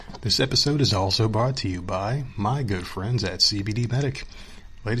This episode is also brought to you by my good friends at CBD Medic.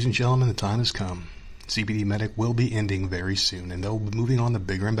 Ladies and gentlemen, the time has come. CBD Medic will be ending very soon, and they'll be moving on to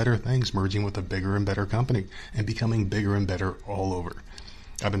bigger and better things, merging with a bigger and better company, and becoming bigger and better all over.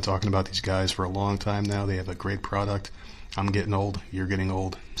 I've been talking about these guys for a long time now. They have a great product. I'm getting old. You're getting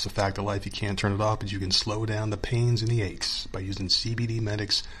old. It's a fact of life. You can't turn it off, but you can slow down the pains and the aches by using CBD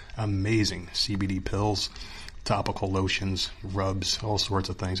Medic's amazing CBD pills, topical lotions, rubs, all sorts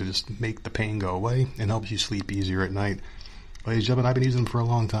of things that just make the pain go away and helps you sleep easier at night. Ladies and gentlemen, I've been using them for a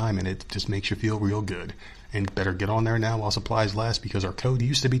long time, and it just makes you feel real good. And better get on there now while supplies last, because our code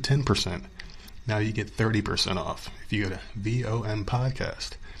used to be 10%. Now you get 30% off. If you go to VOM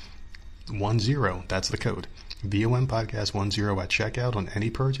Podcast 10, that's the code. VOM Podcast 10 at checkout on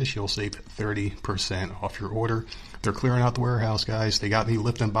any purchase, you'll save 30% off your order. They're clearing out the warehouse, guys. They got me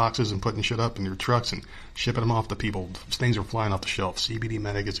lifting boxes and putting shit up in their trucks and shipping them off to people. Things are flying off the shelf. CBD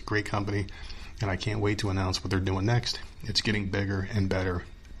Medic is a great company, and I can't wait to announce what they're doing next. It's getting bigger and better,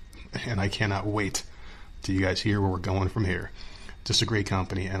 and I cannot wait till you guys hear where we're going from here. Just a great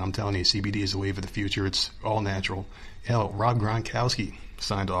company, and I'm telling you, CBD is the wave of the future. It's all natural. Hell, Rob Gronkowski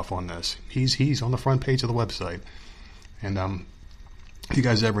signed off on this. He's on the front page of the website. And if you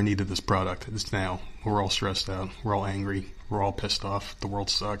guys ever needed this product, it's now. We're all stressed out. We're all angry. We're all pissed off. The world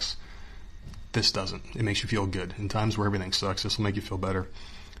sucks. This doesn't. It makes you feel good. In times where everything sucks, this will make you feel better.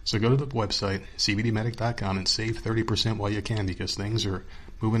 So go to the website, cbdmedic.com, and save 30% while you can, because things are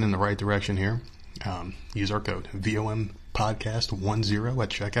moving in the right direction here. Use our code, VOM Podcast 10 at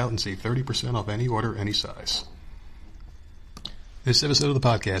checkout, and save 30% off any order, any size. This episode of the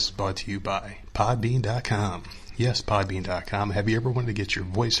podcast is brought to you by Podbean.com. Yes, Podbean.com. Have you ever wanted to get your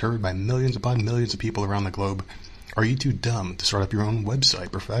voice heard by millions upon millions of people around the globe? Are you too dumb to start up your own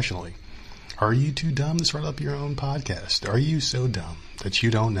website professionally? Are you too dumb to start up your own podcast? Are you so dumb that you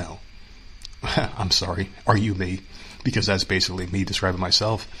don't know? I'm sorry. Are you me? Because that's basically me describing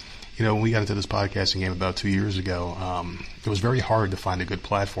myself. You know, when we got into this podcasting game about 2 years ago, it was very hard to find a good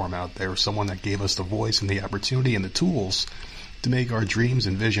platform out there, someone that gave us the voice and the opportunity and the tools to make our dreams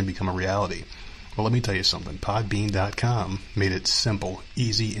and vision become a reality. Well, let me tell you something. Podbean.com made it simple,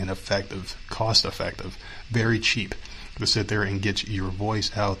 easy, and effective, cost-effective, very cheap to sit there and get your voice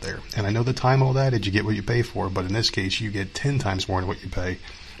out there. And I know the time all that is you get what you pay for, but in this case, you get 10 times more than what you pay. I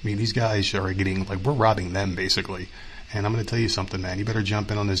mean, these guys are getting, like, we're robbing them, basically. And I'm going to tell you something, man. You better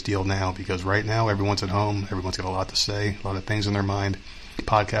jump in on this deal now, because right now, everyone's at home. Everyone's got a lot to say, a lot of things in their mind.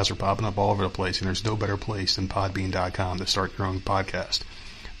 Podcasts are popping up all over the place, and there's no better place than Podbean.com to start your own podcast.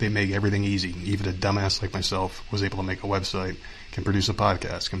 They make everything easy. Even a dumbass like myself was able to make a website, can produce a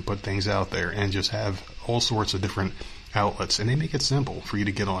podcast, can put things out there, and just have all sorts of different outlets. And they make it simple for you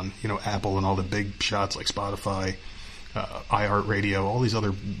to get on, you know, Apple and all the big shots like Spotify, iHeartRadio, all these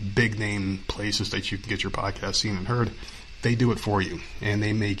other big name places that you can get your podcast seen and heard. They do it for you, and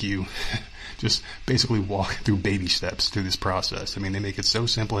they make you just basically walk through baby steps through this process. I mean, they make it so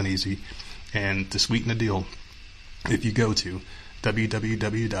simple and easy. And to sweeten the deal, if you go to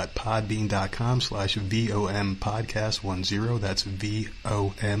www.podbean.com/VOM Podcast 10, that's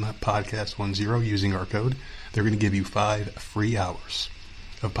VOM Podcast 10, using our code, they're going to give you 5 free hours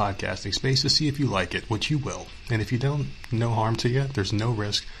of podcasting space to see if you like it, which you will. And if you don't, no harm to you. There's no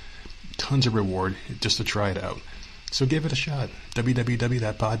risk. Tons of reward just to try it out. So give it a shot.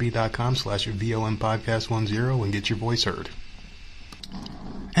 www.podbean.com/VOM Podcast 10 and get your voice heard.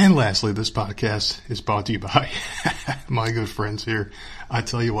 And lastly, this podcast is brought to you by my good friends here. I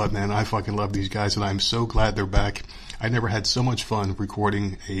tell you what, man, I fucking love these guys, and I'm so glad they're back. I never had so much fun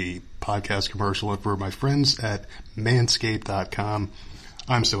recording a podcast commercial. And for my friends at Manscaped.com,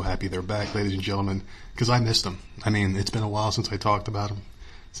 I'm so happy they're back, ladies and gentlemen, because I missed them. I mean, it's been a while since I talked about them,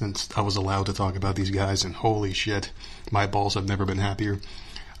 since I was allowed to talk about these guys, and holy shit, my balls have never been happier.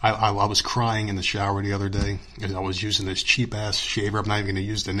 I was crying in the shower the other day, and I was using this cheap-ass shaver. I'm not even going to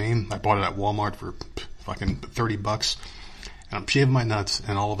use the name. I bought it at Walmart for fucking $30, and I'm shaving my nuts,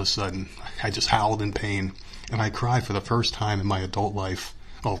 and all of a sudden, I just howled in pain, and I cried for the first time in my adult life.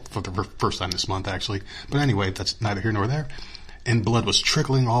 Well, for the first time this month, actually. But anyway, that's neither here nor there. And blood was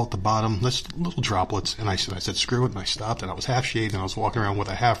trickling all at the bottom, just little droplets. And I said, screw it, and I stopped, and I was half shaved, and I was walking around with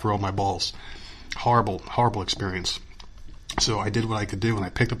a half row of my balls. Horrible, horrible experience. So I did what I could do, and I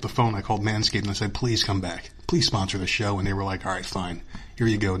picked up the phone, I called Manscaped, and I said, please come back. Please sponsor the show. And they were like, all right, fine. Here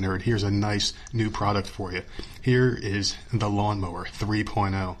you go, nerd. Here's a nice new product for you. Here is the Lawnmower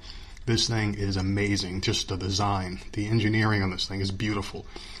 3.0. This thing is amazing. Just the design, the engineering on this thing is beautiful.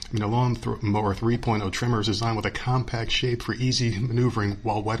 I mean, a lawnmower 3.0 trimmer is designed with a compact shape for easy maneuvering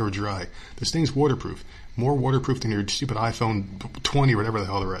while wet or dry. This thing's waterproof. More waterproof than your stupid iPhone 20 or whatever the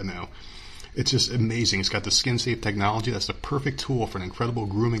hell they're at now. It's just amazing. It's got the skin-safe technology. That's the perfect tool for an incredible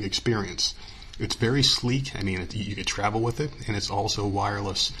grooming experience. It's very sleek. I mean, you can travel with it, and it's also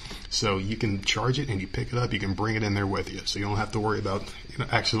wireless. So you can charge it, and you pick it up. You can bring it in there with you. So you don't have to worry about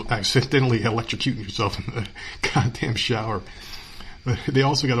accidentally electrocuting yourself in the goddamn shower. But they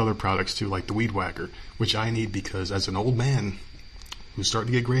also got other products, too, like the Weed Whacker, which I need because as an old man who's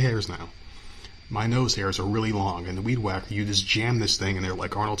starting to get gray hairs now, my nose hairs are really long, and the Weed Whacker, you just jam this thing in there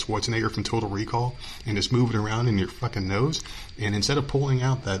like Arnold Schwarzenegger from Total Recall and just move it around in your fucking nose. And instead of pulling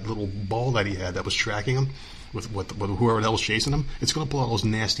out that little ball that he had that was tracking him with whoever else chasing him, it's going to pull out those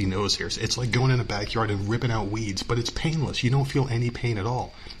nasty nose hairs. It's like going in the backyard and ripping out weeds, but it's painless. You don't feel any pain at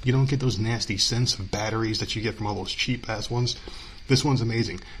all. You don't get those nasty scents of batteries that you get from all those cheap-ass ones. This one's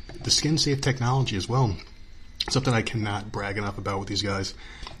amazing. The skin-safe technology as well. Something I cannot brag enough about with these guys.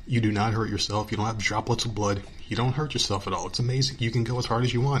 You do not hurt yourself. You don't have droplets of blood. You don't hurt yourself at all. It's amazing. You can go as hard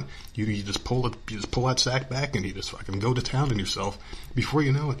as you want. You just pull that sack back and you just fucking go to town on yourself. Before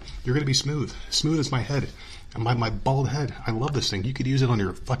you know it, you're going to be smooth. Smooth as my head. And my bald head. I love this thing. You could use it on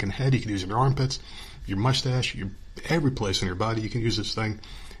your fucking head. You could use it on your armpits, your mustache, every place on your body. You can use this thing.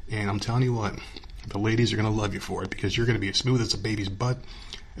 And I'm telling you what, the ladies are going to love you for it because you're going to be as smooth as a baby's butt.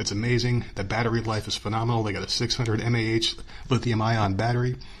 It's amazing. The battery life is phenomenal. They got a 600 mAh lithium-ion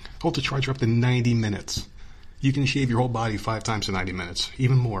battery. Hold the charger up to 90 minutes. You can shave your whole body 5 times in 90 minutes,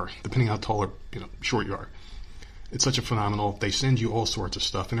 even more, depending how tall or short you are. It's such a phenomenal. They send you all sorts of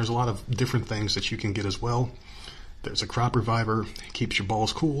stuff, and there's a lot of different things that you can get as well. There's a crop reviver, keeps your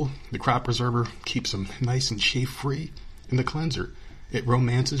balls cool. The crop preserver keeps them nice and shave-free. And the cleanser, it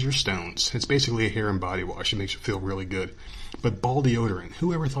romances your stones. It's basically a hair and body wash. It makes you feel really good. But ball deodorant,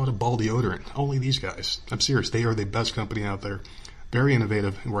 who ever thought of ball deodorant? Only these guys. I'm serious. They are the best company out there. Very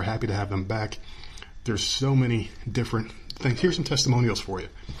innovative, and we're happy to have them back. There's so many different things. Here's some testimonials for you.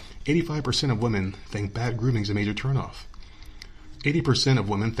 85% of women think bad grooming is a major turnoff. 80% of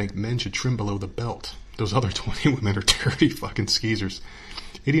women think men should trim below the belt. Those other 20 women are dirty fucking skeezers.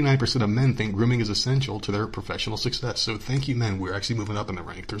 89% of men think grooming is essential to their professional success. So thank you, men. We're actually moving up in the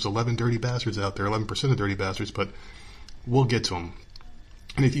rank. There's 11 dirty bastards out there, 11% of dirty bastards, but we'll get to them.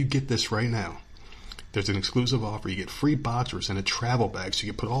 And if you get this right now, there's an exclusive offer. You get free boxers and a travel bag, so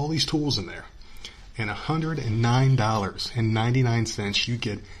you can put all these tools in there. And $109.99, you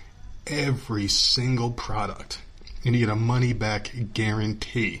get every single product. And you get a money-back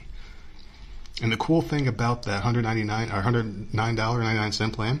guarantee. And the cool thing about that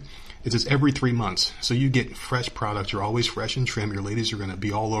 $109.99 plan is it's every 3 months. So you get fresh products. You're always fresh and trim. Your ladies are going to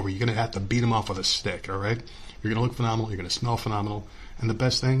be all over. You're going to have to beat them off with a stick, all right? You're going to look phenomenal. You're going to smell phenomenal. And the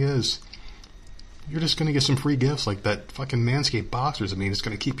best thing is, you're just going to get some free gifts like that fucking Manscaped boxers. I mean, it's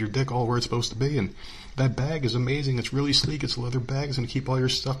going to keep your dick all where it's supposed to be. And that bag is amazing. It's really sleek. It's a leather bag. It's going to keep all your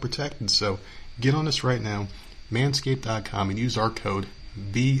stuff protected. So get on this right now, manscaped.com, and use our code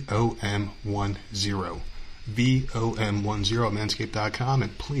VOM10. VOM10 at manscaped.com,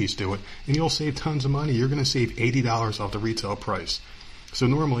 and please do it. And you'll save tons of money. You're going to save $80 off the retail price. So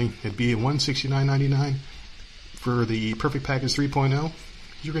normally it'd be $169.99 for the Perfect Package 3.0.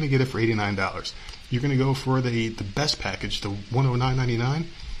 You're going to get it for $89. You're going to go for the best package, the $109.99.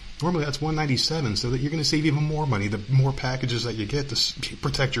 Normally that's $197, so that you're going to save even more money the more packages that you get to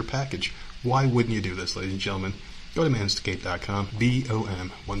protect your package. Why wouldn't you do this, ladies and gentlemen? Go to manscaped.com,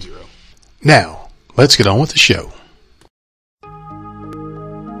 VOM10. Now, let's get on with the show.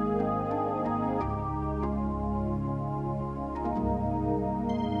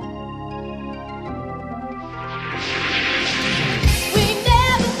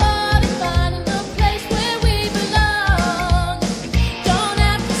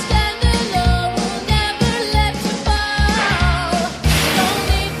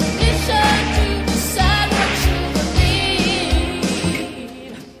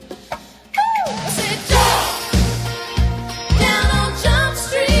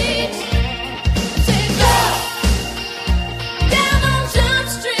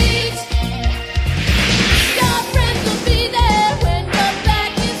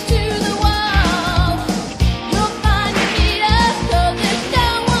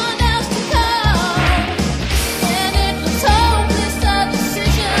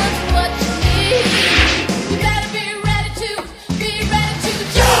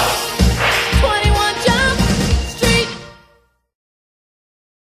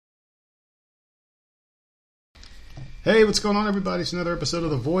 Hey, what's going on, everybody? It's another episode of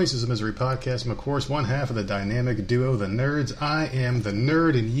The Voices of Misery podcast. I'm, of course, one half of the dynamic duo, the Nerds. I am the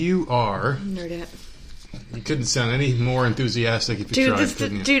nerd, and you are... Nerdette. You couldn't sound any more enthusiastic if you tried,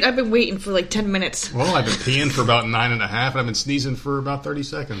 couldn't you? Dude, I've been waiting for like 10 minutes. Well, I've been peeing for about 9.5, and I've been sneezing for about 30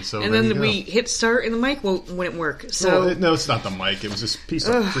 seconds, so and then we hit start, and the mic wouldn't work, so... Well, no, it's not the mic. It was this piece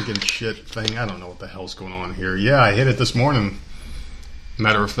of freaking shit thing. I don't know what the hell's going on here. Yeah, I hit it this morning.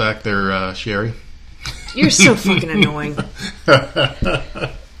 Matter of fact, they're Sherry. You're so fucking annoying.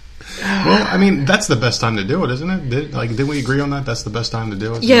 Well, I mean, that's the best time to do it, isn't it? Didn't we agree on that? That's the best time to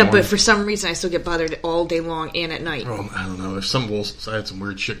do it? Yeah, but for some reason I still get bothered all day long and at night. Oh, I don't know. I had some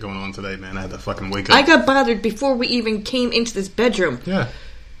weird shit going on today, man. I had to fucking wake up. I got bothered before we even came into this bedroom. Yeah.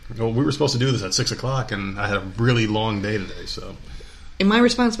 Well, we were supposed to do this at 6 o'clock, and I had a really long day today, so... And my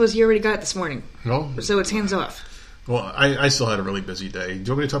response was, you already got it this morning. Well... So it's hands off. Well, I still had a really busy day. Do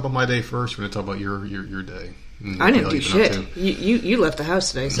you want me to talk about my day first, or want to talk about your day? I didn't do shit. You left the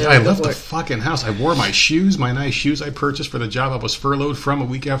house today. So yeah, I left the fucking house. I wore my shoes, my nice shoes I purchased for the job I was furloughed from a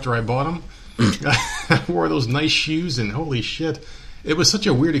week after I bought them. I wore those nice shoes, and holy shit. It was such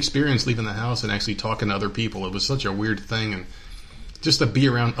a weird experience leaving the house and actually talking to other people. It was such a weird thing, and just to be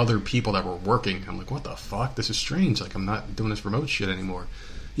around other people that were working. I'm like, what the fuck? This is strange. Like, I'm not doing this remote shit anymore.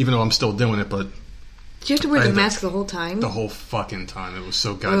 Even though I'm still doing it, but... Did you have to wear the mask the whole time? The whole fucking time. It was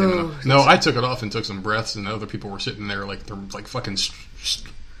so goddamn... No, I took it off and took some breaths, and other people were sitting there like they're like fucking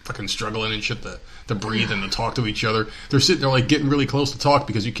struggling and shit to breathe and to talk to each other. They're sitting there like getting really close to talk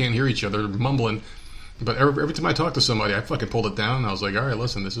because you can't hear each other, mumbling. But every time I talked to somebody, I fucking pulled it down. And I was like, all right,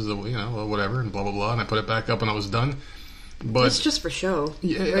 listen, this is the, whatever, and blah, blah, blah. And I put it back up and I was done. But it's just for show.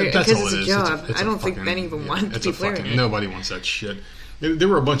 Yeah, right? That's all it's it is. A job. It's I don't think any of them want to be wearing it. Nobody wants that shit. There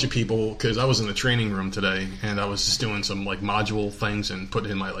were a bunch of people, because I was in the training room today, and I was just doing some like module things and putting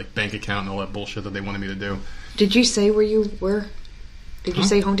in my like bank account and all that bullshit that they wanted me to do. Did you say where you were? Did you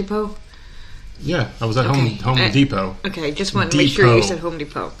say Home Depot? Yeah, I was at Home Depot. Okay, just wanted to make sure you said Home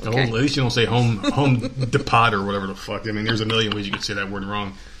Depot. Okay. Well, at least you don't say Home Depot or whatever the fuck. I mean, there's a million ways you could say that word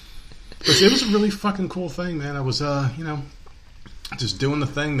wrong. But it was a really fucking cool thing, man. I was, just doing the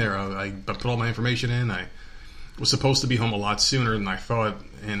thing there. I put all my information in. I was supposed to be home a lot sooner than I thought,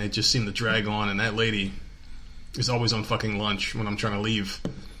 and it just seemed to drag on, and that lady is always on fucking lunch when I'm trying to leave.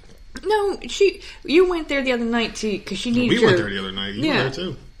 No, you went there the other night because she needed We went there the other night. You were there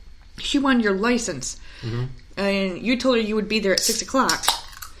too. She wanted your license. Mm-hmm. And you told her you would be there at 6 o'clock.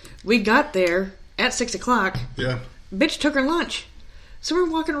 We got there at 6 o'clock. Yeah. Bitch took her lunch. So we're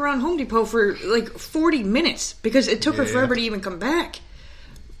walking around Home Depot for like 40 minutes because it took her forever to even come back.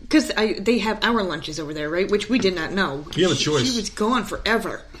 Because they have our lunches over there, right? Which we did not know. You have a choice. She was gone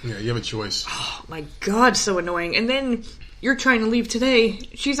forever. Yeah, you have a choice. Oh, my God, so annoying. And then you're trying to leave today.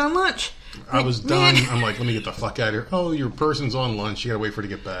 She's on lunch. I was done. I'm like, let me get the fuck out of here. Oh, your person's on lunch. You gotta wait for her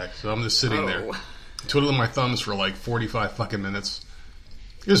to get back. So I'm just sitting there, twiddling my thumbs for like 45 fucking minutes.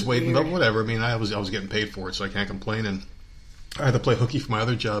 Just waiting, but whatever. I mean, I was getting paid for it, so I can't complain. And I had to play hooky for my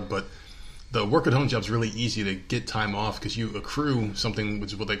other job, but the work at home job's really easy to get time off because you accrue something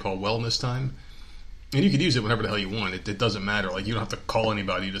which is what they call wellness time, and you could use it whenever the hell you want. It doesn't matter. Like, you don't have to call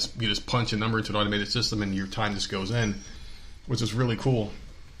anybody. You just punch a number into an automated system, and your time just goes in, which is really cool.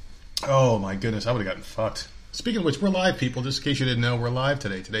 Oh my goodness, I would have gotten fucked. Speaking of which, we're live, people. Just in case you didn't know, we're live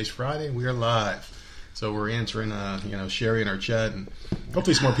today. Today's Friday. We are live. So we're answering, Sherry in our chat, and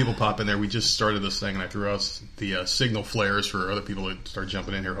hopefully some more people pop in there. We just started this thing, and I threw out the signal flares for other people to start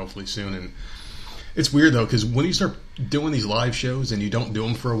jumping in here hopefully soon. And it's weird, though, because when you start doing these live shows and you don't do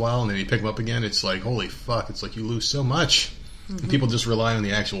them for a while and then you pick them up again, it's like, holy fuck, it's like you lose so much. Mm-hmm. And people just rely on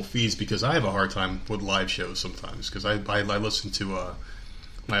the actual feeds, because I have a hard time with live shows sometimes, because I listen to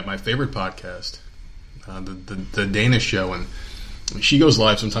my favorite podcast, the Dana Show, and she goes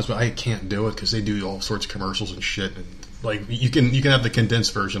live sometimes, but I can't do it because they do all sorts of commercials and shit. And like, you can have the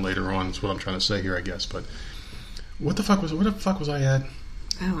condensed version later on. Is what I'm trying to say here, I guess. But where the fuck was I at?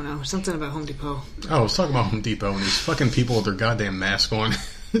 I don't know. Something about Home Depot. Oh, I was talking about Home Depot and these fucking people with their goddamn mask on.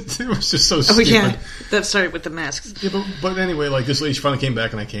 It was just so stupid. Oh yeah, that started with the masks. Yeah, but anyway, like, this lady, she finally came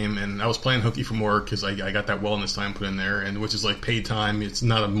back, and I came, and I was playing hooky from work because I got that wellness time put in there, and which is like paid time. It's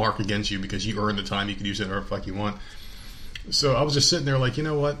not a mark against you because you earn the time. You can use it however the fuck you want. So I was just sitting there like, you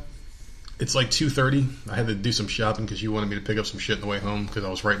know what? It's like 2:30. I had to do some shopping because you wanted me to pick up some shit on the way home because I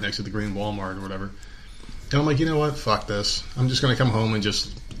was right next to the green Walmart or whatever. And I'm like, you know what? Fuck this. I'm just going to come home and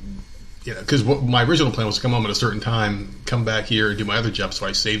just, because what my original plan was to come home at a certain time, come back here and do my other job, so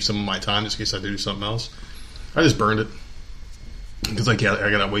I saved some of my time just in case I had to do something else. I just burned it because I got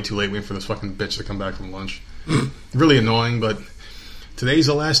out way too late waiting for this fucking bitch to come back from lunch. Really annoying, but today's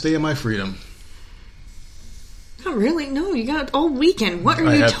the last day of my freedom. Not really. No, you got all weekend. What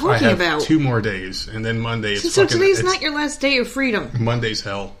are you talking about? 2 more days, and then Monday is so today's not your last day of freedom. Monday's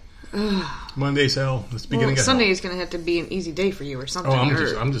hell. Monday's hell. It's the beginning of Sunday hell. is going to have to be an easy day for you or something.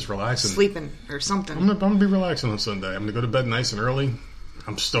 I'm just relaxing. Sleeping or something. I'm going to be relaxing on Sunday. I'm going to go to bed nice and early.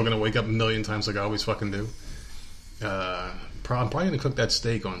 I'm still going to wake up a million times like I always fucking do. I'm probably going to cook that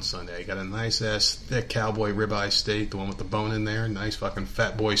steak on Sunday. I got a nice-ass, thick cowboy ribeye steak, the one with the bone in there. Nice fucking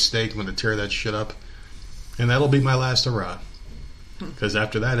fat boy steak. I'm going to tear that shit up. And that'll be my last hurrah. Because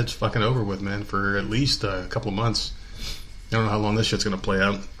after that, it's fucking over with, man, for at least a couple of months. I don't know how long this shit's going to play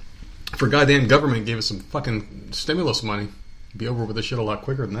out. If our goddamn government gave us some fucking stimulus money, it'd be over with this shit a lot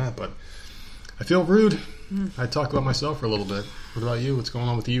quicker than that. But I feel rude. I talked about myself for a little bit. What about you? What's going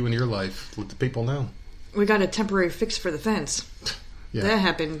on with you in your life? Let the people know. We got a temporary fix for the fence. Yeah. That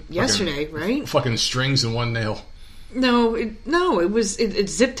happened yesterday, right? Fucking strings and one nail. No,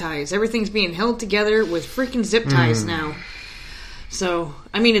 it's zip ties. Everything's being held together with freaking zip ties now. So,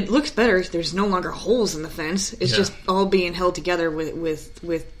 I mean, it looks better. There's no longer holes in the fence. It's just all being held together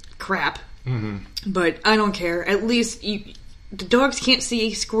with crap. Mm-hmm. But I don't care. At least the dogs can't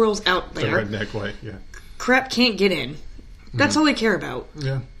see squirrels out there. The redneck way, yeah. Crap can't get in. That's all I care about.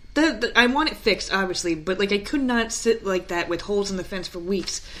 Yeah. I want it fixed, obviously, but like I could not sit like that with holes in the fence for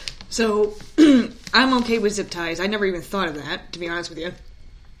weeks. So I'm okay with zip ties. I never even thought of that, to be honest with you.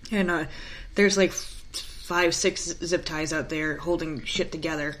 And there's like 5-6 zip ties out there holding shit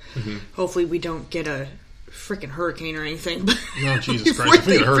together. Mm-hmm. Hopefully we don't get a freaking hurricane or anything. No, Jesus Christ! If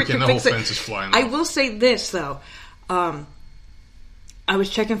we get a hurricane, the whole fence is flying off. I will say this though. I was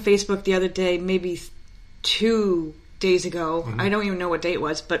checking Facebook the other day, maybe 2 days ago. Mm-hmm. I don't even know what day it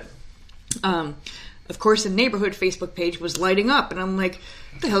was, but of course the neighborhood Facebook page was lighting up, and I'm like,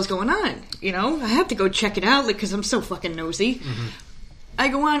 what the hell's going on? You know, I have to go check it out because I'm so fucking nosy. Mm-hmm. I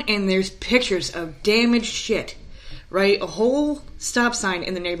go on and there's pictures of damaged shit, right? A whole stop sign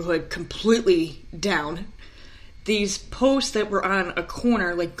in the neighborhood completely down. These posts that were on a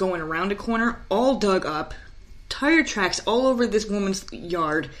corner, like going around a corner, all dug up. Tire tracks all over this woman's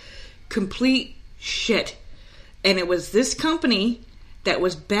yard. Complete shit. And it was this company that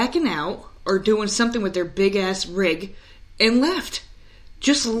was backing out or doing something with their big-ass rig and left.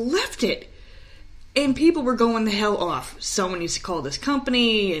 Just left it. And people were going the hell off. Someone needs to call this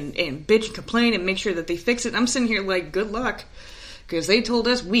company and bitch and complain and make sure that they fix it. I'm sitting here like, good luck. Because they told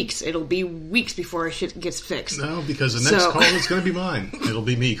us weeks. It'll be weeks before our shit gets fixed. No, because the next call is going to be mine. It'll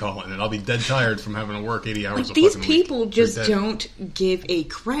be me calling it. I'll be dead tired from having to work 80 hours a these fucking people week. Just don't give a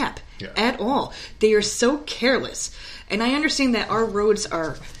crap at all. They are so careless. And I understand that our roads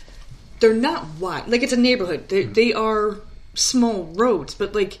they're not wide. Like, it's a neighborhood. They are small roads.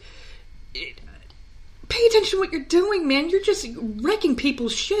 But, like, pay attention to what you're doing, man. You're just wrecking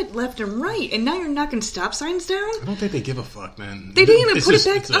people's shit left and right. And now you're knocking stop signs down? I don't think they give a fuck, man. They didn't even put it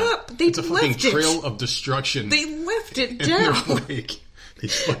back up. It's a fucking trail of destruction. They left it down. In their wake.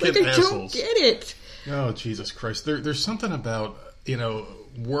 These fucking I assholes. don't get it. Oh, Jesus Christ. There's something about,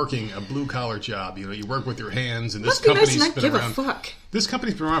 working a blue-collar job. You work with your hands, and this company's been around. Fuck. This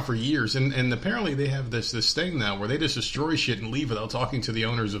company's been around for years, and apparently they have this thing now where they just destroy shit and leave without talking to the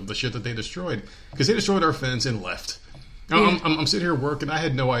owners of the shit that they destroyed. Because they destroyed our fence and left. Yeah. I'm sitting here working. I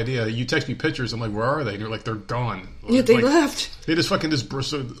had no idea. You text me pictures. I'm like, where are they? And you're like, they're gone. Yeah, they left. They just fucking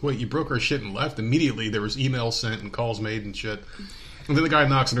wait, you broke our shit and left? Immediately, there was emails sent and calls made and shit. And then the guy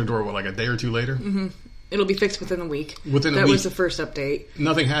knocks on their door, like a day or two later? Mm-hmm. It'll be fixed within a week. That was the first update.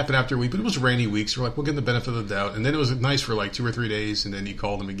 Nothing happened after a week, but it was rainy weeks. We're like, we'll give them the benefit of the doubt. And then it was nice for like 2 or 3 days, and then you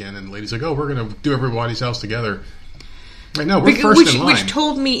call them again, and the lady's like, oh, we're going to do everybody's house together. Like, no, we're first in line. Which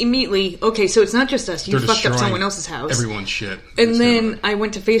told me immediately, okay, so it's not just us. You fucked up someone else's house. Everyone's shit. And then I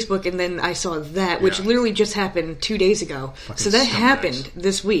went to Facebook, and then I saw that, which literally just happened 2 days ago. So that happened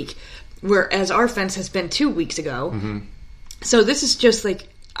this week, whereas our fence has been 2 weeks ago. Mm-hmm. So this is just like,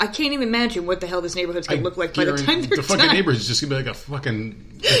 I can't even imagine what the hell this neighborhood's going to look like by the time they're the fucking neighborhood's just going to be like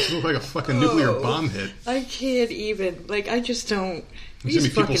a fucking nuclear bomb hit. I can't even. Like, I just don't. There's going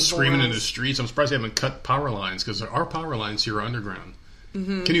to be people screaming in the streets. I'm surprised they haven't cut power lines, because our power lines here are underground.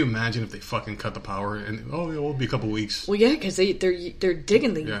 Mm-hmm. Can you imagine if they fucking cut the power? And it'll be a couple weeks. Well, yeah, because they're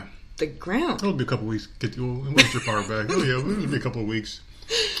digging the ground. It'll be a couple weeks. We'll get your power back. Oh yeah, it'll be a couple of weeks.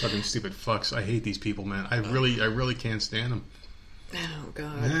 Fucking stupid fucks. I hate these people, man. I really can't stand them. Oh,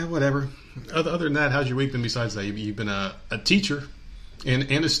 God. Whatever. Other than that, how's your week been besides that? You've been a teacher and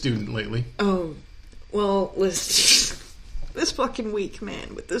a student lately. Oh, well, listen, this fucking week,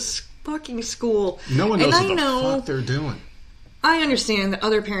 man, with this fucking school. No one knows what the fuck they're doing. I understand that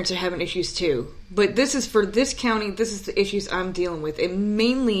other parents are having issues, too. But this is for this county, this is the issues I'm dealing with. And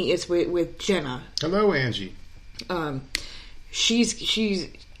mainly it's with Jenna. Hello, Angie. She's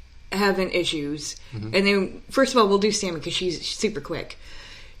having issues. And then, first of all, we'll do Sammy because she's super quick.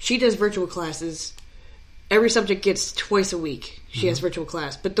 She does virtual classes. Every subject gets twice a week. She has virtual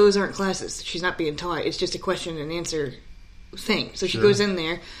class. But those aren't classes. She's not being taught. It's just a question and answer thing. So she goes in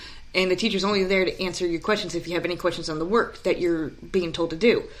there, and the teacher's only there to answer your questions if you have any questions on the work that you're being told to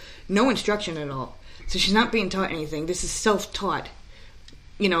do. No instruction at all. So she's not being taught anything. This is self-taught.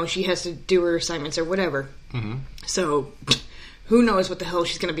 You know, she has to do her assignments or whatever. So who knows what the hell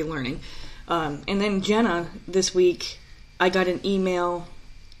she's going to be learning. And then Jenna, this week, I got an email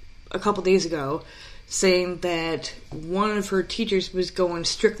a couple days ago saying that one of her teachers was going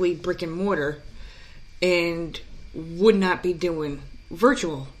strictly brick and mortar and would not be doing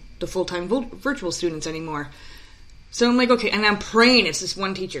virtual, the full-time virtual students anymore. So I'm like, okay, and I'm praying it's this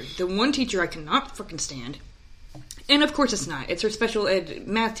one teacher. The one teacher I cannot fucking stand. And of course it's not. It's her special ed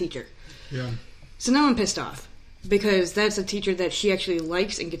math teacher. Yeah. So now I'm pissed off. Because that's a teacher that she actually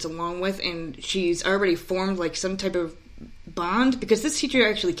likes and gets along with, and she's already formed, like, some type of bond. Because this teacher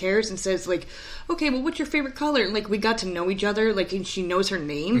actually cares and says, like, okay, well, what's your favorite color? And, like, we got to know each other, like, and she knows her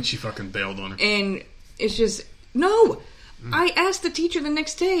name. And she fucking bailed on her. And it's just, no! I asked the teacher the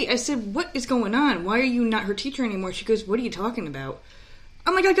next day, I said, what is going on? Why are you not her teacher anymore? She goes, what are you talking about?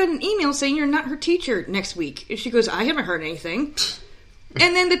 I'm like, I got an email saying you're not her teacher next week. And she goes, I haven't heard anything.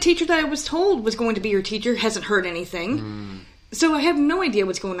 And then the teacher that I was told was going to be her teacher hasn't heard anything. So I have no idea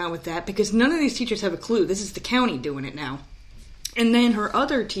what's going on with that, because none of these teachers have a clue. This is the county doing it now. And then her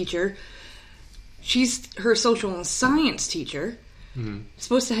other teacher, she's her social and science teacher,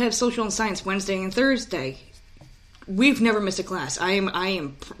 supposed to have social and science Wednesday and Thursday. We've never missed a class. I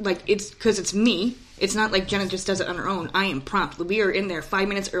am like, it's because it's me. It's not like Jenna just does it on her own. I am prompt. We are in there 5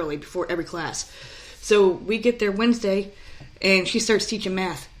 minutes early before every class. So we get there Wednesday, and she starts teaching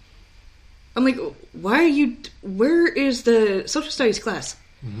math. I'm like, where is the social studies class?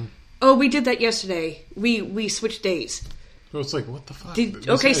 Oh, we did that yesterday. We switched days. So it's like, what the fuck?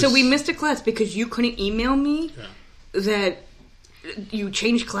 So we missed a class because you couldn't email me that you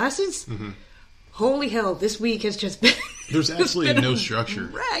changed classes? Holy hell, this week has just been... There's absolutely no structure.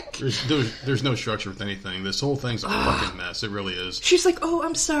 There's no structure with anything. This whole thing's a fucking mess. It really is. She's like, oh,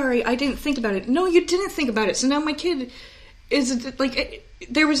 I'm sorry. I didn't think about it. No, you didn't think about it. So now my kid is like...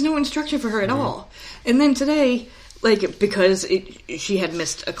 There was no instruction for her at all. And then today, like, because she had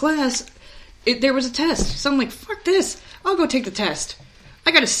missed a class, there was a test. So I'm like, fuck this. I'll go take the test.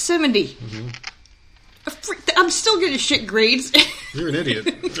 I got a 70. I'm still getting shit grades. You're an idiot.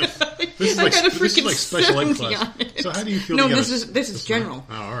 This is like special ed class. So how do you feel? No, this is general.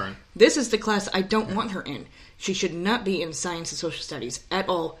 Oh, all right. This is the class I don't want her in. She should not be in science and social studies at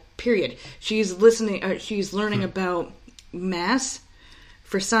all. Period. She's listening. She's learning about mass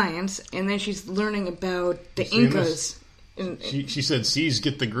for science, and then she's learning about the Incas. She said C's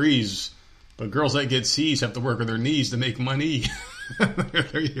get degrees, but girls that get C's have to work with their knees to make money.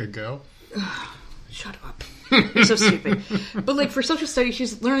 There you go. Shut up. You're so stupid. But, like, for social studies,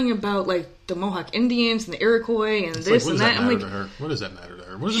 she's learning about, like, the Mohawk Indians and the Iroquois and this and that. What does that matter to her? What does it matter to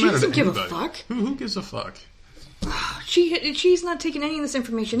anybody? She doesn't give a fuck. Who gives a fuck? She's not taking any of this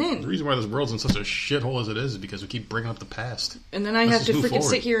information in. The reason why this world's in such a shithole as it is because we keep bringing up the past. And then I have to freaking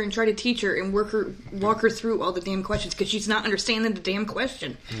sit here and try to teach her and walk her through all the damn questions because she's not understanding the damn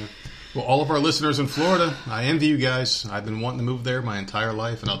question. Yeah. Well, all of our listeners in Florida, I envy you guys. I've been wanting to move there my entire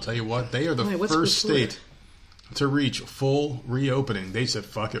life, and I'll tell you what, they are the first state to reach full reopening. They said,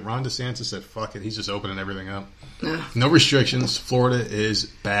 fuck it. Ron DeSantis said, fuck it. He's just opening everything up. No restrictions. Florida is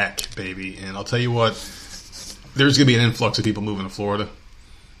back, baby. And I'll tell you what, there's going to be an influx of people moving to Florida.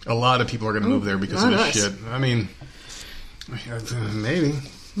 A lot of people are going to move there because of this shit. I mean, maybe.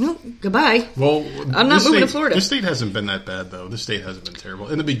 No, goodbye. Well, I'm not moving to Florida. This state hasn't been that bad, though. This state hasn't been terrible.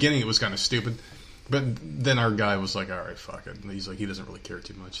 In the beginning, it was kind of stupid. But then our guy was like, all right, fuck it. And he's like, he doesn't really care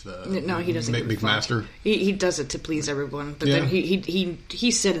too much. No, he doesn't. McMaster. He does it to please everyone. But then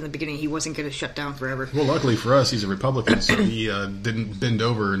he said in the beginning he wasn't going to shut down forever. Well, luckily for us, he's a Republican, so he didn't bend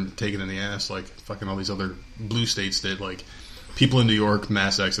over and take it in the ass like fucking all these other blue states did. Like, people in New York,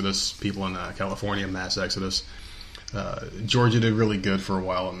 mass exodus. People in California, mass exodus. Georgia did really good for a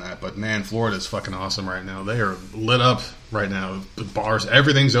while on that, but man, Florida's fucking awesome right now. They are lit up right now. The bars,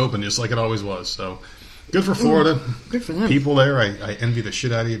 everything's open just like it always was. So good for Florida. Good for them. People there, I envy the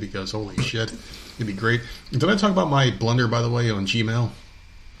shit out of you because holy shit, it'd be great. Did I talk about my blunder, by the way, on Gmail?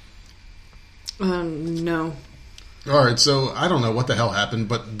 No. All right, so I don't know what the hell happened,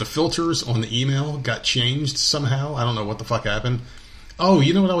 but the filters on the email got changed somehow. I don't know what the fuck happened. Oh,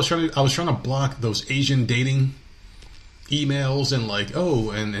 you know what I was trying to do? I was trying to block those Asian dating emails and like,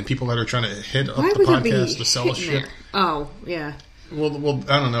 and people that are trying to hit up Why the would there be podcast to sell us shit. there? Oh, yeah. Well,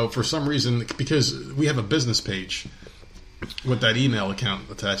 I don't know. For some reason, because we have a business page with that email account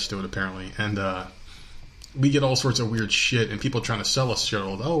attached to it, apparently, and we get all sorts of weird shit, and people trying to sell us shit.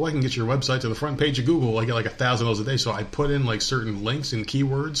 Oh, I can get your website to the front page of Google. I get like 1,000 of those a day. So I put in like certain links and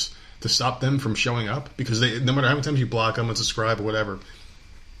keywords to stop them from showing up, because no matter how many times you block them and subscribe or whatever,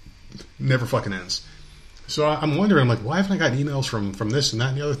 never fucking ends. So I'm wondering, like, why haven't I got emails from this and that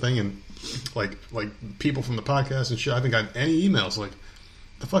and the other thing, and like people from the podcast and shit? I haven't gotten any emails. Like,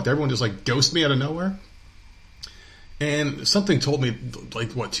 the fuck? Everyone just like ghosted me out of nowhere. And something told me,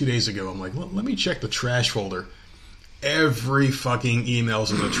 like, 2 days ago, I'm like, let me check the trash folder. Every fucking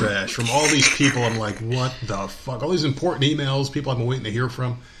email's in the trash from all these people. I'm like, what the fuck? All these important emails, people I've been waiting to hear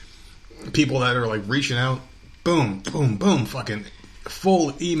from, people that are like reaching out. Boom, boom, boom, fucking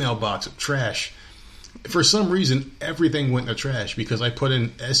full email box of trash. For some reason, everything went in the trash because I put in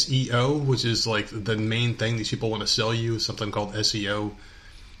SEO, which is like the main thing these people want to sell you, something called SEO,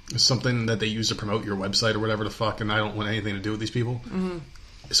 something that they use to promote your website or whatever the fuck, and I don't want anything to do with these people. Mm-hmm.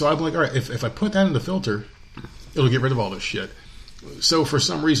 So I'm like, all right, if I put that in the filter, it'll get rid of all this shit. So for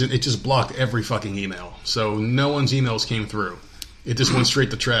some reason, it just blocked every fucking email. So no one's emails came through. It just went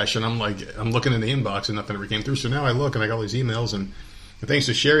straight to trash, and I'm looking in the inbox, and nothing ever came through. So now I look, and I got all these emails, and thanks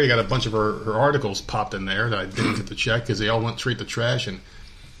to Sherry, I got a bunch of her articles popped in there that I didn't get to check because they all went straight to trash, and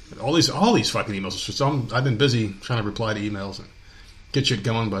all these fucking emails. So I've been busy trying to reply to emails and get shit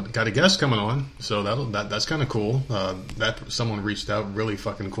going, but got a guest coming on, so that's kind of cool. That someone reached out, really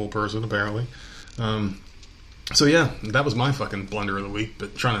fucking cool person apparently. So yeah, that was my fucking blunder of the week.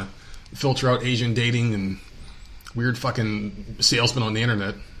 But trying to filter out Asian dating and weird fucking salesmen on the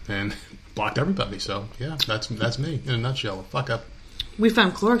internet and blocked everybody. So yeah, that's me in a nutshell. Fuck up. We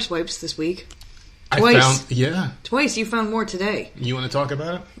found Clorox wipes this week. Twice. Twice. You found more today. You want to talk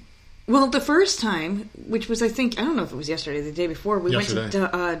about it? Well, the first time, which was, I don't know if it was yesterday or the day before, we went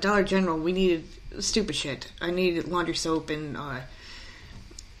to Dollar General. We needed stupid shit. I needed laundry soap and, I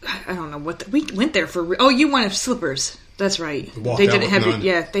don't know what. We went there for... you wanted slippers. That's right. They didn't have it.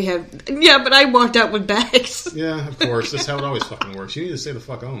 Yeah, they had... Yeah, but I walked out with bags. Yeah, of course. That's how it always fucking works. You need to stay the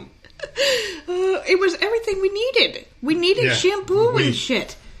fuck home. It was everything we needed. We needed shampoo and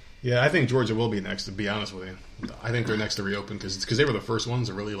shit. Yeah, I think Georgia will be next, to be honest with you. I think they're next to reopen because they were the first ones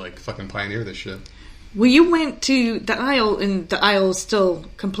to really like fucking pioneer this shit. Well, you went to the aisle, and the aisle is still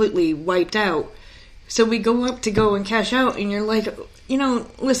completely wiped out. So we go up to go and cash out, and you're like,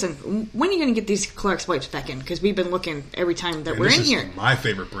 listen, when are you going to get these Clorox wipes back in? Because we've been looking every time that we're in here. This is my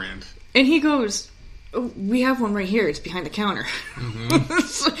favorite brand. And he goes, we have one right here. It's behind the counter. Mm-hmm.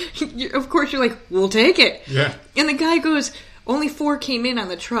 So, of course, you're like, we'll take it. Yeah. And the guy goes... Only 4 came in on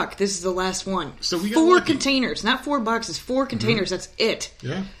the truck. This is the last one. So we got 4 lucky. containers, not 4 boxes, 4 containers. Mm-hmm. That's it.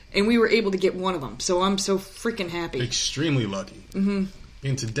 Yeah. And we were able to get one of them. So I'm so freaking happy. Extremely lucky. Mm-hmm.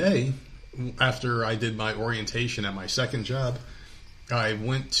 And today, after I did my orientation at my second job, I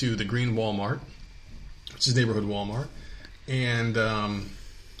went to the Green Walmart, which is neighborhood Walmart. And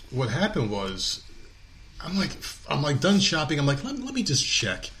what happened was, I'm like done shopping. I'm like, let me just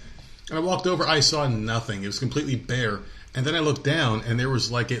check. And I walked over. I saw nothing. It was completely bare. And then I looked down, and there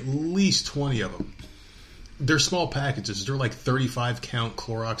was like at least 20 of them. They're small packages. They're like 35 count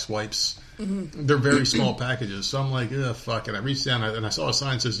Clorox wipes. Mm-hmm. They're very small packages. So I'm like, ugh, fuck it. I reached down, and I saw a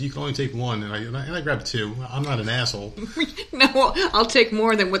sign that says, you can only take 1. And I grabbed 2. I'm not an asshole. No, I'll take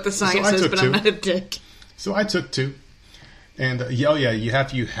more than what the sign says, but 2. I'm not a dick. So I took 2. And, you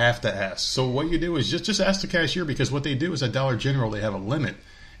have to ask. So what you do is just ask the cashier, because what they do is at Dollar General, they have a limit.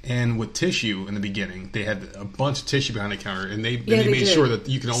 And with tissue in the beginning, they had a bunch of tissue behind the counter, and they made sure that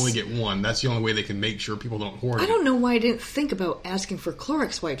you can only get 1. That's the only way they can make sure people don't hoard it. I don't know why I didn't think about asking for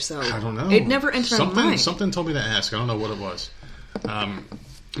Clorox wipes, though. I don't know. It never entered my mind. Something told me to ask. I don't know what it was.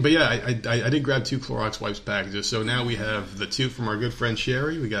 But yeah, I did grab 2 Clorox wipes packages. So now we have the 2 from our good friend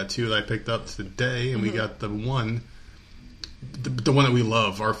Sherry. We got 2 that I picked up today, and we got the one... The one that we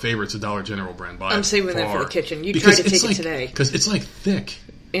love, our favorite's a Dollar General brand. I'm saving that for the kitchen. You tried to take it today. Because it's like thick.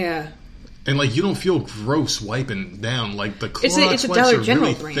 Yeah. And like you don't feel gross wiping down. Like the Clorox it's a wipes Dollar are General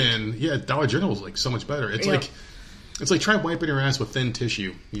really brand. thin. Yeah, Dollar General is like so much better. It's like try wiping your ass with thin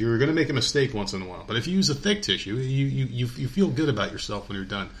tissue. You're going to make a mistake once in a while. But if you use a thick tissue, you feel good about yourself when you're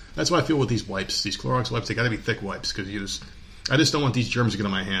done. That's what I feel with these wipes. These Clorox wipes, they got to be thick wipes because I just don't want these germs to get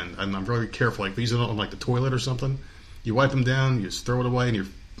on my hand. I'm very careful. Like these are on like the toilet or something. You wipe them down, you just throw it away, and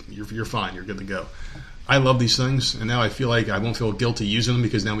you're fine. You're good to go. I love these things, and now I feel like I won't feel guilty using them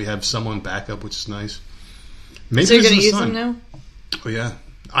because now we have someone backup, which is nice. Maybe so you're going to use them now? Oh yeah,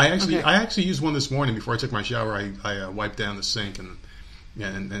 I actually used one this morning before I took my shower. I wiped down the sink and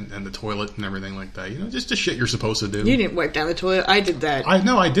the toilet and everything like that. You know, just the shit you're supposed to do. You didn't wipe down the toilet. I did that. I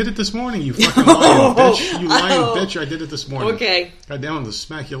know. I did it this morning. You fucking lying bitch. You lying bitch. I did it this morning. Okay. God damn, I'm going to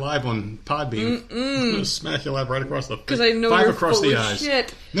smack you live on Podbean. I'm going to smack you live right across the... Because I know 5 you're across full the of eyes.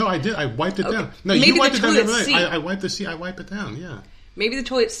 shit. No, I did. I wiped it down. No, Maybe you wiped it down the other toilet day. seat. I wiped the seat. I wiped it down, yeah. Maybe the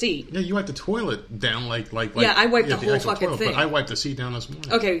toilet seat. Yeah, you wiped the toilet down like yeah, I wiped the whole actual fucking toilet, thing. But I wiped the seat down this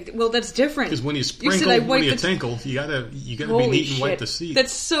morning. Okay, well that's different. Because when you sprinkle, when you tinkle, you gotta be neat and wipe the seat.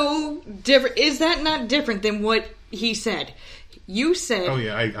 That's so different. Is that not different than what he said? You said, "Oh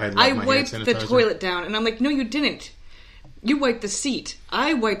yeah, I wiped the toilet down," and I'm like, "No, you didn't. You wiped the seat.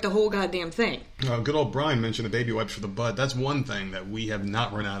 I wiped the whole goddamn thing." Good old Brian mentioned the baby wipes for the butt. That's one thing that we have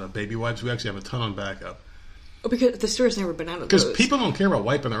not run out of baby wipes. We actually have a ton on backup. Oh, because the store's never been out of those. Because people don't care about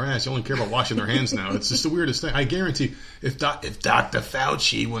wiping their ass; they only care about washing their hands now. It's just the weirdest thing. I guarantee, if Dr.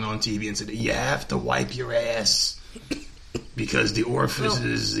 Fauci went on TV and said, "You have to wipe your ass because the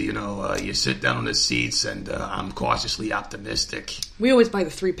orifices, you sit down on the seats," and I'm cautiously optimistic. We always buy the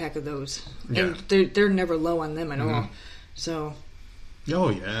 3-pack of those, and they're never low on them at all. So. Oh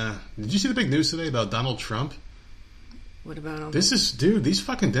yeah! Did you see the big news today about Donald Trump? What about him? These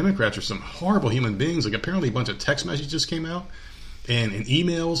fucking Democrats are some horrible human beings. Like, apparently a bunch of text messages came out and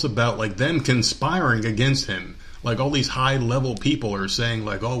emails about, like, them conspiring against him. Like, all these high-level people are saying,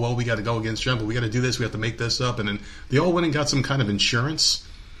 like, oh, well, we got to go against Trump, but we got to do this, we have to make this up. And then they all went and got some kind of insurance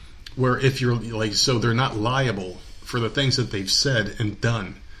where if you're, like, so they're not liable for the things that they've said and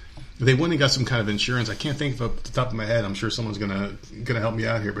done. They went and got some kind of insurance. I can't think of it off the top of my head. I'm sure someone's gonna help me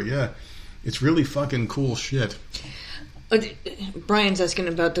out here. But, yeah, it's really fucking cool shit. Brian's asking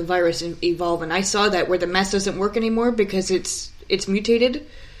about the virus evolving. I saw that where the mask doesn't work anymore because it's mutated.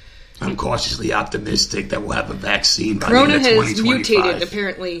 I'm cautiously optimistic that we'll have a vaccine by Corona the end of 2025. has mutated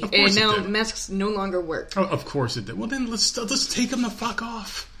apparently, and now masks no longer work. Oh, of course it did. Well, then let's take them the fuck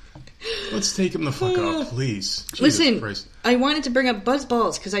off. Let's take them the fuck off, please. Listen, Christ. I wanted to bring up buzz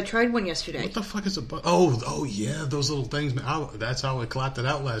balls because I tried one yesterday. What the fuck is a buzz? Oh yeah, those little things. That's how I clapped it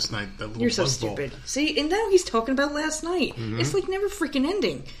out last night. That little You're so buzz stupid. Ball. See, and now he's talking about last night. Mm-hmm. It's like never freaking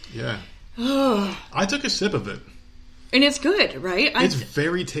ending. Yeah. I took a sip of it. And it's good, right? It's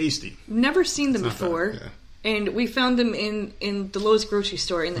very tasty. Never seen them before. Bad, yeah. And we found them in the Lowe's grocery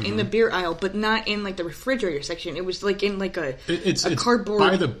store, in the beer aisle, but not in like the refrigerator section. It was like in like a cardboard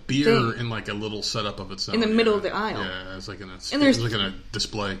by the beer thing. In like a little setup of its own. In the middle of the aisle. Yeah, it's like in a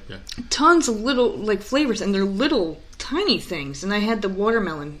display. Yeah. Tons of little like flavors, and they're little tiny things. And I had the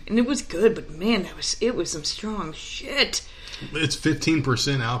watermelon, and it was good, but man, it was some strong shit. It's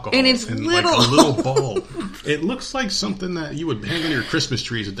 15% alcohol. And it's little. Like a little ball. It looks like something that you would hang on your Christmas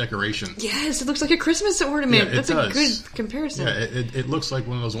tree as a decoration. Yes, it looks like a Christmas ornament. Yeah, That's a good comparison. Yeah, it looks like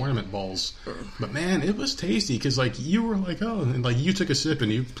one of those ornament balls. But man, it was tasty because like you were like, oh, and like you took a sip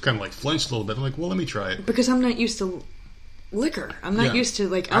and you kind of like flinched a little bit. I'm like, well, let me try it. Because I'm not used to liquor. I'm not used to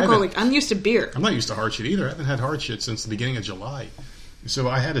like alcohol. I'm used to beer. I'm not used to hard shit either. I haven't had hard shit since the beginning of July. So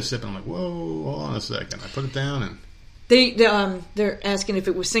I had a sip and I'm like, whoa, hold on a second. I put it down and... They're asking if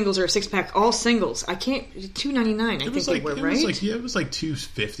it was singles or a 6-pack. All singles. I can't. $2.99. I think they were right. It was like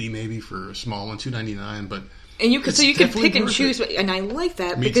 $2.50 maybe for a small one. $2.99, but and you could pick and choose. And I like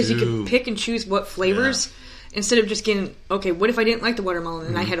that because you can pick and choose what flavors instead of just getting. Okay, what if I didn't like the watermelon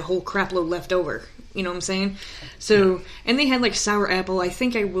and I had a whole crap load left over? You know what I'm saying? So and they had like sour apple. I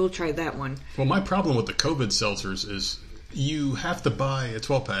think I will try that one. Well, my problem with the COVID seltzers is. You have to buy a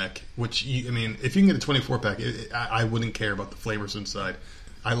 12-pack, which, if you can get a 24-pack, I wouldn't care about the flavors inside.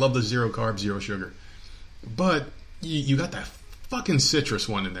 I love the 0 carb, 0 sugar. But you got that fucking citrus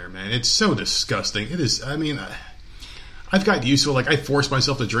one in there, man. It's so disgusting. It is, I've gotten used to it. Like, I force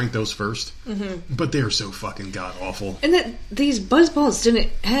myself to drink those first. Mm-hmm. But they're so fucking god-awful. And these buzz balls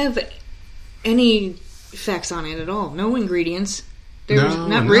didn't have any facts on it at all. No ingredients.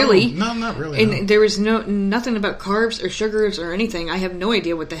 Not really. No, not really. And there was nothing about carbs or sugars or anything. I have no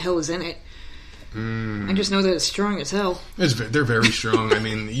idea what the hell is in it. I just know that it's strong as hell. They're very strong.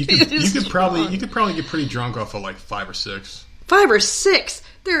 You could probably get pretty drunk off of like 5 or 6. 5 or 6?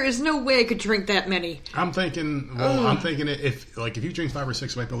 There is no way I could drink that many. I'm thinking if you drink 5 or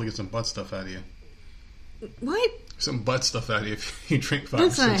 6, you might be able to get some butt stuff out of you. What? Some butt stuff out of you if you drink 5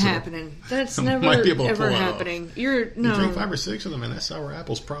 That's or 6. That's not happening. That's never ever happening. You drink 5 or 6 of them, and that sour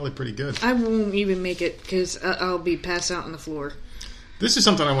apple's probably pretty good. I won't even make it because I'll be passed out on the floor. This is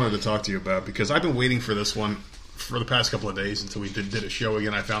something I wanted to talk to you about because I've been waiting for this one for the past couple of days until we did a show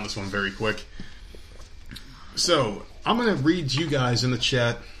again. I found this one very quick. So I'm going to read you guys in the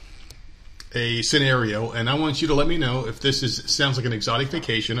chat a scenario, and I want you to let me know if this sounds like an exotic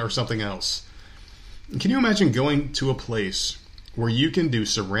vacation or something else. Can you imagine going to a place where you can do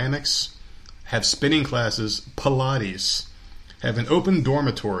ceramics, have spinning classes, Pilates, have an open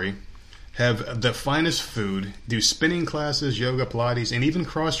dormitory, have the finest food, do spinning classes, yoga, Pilates, and even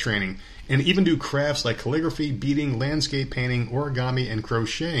cross-training, and even do crafts like calligraphy, beading, landscape painting, origami, and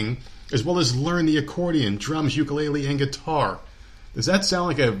crocheting, as well as learn the accordion, drums, ukulele, and guitar? Does that sound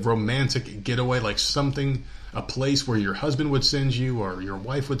like a romantic getaway, like something, a place where your husband would send you, or your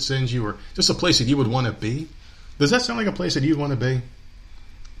wife would send you, or just a place that you would want to be? Does that sound like a place that you'd want to be?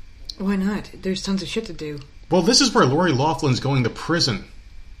 Why not? There's tons of shit to do. Well, this is where Lori Loughlin's going to prison.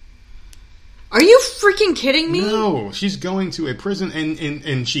 Are you freaking kidding me? No, she's going to a prison,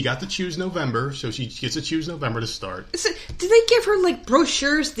 and she got to choose November, so she gets to choose November to start. Did they give her, like,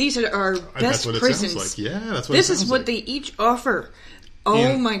 brochures? These are our best that's what prisons. It sounds like. Yeah, that's what this it sounds is what like. they each offer. Oh,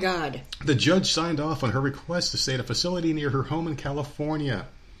 and my God. The judge signed off on her request to stay at a facility near her home in California.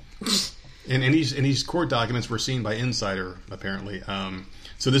 and these court documents were seen by Insider, apparently.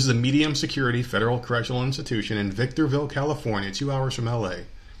 So this is a medium security federal correctional institution in Victorville, California, 2 hours from L.A.,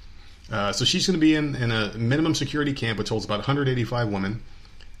 so she's going to be in a minimum security camp, which holds about 185 women.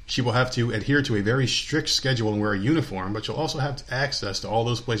 She will have to adhere to a very strict schedule and wear a uniform, but she'll also have access to all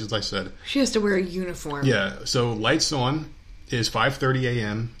those places I said. She has to wear a uniform. Yeah, so lights on is 5:30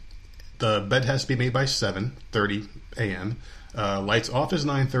 a.m. The bed has to be made by 7:30 a.m. Lights off is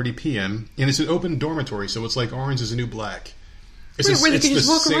 9:30 p.m. And it's an open dormitory, so it's like Orange is the New Black. Where they can just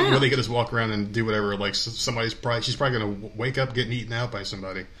walk around. Where they can just walk around and do whatever. Like she's probably going to wake up getting eaten out by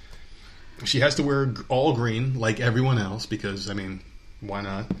somebody. She has to wear all green like everyone else because, I mean, why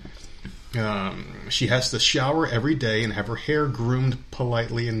not? She has to shower every day and have her hair groomed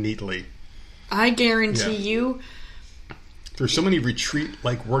politely and neatly. I guarantee you. There's so many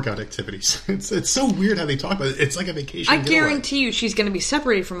retreat-like workout activities. It's so weird how they talk about it. It's like a vacation getaway. Guarantee you she's going to be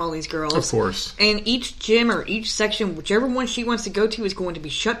separated from all these girls. Of course. And each gym or each section, whichever one she wants to go to, is going to be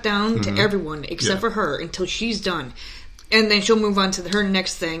shut down to everyone except for her until she's done. And then she'll move on to her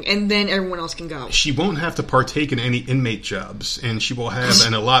next thing, and then everyone else can go. She won't have to partake in any inmate jobs, and she will have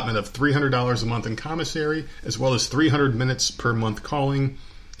an allotment of $300 a month in commissary, as well as 300 minutes per month calling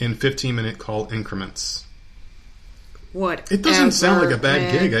in 15-minute call increments. What? It doesn't sound like a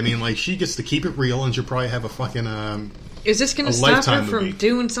bad gig. I mean, like, she gets to keep it real, and she'll probably have a fucking Is this going to stop her from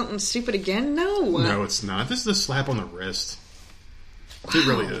doing something stupid again? No. No, it's not. This is a slap on the wrist. Wow. It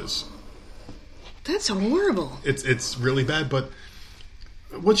really is. That's horrible. It's really bad, but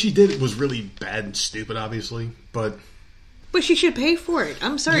what she did was really bad and stupid, obviously, but she should pay for it.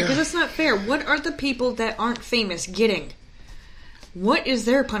 I'm sorry, because that's not fair. What are the people that aren't famous getting? What is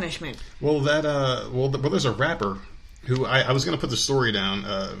their punishment? Well, there's a rapper who I was going to put the story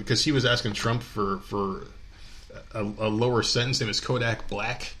down because he was asking Trump for a lower sentence. His name is Kodak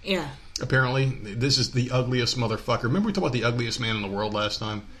Black. Yeah. Apparently, this is the ugliest motherfucker. Remember we talked about the ugliest man in the world last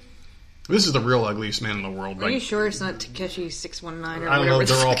time? This is the real ugliest man in the world. Are you sure it's not Takeshi 619 or I don't know.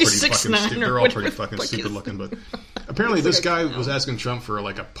 They're all pretty fucking stupid. They're all pretty fucking stupid looking. But apparently, this guy was asking Trump for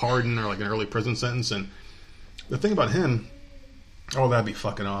like a pardon or like an early prison sentence. And the thing about him, that'd be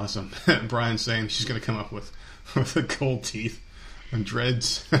fucking awesome. Brian's saying she's going to come up with the gold teeth and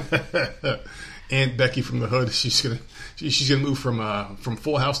dreads. Aunt Becky from the Hood. She's gonna move from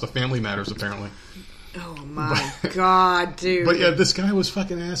Full House to Family Matters apparently. Oh my God, dude! But yeah, this guy was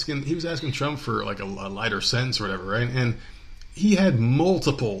fucking asking. He was asking Trump for like a lighter sentence or whatever, right? And he had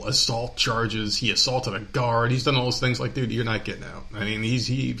multiple assault charges. He assaulted a guard. He's done all those things. Like, dude, you're not getting out. I mean,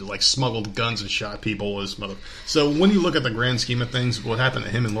 he like smuggled guns and shot people. So when you look at the grand scheme of things, what happened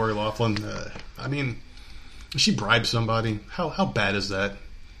to him and Lori Loughlin? I mean, she bribed somebody. How bad is that?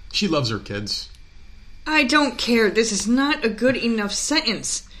 She loves her kids. I don't care. This is not a good enough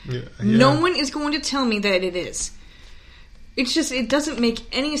sentence. Yeah. No one is going to tell me that it is. It's just, it doesn't make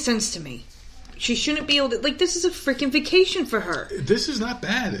any sense to me. She shouldn't be able to... Like, this is a freaking vacation for her. This is not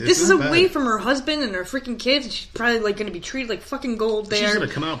bad. This is away from her husband and her freaking kids. And she's probably, like, going to be treated like fucking gold there. She's going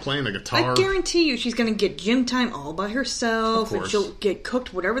to come out playing the guitar. I guarantee you she's going to get gym time all by herself. Of course. And she'll get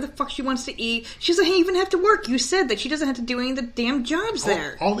cooked whatever the fuck she wants to eat. She doesn't even have to work. You said that she doesn't have to do any of the damn jobs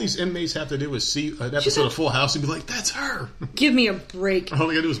there. All these inmates have to do is see an episode of Full House and be like, that's her. Give me a break. All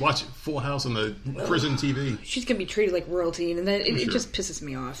they got to do is watch Full House on the prison TV. She's going to be treated like royalty, and then it just pisses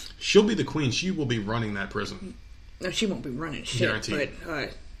me off. She'll be the queen. She will be running that prison. No, she won't be running shit. Guaranteed.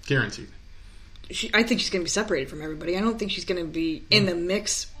 But, guaranteed. I think she's going to be separated from everybody. I don't think she's going to be in the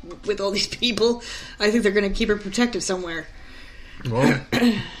mix with all these people. I think they're going to keep her protected somewhere. Well,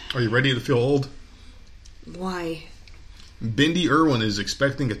 are you ready to feel old? Why? Bindi Irwin is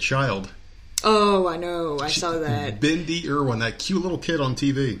expecting a child. Oh, I know. I saw that. Bindi Irwin, that cute little kid on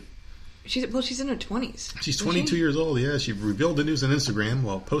TV. She's in her 20s. She's 22 years old, yeah. She revealed the news on Instagram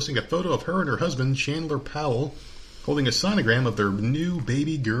while posting a photo of her and her husband, Chandler Powell, holding a sonogram of their new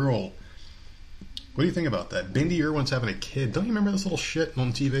baby girl. What do you think about that? Bindi Irwin's having a kid. Don't you remember this little shit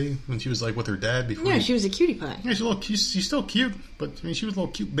on TV when she was like with her dad before? Yeah, she was a cutie pie. Yeah, she's still cute, but I mean, she was a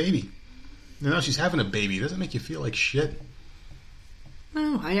little cute baby. And now she's having a baby. Doesn't it make you feel like shit?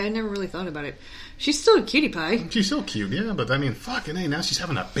 No, I never really thought about it. She's still a cutie pie. She's still cute, yeah, but I mean, fucking hey, now she's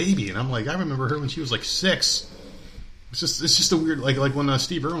having a baby, and I'm like, I remember her when she was like 6. It's just a weird, like when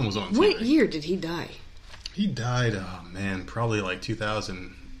Steve Irwin was on TV. What year did he die? He died, oh man, probably like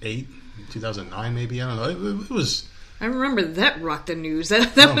 2008, 2009 maybe, I don't know. It was... I remember that rocked the news.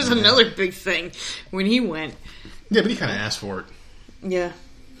 That was man. Another big thing when he went. Yeah, but he kind of asked for it. Yeah.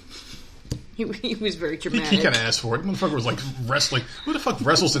 He was very dramatic. He kind of asked for it. The motherfucker was like wrestling. Who the fuck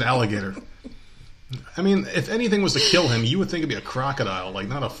wrestles an alligator? I mean, if anything was to kill him, you would think it'd be a crocodile, like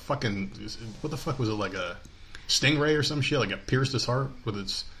not a fucking... What the fuck was it, like a stingray or some shit? Like it pierced his heart with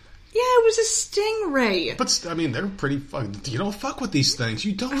its... Yeah, it was a stingray. But, I mean, they're pretty fucking... You don't fuck with these things.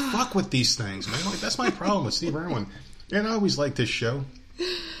 You don't fuck with these things, man. Like, that's my problem with Steve Irwin. And I always liked his show.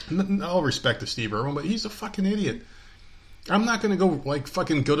 All respect to Steve Irwin, but he's a fucking idiot. I'm not going to go, like,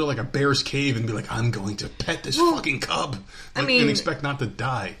 fucking go to, like, a bear's cave and be like, I'm going to pet this fucking cub. Like, and expect not to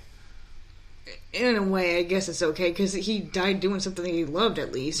die. In a way, I guess it's okay, because he died doing something he loved,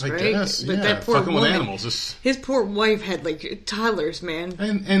 at least, right? I guess, but yeah. that poor fucking woman, with animals. his poor wife had, like, toddlers, man.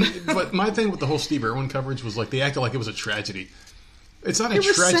 But my thing with the whole Steve Irwin coverage was, like, they acted like it was a tragedy. It's not a It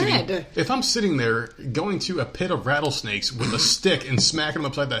was tragedy. sad. If I'm sitting there going to a pit of rattlesnakes with a stick and smacking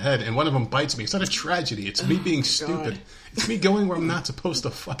them upside the head and one of them bites me, it's not a tragedy. It's me being stupid. It's me going where I'm not supposed to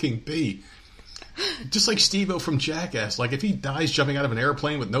fucking be. Just like Steve-O from Jackass. Like, if he dies jumping out of an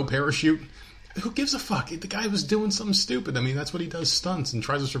airplane with no parachute, who gives a fuck? The guy was doing something stupid. I mean, that's what he does, stunts, and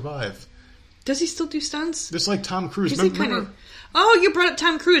tries to survive. Does he still do stunts? Just like Tom Cruise. Remember? Oh, you brought up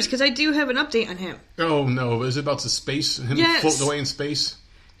Tom Cruise, because I do have an update on him. Oh, no. Is it about the space? Him floating away in space?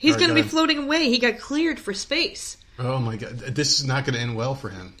 He's going to be floating away. He got cleared for space. Oh, my God. This is not going to end well for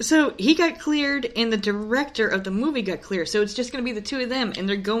him. So, he got cleared, and the director of the movie got cleared. So, it's just going to be the two of them, and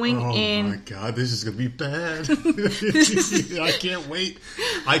they're going in... Oh, my God. This is going to be bad. I can't wait.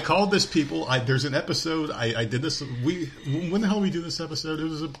 I called this, people. There's an episode. I did this... When the hell did we do this episode? It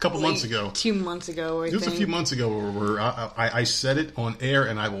was a couple months ago. 2 months ago, I think. It was a few months ago where I said it on air,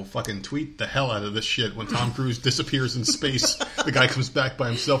 and I will fucking tweet the hell out of this shit when Tom Cruise disappears in space. The guy comes back by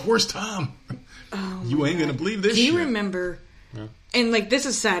himself. Where's Tom? Oh, you ain't going to believe this shit. Do you remember... Yeah. And, like, this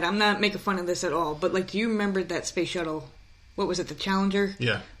is sad. I'm not making fun of this at all. But, like, do you remember that space shuttle? What was it, the Challenger?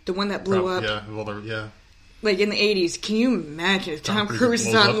 Yeah. The one that blew up? Yeah. Well, yeah. Like, in the 80s. Can you imagine if Tom Cruise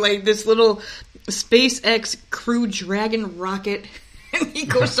is on, like, this little SpaceX Crew Dragon rocket, and he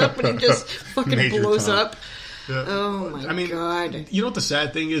goes up and he just fucking blows up? Yeah. Oh, my God. You know what the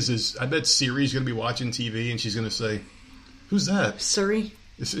sad thing is I bet Siri's going to be watching TV, and she's going to say, who's that? Siri?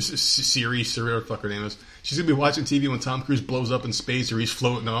 Siri, whatever the fuck her name is. She's going to be watching TV when Tom Cruise blows up in space or he's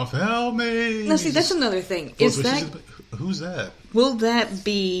floating off. Help me! No, see, that's another thing. Who's that? Will that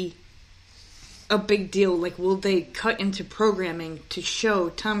be a big deal? Like, will they cut into programming to show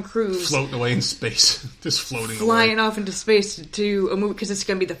Tom Cruise... floating away in space. Just floating flying off into space to a movie, because it's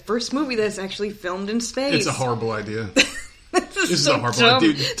going to be the first movie that's actually filmed in space. It's a horrible idea. This is so a horrible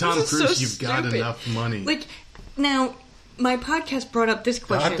idea. Dude, Tom Cruise, you've got enough money. Like, now... My podcast brought up this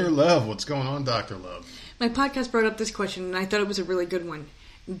question. Dr. Love. What's going on, Dr. Love? My podcast brought up this question, and I thought it was a really good one.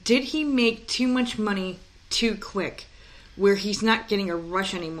 Did he make too much money too quick, where he's not getting a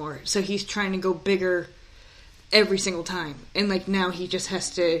rush anymore, so he's trying to go bigger every single time? And, like, now he just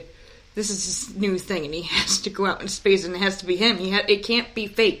has to... This is his new thing, and he has to go out in space, and it has to be him. It can't be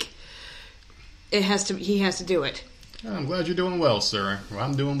fake. He has to do it. I'm glad you're doing well, sir. Well,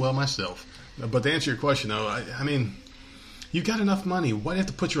 I'm doing well myself. But to answer your question, though, I mean... You got enough money. Why do you have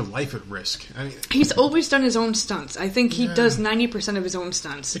to put your life at risk? I mean, he's always done his own stunts. I think he does 90% of his own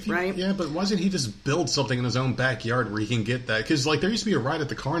stunts, right? Yeah, but why doesn't he just build something in his own backyard where he can get that? Because, like, there used to be a ride at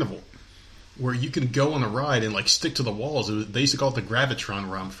the carnival where you can go on a ride and, like, stick to the walls. They used to call it the Gravitron,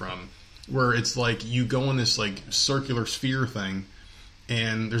 where I'm from, where it's like you go on this, like, circular sphere thing,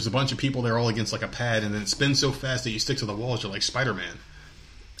 and there's a bunch of people there all against, like, a pad, and then it spins so fast that you stick to the walls. You're like Spider-Man.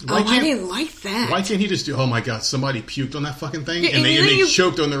 I didn't like that. Why can't he just do, oh my God, somebody puked on that fucking thing? Yeah, and they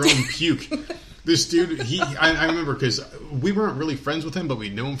choked on their own puke. This dude, I remember, because we weren't really friends with him, but we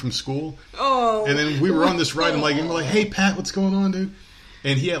knew him from school. Oh. And then we were on this ride, and we're like, hey, Pat, what's going on, dude?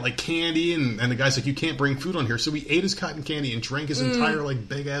 And he had like candy, and the guy's like, you can't bring food on here. So he ate his cotton candy and drank his entire like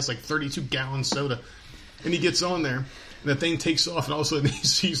big ass like 32-gallon soda. And he gets on there, and the thing takes off, and all of a sudden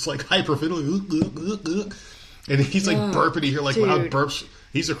he's like hyperventilating, and he's like burping. You hear like loud burps.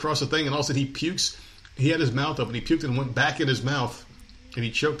 He's across the thing, and all of a sudden he pukes. He had his mouth open. He puked and went back in his mouth, and he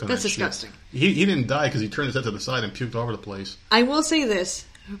choked on that. That's disgusting. Shit. He didn't die because he turned his head to the side and puked all over the place. I will say this,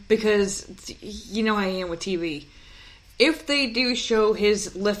 because you know I am with TV. If they do show his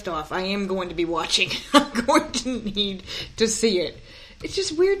liftoff, I am going to be watching. I'm going to need to see it. It's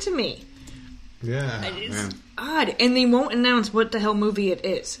just weird to me. Yeah, it's odd. And they won't announce what the hell movie it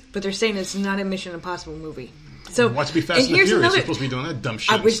is. But they're saying it's not a Mission Impossible movie. So watch me Fast and the Furious. You're supposed to be doing that dumb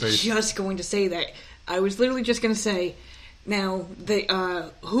shit. I was just going to say that. I was literally just going to say, now,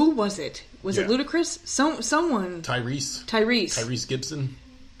 who was it? Was it Ludacris? Someone. Tyrese Gibson.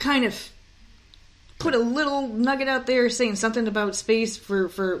 Kind of put a little nugget out there saying something about space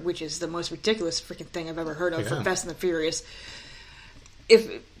for which is the most ridiculous freaking thing I've ever heard of for Fast and the Furious. If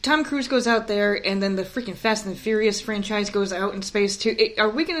Tom Cruise goes out there and then the freaking Fast and the Furious franchise goes out in space too, are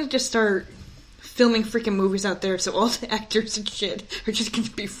we going to just start filming freaking movies out there so all the actors and shit are just going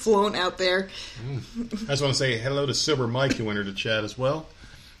to be flown out there? I just want to say hello to Silver Mike who entered the chat as well.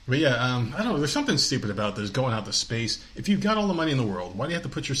 But yeah, I don't know, there's something stupid about this going out to space. If you've got all the money in the world, why do you have to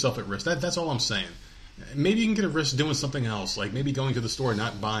put yourself at risk? That's all I'm saying. Maybe you can get a risk doing something else, like maybe going to the store and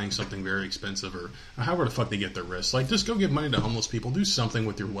not buying something very expensive, or however the fuck they get their risk. Like, just go give money to homeless people. Do something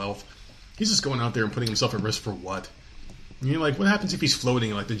with your wealth. He's just going out there and putting himself at risk for what? And you're like, what happens if he's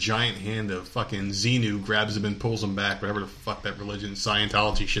floating, like the giant hand of fucking Xenu grabs him and pulls him back, whatever the fuck that religion,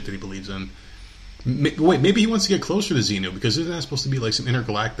 Scientology shit that he believes in. Wait, maybe he wants to get closer to Xenu, because isn't that supposed to be like some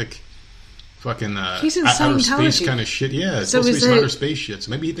intergalactic fucking he's in outer Scientology. space kind of shit? Yeah, it's so supposed to be some outer space shit.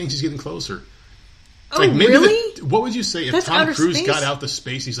 So maybe he thinks he's getting closer. Oh, like maybe really? What would you say if Tom Cruise got out to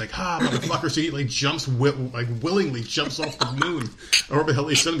space? He's like, motherfucker. So he like jumps, willingly jumps off the moon or wherever the hell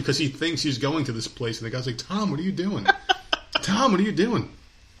he's done because he thinks he's going to this place. And the guy's like, Tom, what are you doing? Tom, what are you doing?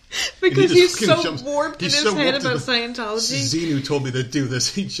 Because he's so warped in his head about Scientology. Xenu told me to do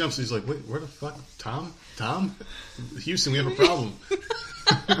this. He jumps. He's like, wait, where the fuck? Tom? Houston, we have a problem.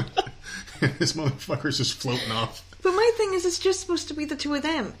 This motherfucker's just floating off. But my thing is, it's just supposed to be the two of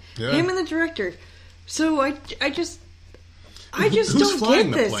them. Yeah. Him and the director. So I just don't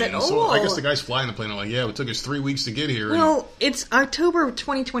get this at all. So I guess the guy's flying the plane. I'm like, yeah, it took us 3 weeks to get here. Well, it's October of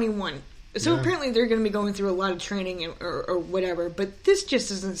 2021. So apparently they're going to be going through a lot of training or whatever. But this just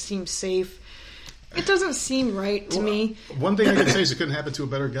doesn't seem safe. It doesn't seem right to me. One thing I can say is it couldn't happen to a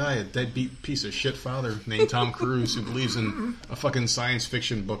better guy, a deadbeat piece of shit father named Tom Cruise who believes in a fucking science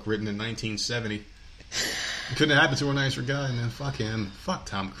fiction book written in 1970. It couldn't happen to a nicer guy, man. Fuck him. Fuck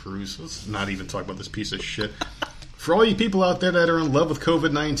Tom Cruise. Let's not even talk about this piece of shit. For all you people out there that are in love with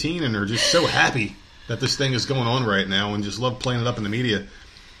COVID-19 and are just so happy that this thing is going on right now and just love playing it up in the media,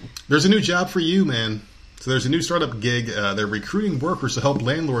 there's a new job for you, man. So there's a new startup gig. They're recruiting workers to help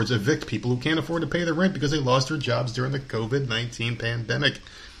landlords evict people who can't afford to pay their rent because they lost their jobs during the COVID-19 pandemic.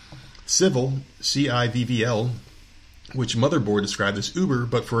 Civil, CIVVL, which Motherboard described as Uber,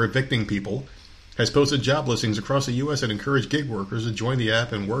 but for evicting people, has posted job listings across the U.S. that encourage gig workers to join the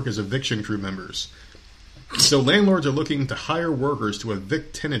app and work as eviction crew members. So landlords are looking to hire workers to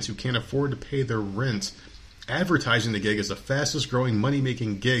evict tenants who can't afford to pay their rent, advertising the gig as the fastest-growing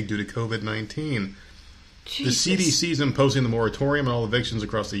money-making gig due to COVID-19. Jesus. The CDC is imposing the moratorium on all evictions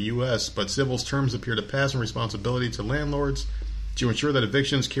across the U.S., but Civil's terms appear to pass on responsibility to landlords to ensure that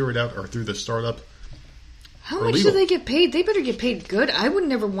evictions carried out are through the startup. How much do they get paid? They better get paid good. I would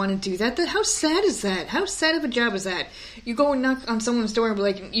never want to do that. How sad is that? How sad of a job is that? You go and knock on someone's door and be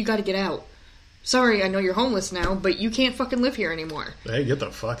like, you got to get out. Sorry, I know you're homeless now, but you can't fucking live here anymore. Hey, get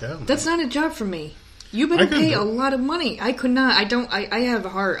the fuck out, man. That's not a job for me. You better pay a lot of money. I could not. I have a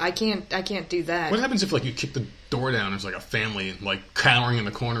heart. I can't do that. What happens if, like, you kick the door down, there's, like, a family, like, cowering in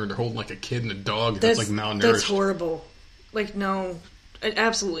the corner, and they're holding, like, a kid and a dog that's like, malnourished? That's horrible. Like, no.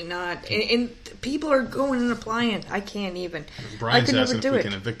 Absolutely not. And people are going and applying. I can't even. Brian's asking if we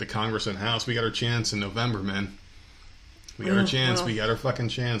can evict the Congress and House. We got our chance in November, man. We got our chance. Well, we got our fucking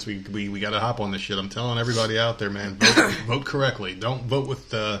chance. We got to hop on this shit. I'm telling everybody out there, man. Vote correctly. Don't vote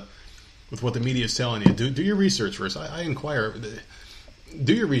with what the media is telling you. Do your research first. I inquire.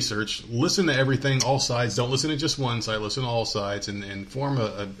 Do your research. Listen to everything, all sides. Don't listen to just one side. Listen to all sides and form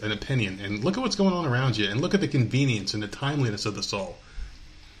an opinion. And look at what's going on around you. And look at the convenience and the timeliness of this all.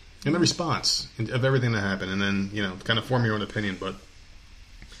 And the response of everything that happened. And then, kind of form your own opinion. But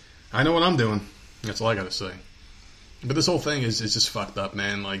I know what I'm doing. That's all I got to say. But this whole thing is just fucked up,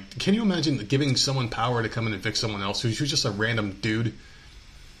 man. Like, can you imagine giving someone power to come and evict someone else who's just a random dude?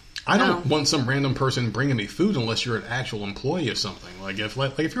 I don't want some random person bringing me food unless you're an actual employee of something. Like if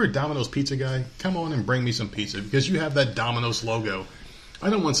you're a Domino's pizza guy, come on and bring me some pizza because you have that Domino's logo. I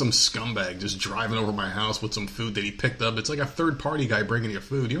don't want some scumbag just driving over my house with some food that he picked up. It's like a third-party guy bringing you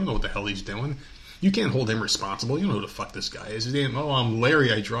food. You don't know what the hell he's doing. You can't hold him responsible. You don't know who the fuck this guy is. His name, I'm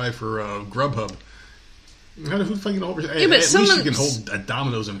Larry. I drive for Grubhub. Who the fuck you know? At least you can hold a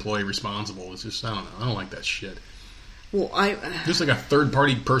Domino's employee responsible. It's just, I don't know. I don't like that shit. Well, just like a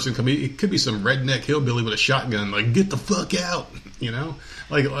third-party person coming, it could be some redneck hillbilly with a shotgun, like, get the fuck out, you know?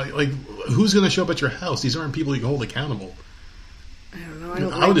 Like who's going to show up at your house? These aren't people you can hold accountable. I don't know. I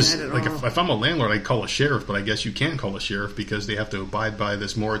don't like that at all. If I'm a landlord, I'd call a sheriff, but I guess you can't call a sheriff because they have to abide by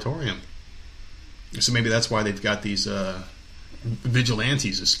this moratorium. So maybe that's why they've got these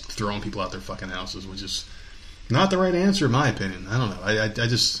vigilantes just throwing people out their fucking houses, which is not the right answer, in my opinion. I don't know. I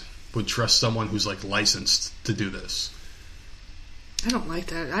just would trust someone who's, like, licensed to do this. I don't like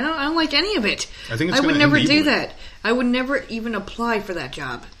that. I don't like any of it. I would never do that. I would never even apply for that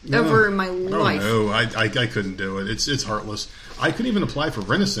job ever in my life. Oh no, I couldn't do it. It's heartless. I couldn't even apply for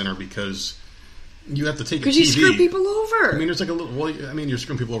Rent-A-Center because you have to take a TV. Because you screw people over. I mean, there's like a little. Well, I mean, you're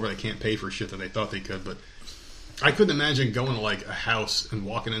screwing people over that can't pay for shit that they thought they could. But I couldn't imagine going to like a house and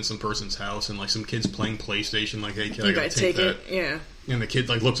walking in some person's house and like some kids playing PlayStation. Like, hey kid, I gotta take that. It. Yeah. And the kid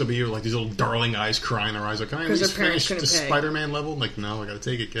like looks up at you like these little darling eyes, crying their eyes. Like, can I at least finish the Spider-Man level? I'm like, no, I got to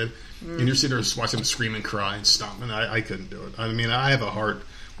take it, kid. And you're sitting there watching them scream and cry and stomp. And I couldn't do it. I mean, I have a heart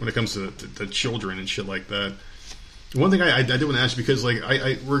when it comes to children and shit like that. One thing I do want to ask you, because like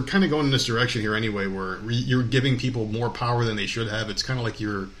we're kind of going in this direction here anyway, where you're giving people more power than they should have. It's kind of like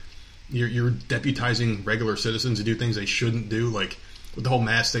you're deputizing regular citizens to do things they shouldn't do, like with the whole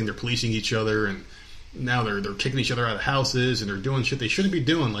mask thing. They're policing each other and. Now they're kicking each other out of houses and they're doing shit they shouldn't be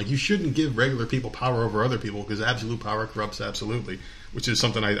doing. Like, you shouldn't give regular people power over other people because absolute power corrupts absolutely, which is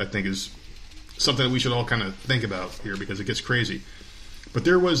something I think is something that we should all kind of think about here because it gets crazy. But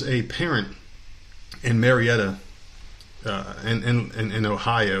there was a parent in Marietta, in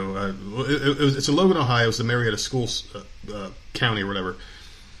Ohio. It's in Logan, Ohio. It's the Marietta Schools County or whatever.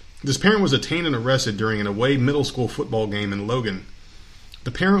 This parent was detained and arrested during an away middle school football game in Logan. The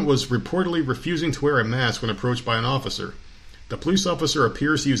parent was reportedly refusing to wear a mask when approached by an officer. The police officer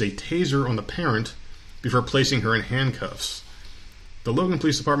appears to use a taser on the parent before placing her in handcuffs. The Logan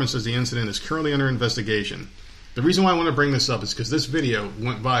Police Department says the incident is currently under investigation. The reason why I want to bring this up is because this video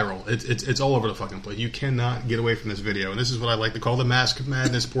went viral. It's all over the fucking place. You cannot get away from this video. And this is what I like to call the mask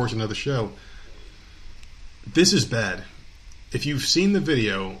madness portion of the show. This is bad. If you've seen the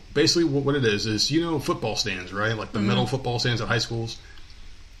video, basically what it is, you know, football stands, right? Like the metal football stands at high schools.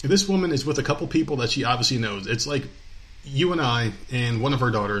 This woman is with a couple people that she obviously knows. It's like you and I and one of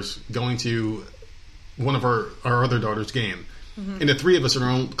our daughters going to one of our other daughter's game. And the three of us are in our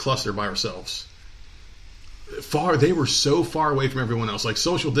own cluster by ourselves. They were so far away from everyone else. Like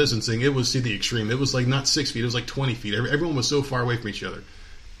social distancing, it was to the extreme. It was like not 6 feet, it was like 20 feet. Everyone was so far away from each other.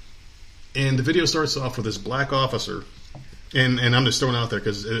 And the video starts off with this black officer. And I'm just throwing it out there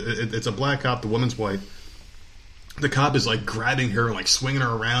because it's a black cop, the woman's white. The cop is like grabbing her and like swinging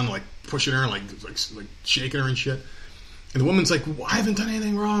her around, like pushing her and like shaking her and shit. And the woman's like, well, I haven't done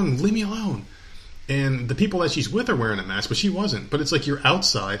anything wrong. Leave me alone. And the people that she's with are wearing a mask, but she wasn't. But it's like you're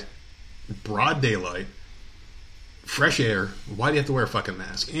outside, broad daylight, fresh air. Why do you have to wear a fucking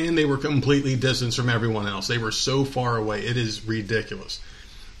mask? And they were completely distanced from everyone else. They were so far away. It is ridiculous.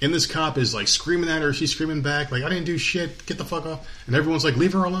 And this cop is like screaming at her. She's screaming back like, I didn't do shit. Get the fuck off. And everyone's like,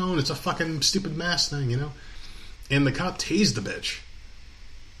 leave her alone. It's a fucking stupid mask thing, you know? And the cop tased the bitch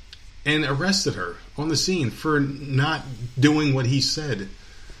and arrested her on the scene for not doing what he said.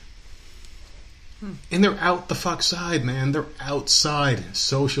 And they're out the fuck side, man. They're outside,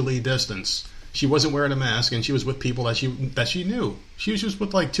 socially distanced. She wasn't wearing a mask, and she was with people that she knew. She was just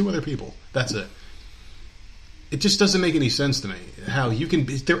with like two other people. That's it. It just doesn't make any sense to me how you can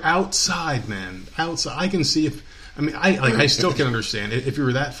be. They're outside, man. Outside. I can see if. I mean, I still can understand if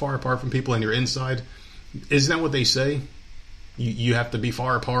you're that far apart from people and you're inside. Isn't that what they say? You have to be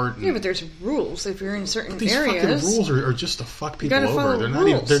far apart. Yeah, but there's rules if you're in certain these areas. Fucking rules are just to fuck people over. They're not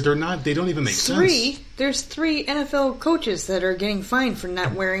rules. even. They're not. They don't even make sense. There's 3 NFL coaches that are getting fined for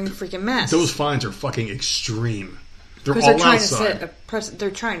not wearing freaking masks. Those fines are fucking extreme. They're all outside.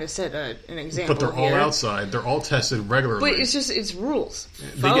 They're trying to set an example. But they're all outside. They're all tested regularly. But it's rules.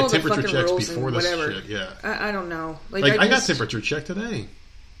 They get temperature checks before this shit. Yeah. I don't know. Like I got temperature checked today.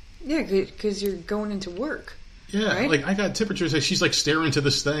 Yeah, because you're going into work. Yeah, right? Like I got temperature. She's like staring into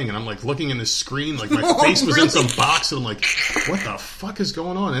this thing, and I'm like looking in this screen, like my face was in some box, and I'm like, "What the fuck is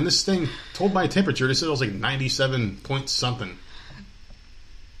going on?" And this thing told my temperature. They said it was like 97 point something.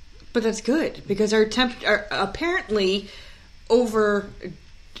 But that's good, because our apparently, over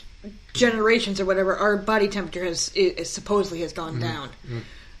generations or whatever, our body temperature is supposedly has gone down. Mm-hmm.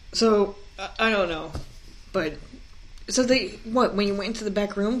 So, I don't know. But, so when you went into the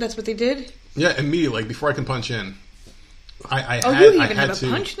back room, that's what they did? Yeah, immediately, like, before I can punch in. You even have a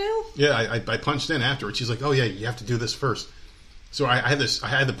punch now? Yeah, I punched in afterwards. She's like, "Oh yeah, you have to do this first." So I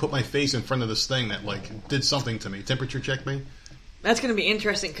had to put my face in front of this thing that like did something to me. Temperature checked me. That's going to be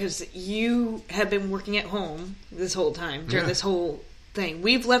interesting because you have been working at home this whole time during this whole thing.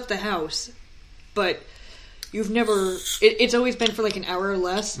 We've left the house, but you've never. It's always been for like an hour or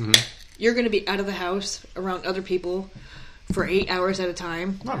less. Mm-hmm. You're going to be out of the house around other people for 8 hours at a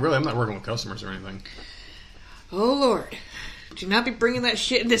time. Not really. I'm not working with customers or anything. Oh Lord. Do not be bringing that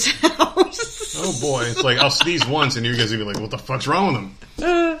shit in this house. Oh boy, it's like I'll sneeze once and you guys will be like, "What the fuck's wrong with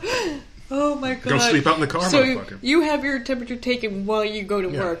them?" Oh my god! Go sleep out in the car, motherfucker. You have your temperature taken while you go to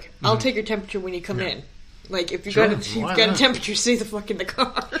work. Mm-hmm. I'll take your temperature when you come in. Like if you've got a temperature, stay the fuck in the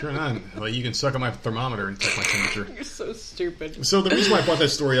car. Sure not. Like you can suck on my thermometer and check my temperature. You're so stupid. So the reason why I brought that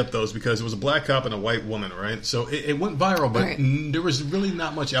story up though is because it was a black cop and a white woman, right? So it went viral, but there was really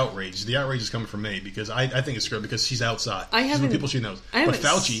not much outrage. The outrage is coming from me because I think it's good because she's outside. She's with people she knows. But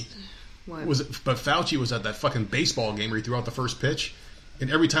Fauci was at that fucking baseball game where he threw out the first pitch, and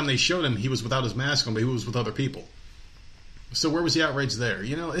every time they showed him, he was without his mask on, but he was with other people. So where was the outrage there?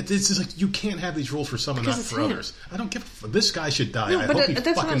 You know, it's just like you can't have these rules for some and not for others. I don't give a fuck. This guy should die. I hope he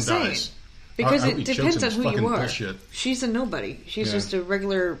fucking dies. Because it depends on who you are. Bullshit. She's a nobody. She's just a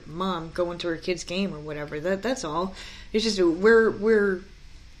regular mom going to her kid's game or whatever. That's all. It's just we're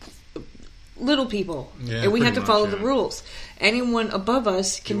little people, and we have to follow the rules. Anyone above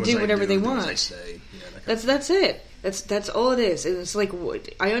us can do whatever they want. That's it. That's all it is. And it's like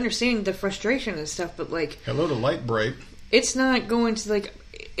I understand the frustration and stuff, but like hello to light bright. It's not going to like.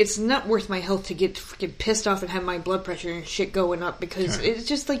 It's not worth my health to get freaking pissed off and have my blood pressure and shit going up because it's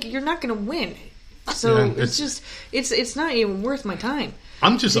just like you're not going to win. So it's not even worth my time.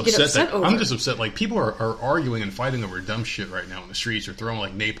 I'm just upset. I'm just upset. Like people are arguing and fighting over dumb shit right now in the streets. They're throwing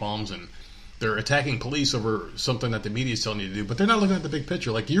like napalms and they're attacking police over something that the media is telling you to do. But they're not looking at the big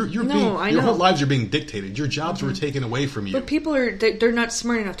picture. Like your whole lives are being dictated. Your jobs were taken away from you. But people they're not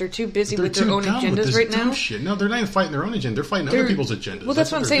smart enough. They're too busy with their own agendas right now. Shit. No, they're not even fighting their own agenda. They're fighting other people's agendas. Well,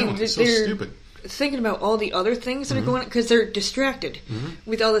 that's what I'm saying. It's so stupid. Thinking about all the other things that are going on because they're distracted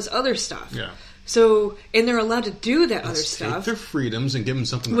with all this other stuff. Yeah. So, and they're allowed to do that other stuff. Take their freedoms and give them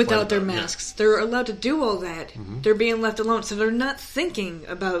something to without their masks. Yeah. They're allowed to do all that. They're being left alone. So they're not thinking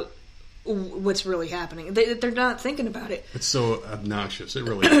about what's really happening. They're not thinking about it. It's so obnoxious. It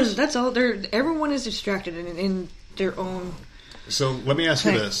really is. That's all. Everyone is distracted in their own. So let me ask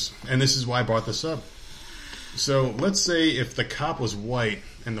you this, and this is why I brought this up. So let's say if the cop was white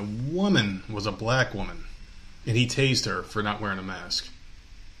and the woman was a black woman, and he tased her for not wearing a mask.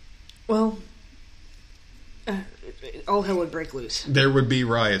 Well, all hell would break loose. There would be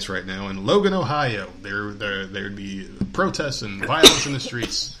riots right now in Logan, Ohio. There would be protests and violence in the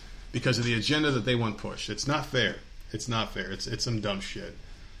streets because of the agenda that they want pushed. It's not fair. It's not fair. It's some dumb shit.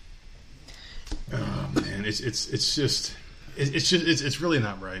 Oh man, it's really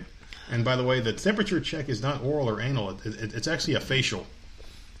not right. And by the way, the temperature check is not oral or anal. It's actually a facial.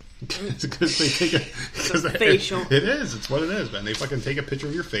 Because they take facial. It is. It's what it is, man. They fucking take a picture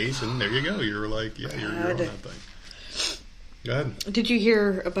of your face, and there you go. You're like, you're on that thing. Go ahead. Did you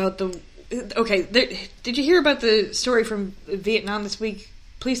hear about the? Okay, did you hear about the story from Vietnam this week?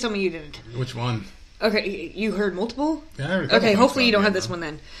 Please tell me you didn't. Which one? Okay, you heard multiple. Yeah, I heard okay, hopefully you don't have this one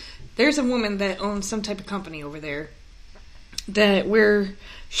then. There's a woman that owns some type of company over there where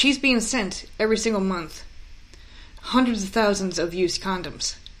she's being sent every single month hundreds of thousands of used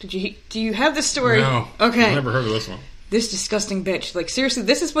condoms. Do you have this story? No. Okay. I've never heard of this one. This disgusting bitch. Like, seriously,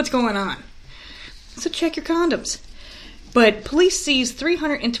 this is what's going on. So check your condoms. But police seized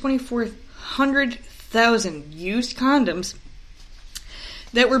 324,000 used condoms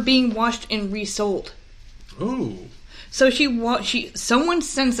that were being washed and resold. Ooh. So someone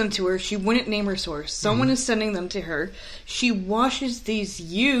sends them to her. She wouldn't name her source. Someone is sending them to her. She washes these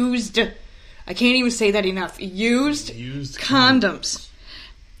used, I can't even say that enough, used condoms.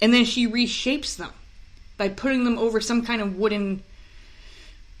 And then she reshapes them by putting them over some kind of wooden,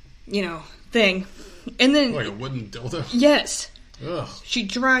 thing. And then like a wooden dildo? Yes. Ugh. She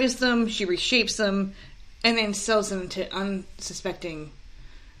dries them, she reshapes them, and then sells them to unsuspecting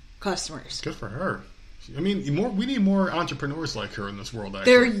customers. Good for her. I mean, we need more entrepreneurs like her in this world,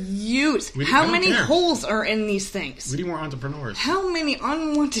 actually. They're used. How many holes are in these things? We need more entrepreneurs. How many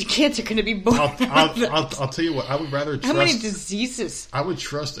unwanted kids are going to be born? I'll tell you what, I would rather trust... How many diseases? I would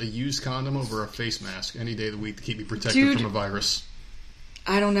trust a used condom over a face mask any day of the week to keep me protected from a virus.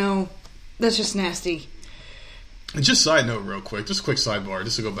 I don't know. That's just nasty. And just side note real quick, just a quick sidebar,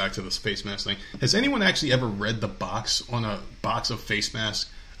 just to go back to the face mask thing. Has anyone actually ever read the box on a box of face masks?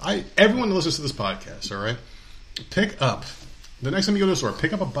 Everyone that listens to this podcast, all right? Pick up, the next time you go to the store,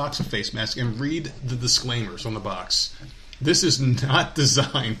 pick up a box of face masks and read the disclaimers on the box. This is not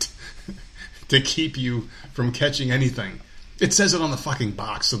designed to keep you from catching anything. It says it on the fucking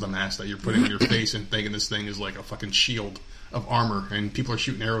box of the mask that you're putting on your face and thinking this thing is like a fucking shield of armor and people are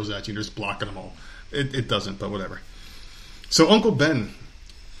shooting arrows at you and just blocking them all. It doesn't, but whatever. So Uncle Ben,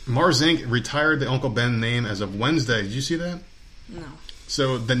 Mars Inc. retired the Uncle Ben name as of Wednesday. Did you see that? No.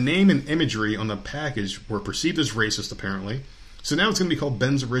 So the name and imagery on the package were perceived as racist, apparently. So now it's going to be called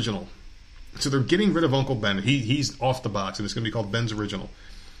Ben's Original. So they're getting rid of Uncle Ben. He's off the box, and it's going to be called Ben's Original.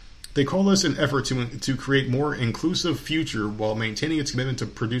 They call this an effort to create more inclusive future while maintaining its commitment to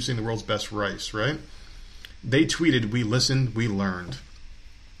producing the world's best rice, right? They tweeted, "We listened, we learned."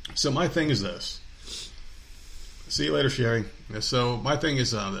 So my thing is this. See you later, Sherry. So my thing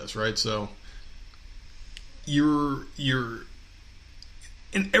is this, right? So you're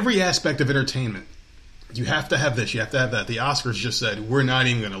in every aspect of entertainment. You have to have this, you have to have that. The Oscars just said, we're not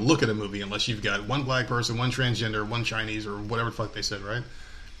even going to look at a movie unless you've got one black person, one transgender, one Chinese, or whatever the fuck they said, right?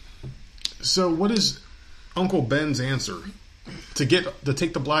 So what is Uncle Ben's answer to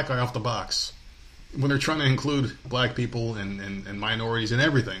take the black guy off the box when they're trying to include black people and minorities and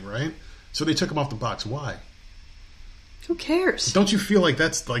everything, right? So they took him off the box. Why? Who cares? Don't you feel like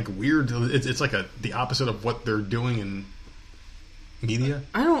that's like weird? It's like the opposite of what they're doing in media?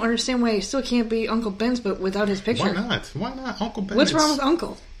 I don't understand why he still can't be Uncle Ben's, but without his picture. Why not? Why not Uncle Ben? What's wrong with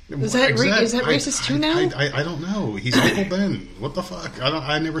Uncle? Is that racist too now? I don't know. He's Uncle Ben. What the fuck?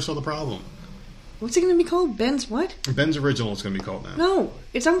 I never saw the problem. What's it going to be called? Ben's what? Ben's Original is going to be called now. No,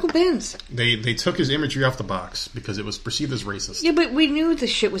 it's Uncle Ben's. They took his imagery off the box because it was perceived as racist. Yeah, but we knew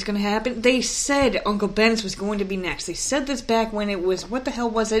this shit was going to happen. They said Uncle Ben's was going to be next. They said this back when it was, what the hell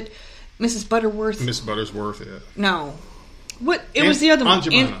was it? Mrs. Butterworth? Miss Buttersworth, yeah. No. What? It was the other one.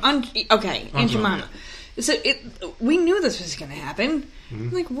 Okay, Aunt Jemima. So we knew this was going to happen.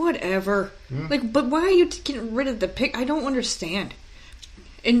 Mm-hmm. Like, whatever. Yeah. Like, but why are you getting rid of the pic? I don't understand.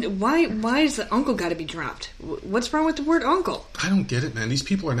 And why is the uncle got to be dropped? What's wrong with the word uncle? I don't get it, man. These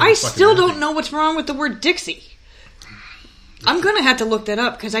people are never I fucking still happy. don't know what's wrong with the word Dixie. I'm going to have to look that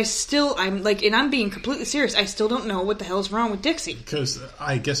up because I'm being completely serious. I still don't know what the hell is wrong with Dixie. Because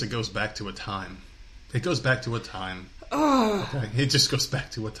I guess it goes back to a time. It goes back to a time. Oh. Okay. It just goes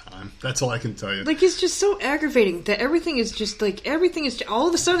back to a time. That's all I can tell you. Like, it's just so aggravating that everything is just like, all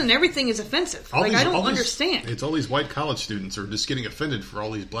of a sudden everything is offensive. I don't understand. It's all these white college students are just getting offended for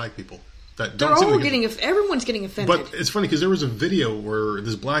all these black people. Everyone's getting offended. But it's funny because there was a video where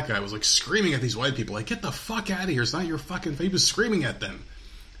this black guy was like screaming at these white people, like, get the fuck out of here. It's not your fucking face. He was screaming at them.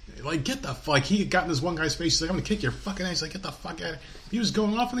 Like, get the fuck. He got in this one guy's face. He's like, I'm going to kick your fucking ass. He's like, get the fuck out of here. He was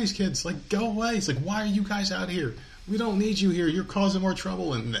going off on these kids. Like, go away. He's like, why are you guys out here? We don't need you here. You're causing more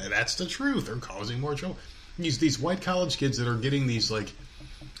trouble. And that's the truth. They're causing more trouble. These white college kids that are getting these, like,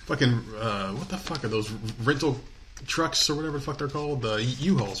 fucking, what the fuck are those rental trucks or whatever the fuck they're called?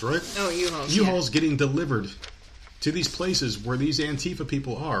 U-Hauls, right? Oh, U-Hauls. U-Hauls getting delivered to these places where these Antifa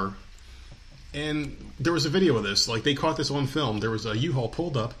people are. And there was a video of this. Like, they caught this on film. There was a U-Haul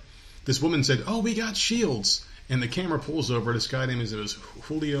pulled up. This woman said, oh, we got shields. And the camera pulls over. This guy named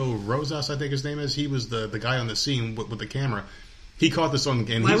Julio Rosas, I think his name is. He was the guy on the scene with the camera. He caught this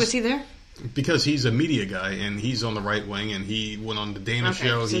on... And why was he there? Because he's a media guy, and he's on the right wing, and he went on the Dana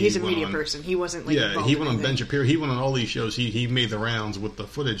show. So he's a media person. He wasn't like... Yeah, he went on Ben Shapiro. He went on all these shows. He made the rounds with the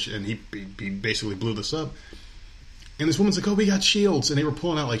footage, and he basically blew this up. And this woman's like, oh, we got shields. And they were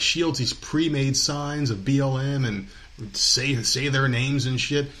pulling out, like, shields, these pre-made signs of BLM, and say their names and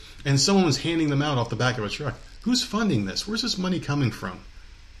shit. And someone was handing them out off the back of a truck. Who's funding this? Where's this money coming from?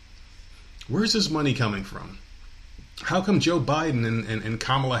 Where's this money coming from? How come Joe Biden and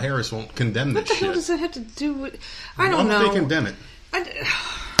Kamala Harris won't condemn this shit? What the hell does that have to do with... I don't know. Why don't they condemn it?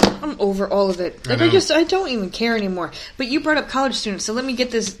 I'm over all of it. Like, I don't even care anymore. But you brought up college students, so let me get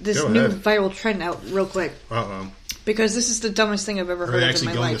this new viral trend out real quick. Uh-oh. Because this is the dumbest thing I've ever heard of in my life. Are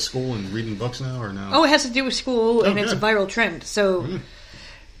they actually going to school and reading books now, or no? Oh, it has to do with school, and it's a viral trend. So...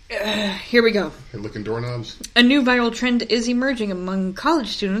 here we go. You're licking doorknobs. A new viral trend is emerging among college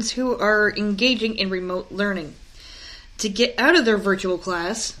students who are engaging in remote learning. to get out of their virtual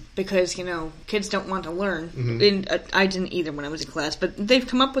class, because, kids don't want to learn. And I didn't either when I was in class, but they've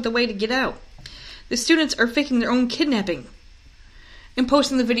come up with a way to get out. The students are faking their own kidnapping and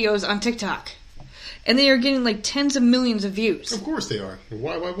posting the videos on TikTok. And they are getting, tens of millions of views. Of course they are.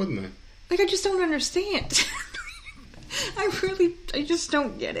 Why wouldn't they? I just don't understand. I just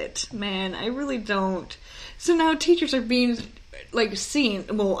don't get it, man. I really don't. So now teachers are being, seen.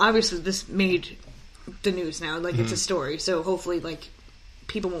 Well, obviously this made the news now. It's a story. So hopefully,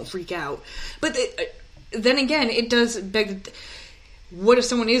 people won't freak out. But then again, it does beg... What if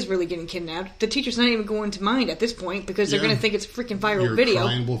someone is really getting kidnapped? The teacher's not even going to mind at this point, because they're going to think it's a freaking viral video. You're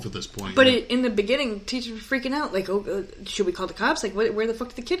crying wolf at this point. But in the beginning, teachers were freaking out. Should we call the cops? Where the fuck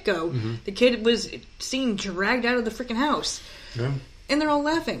did the kid go? The kid was seen dragged out of the freaking house. Yeah. And they're all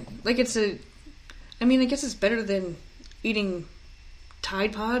laughing. I guess it's better than eating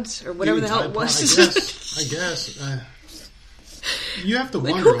Tide Pods or whatever the hell it was. I guess. You have to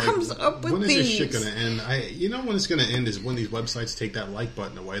wonder, who comes up with when these? Is this shit going to end? When it's going to end is when these websites take that like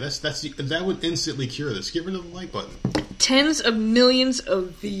button away. That would instantly cure this. Get rid of the like button. Tens of millions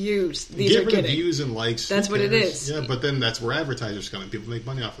of views. Get rid of views and likes. That's what it is. Yeah, but then that's where advertisers come in. People make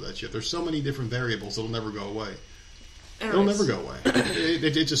money off of that shit. There's so many different variables that'll never go away. It'll never go away.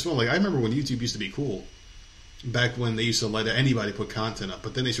 It just won't. I remember when YouTube used to be cool. Back when they used to let anybody put content up,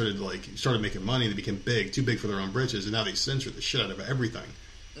 but then they started making money. They became too big for their own britches, and now they censor the shit out of everything.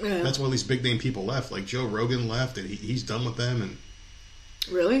 Yeah. That's why these big name people left. Like Joe Rogan left, and he's done with them. And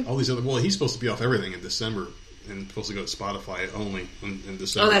really, all these other. Well, he's supposed to be off everything in December, and supposed to go to Spotify only in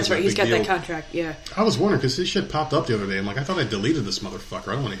December. Oh, that's right. He's got that contract. Yeah. I was wondering because his shit popped up the other day. I'm like, I thought I deleted this motherfucker.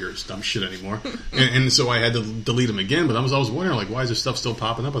 I don't want to hear his dumb shit anymore. and so I had to delete him again. But I was wondering, why is this stuff still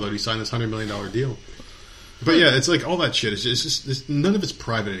popping up? I thought he signed this $100 million deal. But yeah, it's all that shit. It's just none of it's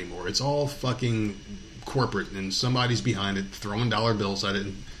private anymore. It's all fucking corporate, and somebody's behind it, throwing dollar bills at it.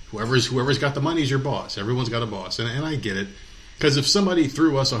 And whoever's got the money is your boss. Everyone's got a boss, and I get it. Because if somebody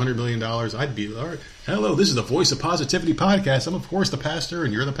threw us $100 million, I'd be, all right, hello, this is the Voice of Positivity podcast. I'm of course the pastor,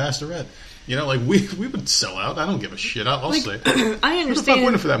 and you're the pastorette. We would sell out. I don't give a shit. I'll say. I understand. Who the fuck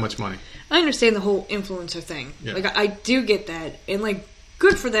wouldn't for that much money? I understand the whole influencer thing. Yeah. I do get that, and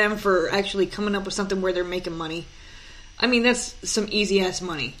good for them for actually coming up with something where they're making money. I mean, that's some easy-ass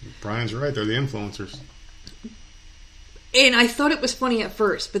money. Brian's right. They're the influencers. And I thought it was funny at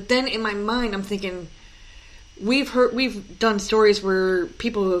first, but then in my mind, I'm thinking, we've done stories where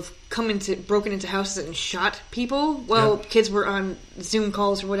people have broken into houses and shot people while kids were on Zoom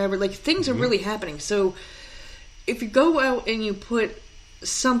calls or whatever. Things are really happening. So if you go out and you put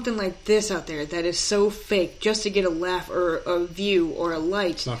something like this out there that is so fake just to get a laugh or a view or a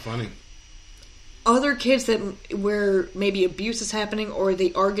like, it's not funny. Other kids where maybe abuse is happening, or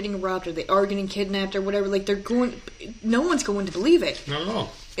they are getting robbed, or they are getting kidnapped, or whatever, no one's going to believe it. Not at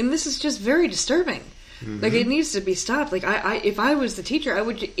all. And this is just very disturbing. It needs to be stopped. If I was the teacher,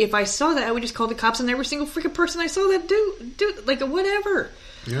 if I saw that, I would just call the cops on every single freaking person I saw that do whatever.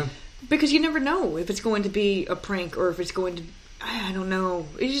 Yeah. Because you never know if it's going to be a prank or if it's going to. I don't know.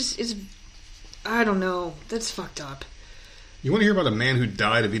 I don't know. That's fucked up. You want to hear about a man who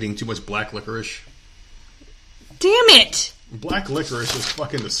died of eating too much black licorice? Damn it! Black licorice is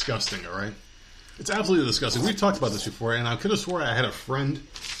fucking disgusting, alright? It's absolutely disgusting. We've talked about this before, and I could have sworn I had a friend,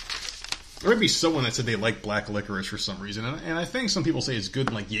 or maybe someone that said they like black licorice for some reason. And I think some people say it's good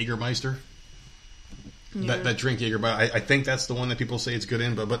in, Jägermeister. Yeah. That drink Jägermeister. I think that's the one that people say it's good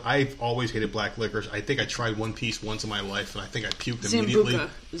in, but I've always hated black licorice. I think I tried one piece once in my life, and I think I puked immediately.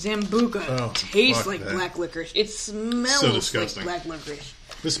 Zambuca tastes like black licorice. It smells so disgusting. Like black licorice.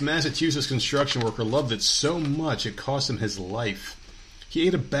 This Massachusetts construction worker loved it so much it cost him his life. He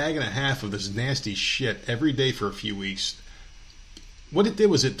ate a bag and a half of this nasty shit every day for a few weeks. What it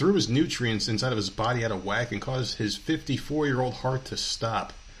did was it threw his nutrients inside of his body out of whack and caused his 54-year-old heart to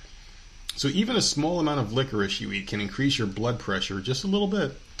stop. So even a small amount of licorice you eat can increase your blood pressure just a little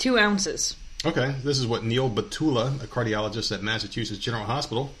bit. 2 ounces. Okay, this is what Neil Batula, a cardiologist at Massachusetts General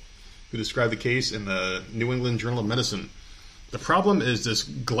Hospital, who described the case in the New England Journal of Medicine. The problem is this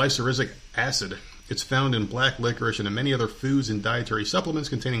glyceric acid. It's found in black licorice and in many other foods and dietary supplements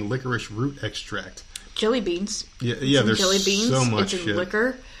containing licorice root extract. Jelly beans. Yeah, there's jelly beans. So much It's in shit.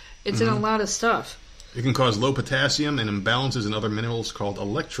 Liquor. It's in a lot of stuff. It can cause low potassium and imbalances in other minerals called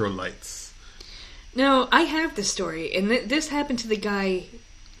electrolytes. Now, I have this story, and this happened to the guy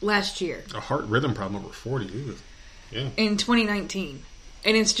last year. A heart rhythm problem over 40. Ew. Yeah. In 2019.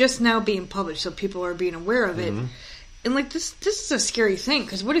 And it's just now being published, so people are being aware of it. And this is a scary thing,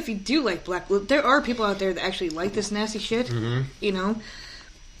 because what if you do like black? There are people out there that actually like this nasty shit,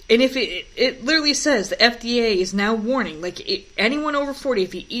 And if it literally says the FDA is now warning, anyone over 40,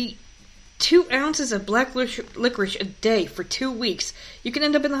 if you eat 2 ounces of black licorice a day for 2 weeks, you can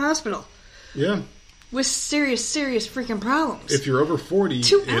end up in the hospital. Yeah. With serious freaking problems. If you're over 40,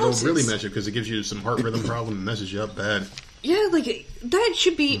 2 it'll ounces. really mess you because it gives you some heart rhythm problem and messes you up bad. Yeah, that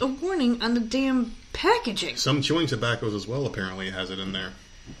should be a warning on the damn packaging. Some chewing tobaccos as well apparently has it in there.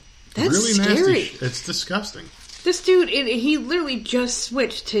 That's really scary. Nasty. It's disgusting. This dude, he literally just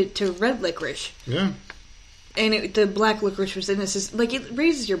switched to red licorice. Yeah. And the black licorice was in this. It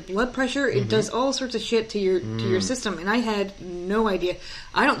raises your blood pressure. It does all sorts of shit to your system. And I had no idea.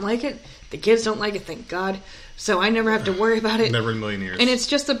 I don't like it. The kids don't like it, thank God. So I never have to worry about it. Never in a million years. And it's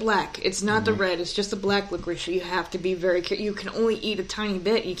just the black. It's not the red. It's just the black licorice. You have to be very careful. You can only eat a tiny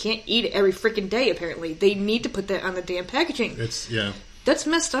bit. You can't eat it every freaking day, apparently. They need to put that on the damn packaging. Yeah. That's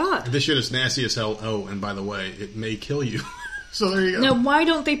messed up. This shit is nasty as hell. Oh, and by the way, it may kill you. So there you go. Now, why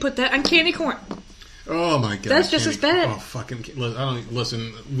don't they put that on candy corn? Oh my God. That's just as bad. Oh, fucking...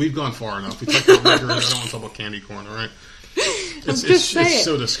 Listen, we've gone far enough. We talked about licorice. I don't want to talk about candy corn, all right? It's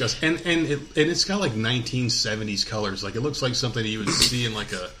so disgusting. And it's got 1970s colors. It looks like something you would see in a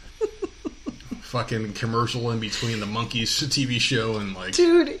fucking commercial in between the Monkeys TV show and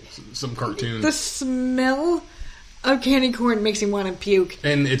dude, some cartoon. The smell of candy corn makes me want to puke.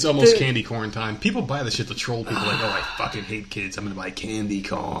 And it's almost candy corn time. People buy the shit to troll people I fucking hate kids. I'm going to buy candy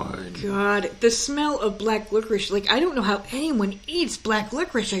corn. God, the smell of black licorice. I don't know how anyone eats black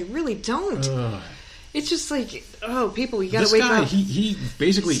licorice. I really don't. It's just people, you gotta wake up. He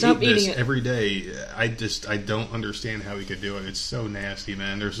basically Stop ate this eating it. every day. I don't understand how he could do it. It's so nasty,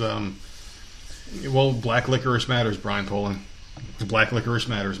 man. There's, black licorice matters, Brian Poland. Black licorice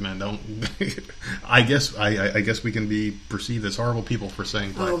matters, man. Don't. I guess we can be perceived as horrible people for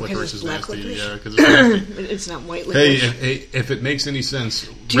saying black licorice is nasty. Licorice? Yeah, because it's nasty. It's not white licorice. Hey, if it makes any sense,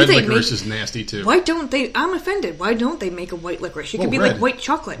 red licorice is nasty too. Why don't they? I'm offended. Why don't they make a white licorice? It could be red. like white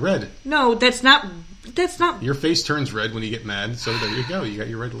chocolate. Red. No, that's not. Your face turns red when you get mad, so there you go. You got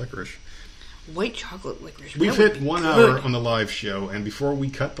your red licorice. White chocolate licorice. We've hit 1 hour on the live show, and before we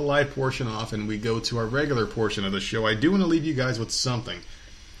cut the live portion off and we go to our regular portion of the show, I do want to leave you guys with something.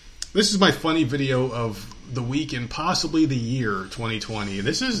 This is my funny video of the week and possibly the year 2020.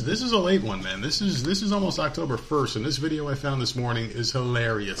 This is a late one, man. This is almost October 1st, and this video I found this morning is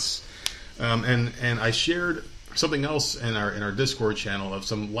hilarious. And I shared something else in our Discord channel of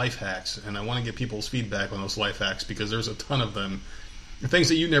some life hacks, and I want to get people's feedback on those life hacks because there's a ton of them. Things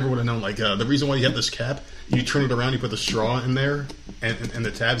that you never would have known, the reason why you have this cap, you turn it around, you put the straw in there, and the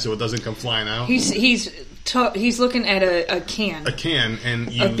tab so it doesn't come flying out. He's looking at a can. A can,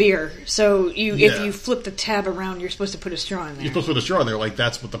 and of beer. So if you flip the tab around, you're supposed to put a straw in there. You're supposed to put a straw in there,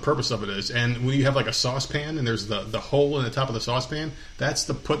 that's what the purpose of it is. And when you have a saucepan, and there's the hole in the top of the saucepan, that's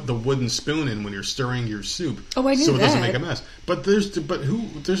to put the wooden spoon in when you're stirring your soup. Oh, I knew so it that. doesn't make a mess. But there's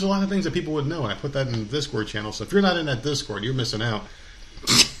a lot of things that people would know, and I put that in the Discord channel. So if you're not in that Discord, you're missing out.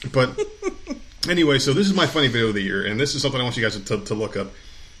 But anyway, so this is my funny video of the year, and this is something I want you guys to look up.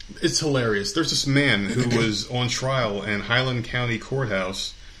 It's hilarious. There's this man who was on trial in Highland County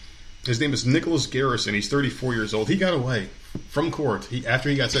Courthouse. His name is Nicholas Garrison. He's 34 years old. He got away from court. After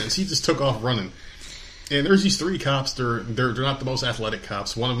he got sentenced, he just took off running. And there's these 3 cops. They're not the most athletic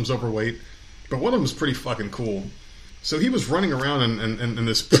cops. One of them's overweight, but one of them's pretty fucking cool. So he was running around and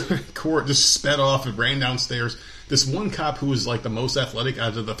this court just sped off and ran downstairs. This one cop who was the most athletic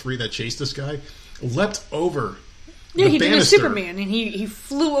out of the 3 that chased this guy leapt over the he banister. Did a Superman, and he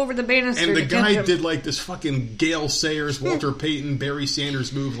flew over the banister. And the guy him. did this fucking Gale Sayers, Walter Payton, Barry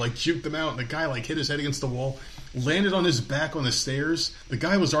Sanders move, juked him out, and the guy hit his head against the wall, landed on his back on the stairs. The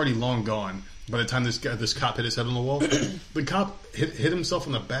guy was already long gone by the time this cop hit his head on the wall. The cop hit himself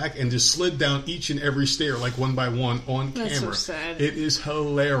on the back and just slid down each and every stair one by one on camera. That's so sad. It is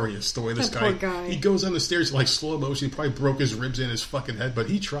hilarious the way this poor guy. He goes on the stairs slow motion. He probably broke his ribs in his fucking head, but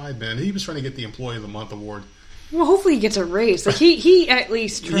he tried, man. He was trying to get the Employee of the Month award. Well, hopefully he gets a raise. He at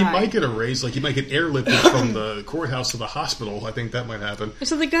least tried. He might get a raise. He might get airlifted from the courthouse to the hospital. I think that might happen.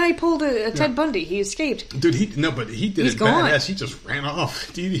 So the guy pulled a Ted Bundy. He escaped. Dude, he did He's it gone. badass. He just ran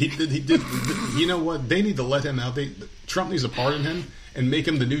off. He did. You know what? They need to let him out. Trump needs to pardon him and make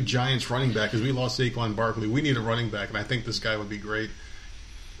him the new Giants running back because we lost Saquon Barkley. We need a running back, and I think this guy would be great.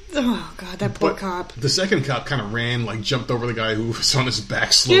 Oh, God, that poor cop. The second cop kind of ran, jumped over the guy who was on his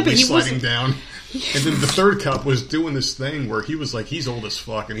back slowly sliding down. And then the third cop was doing this thing where he was he's old as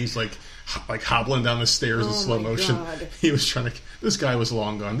fuck, and he's hobbling down the stairs in slow motion. God. He was this guy was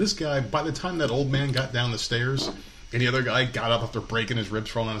long gone. This guy, by the time that old man got down the stairs, and the other guy got up after breaking his ribs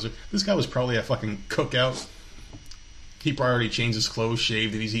falling on his ribs, this guy was probably a fucking cookout. He probably already changed his clothes,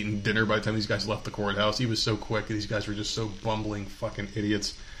 shaved, and he's eating dinner by the time these guys left the courthouse. He was so quick. These guys were just so bumbling fucking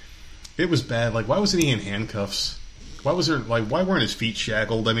idiots. It was bad. Like, why wasn't he in handcuffs? Why weren't his feet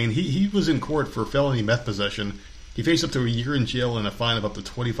shackled? I mean, he was in court for felony meth possession. He faced up to a year in jail and a fine of up to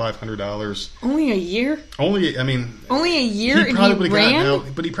 $2,500. Only a year? Only a year, and he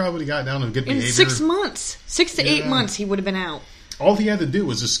ran? But he probably would have gotten out on good behavior. In 6 months. 6 to 8 months he would have been out. All he had to do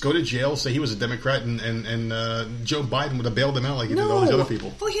was just go to jail, say he was a Democrat, and Joe Biden would have bailed him out like he did all these other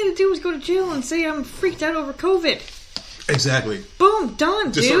people. All he had to do was go to jail and say, I'm freaked out over COVID. Exactly. Boom,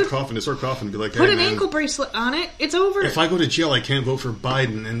 done, just dude. Start coughing and be like, hey, put an ankle bracelet on it. It's over. If I go to jail, I can't vote for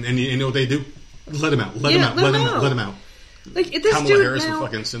Biden. And you know what they do? Let him out. Let him out. Like, this Kamala dude Harris now, will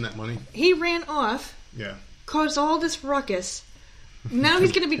fucking send that money. He ran off. Yeah. Caused all this ruckus. Now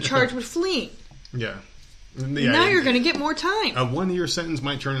he's going to be charged with fleeing. Yeah. Now you're going to get more time. A 1-year sentence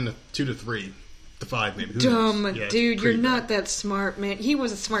might turn into 2 to 3 to 5, maybe. Dumb, dude. You're not that smart, man. He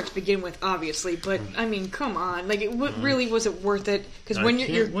wasn't smart to begin with, obviously, but I mean, come on. Like, it really wasn't worth it. Because when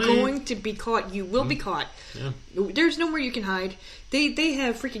you're going to be caught, you will be caught. Yeah. There's nowhere you can hide. They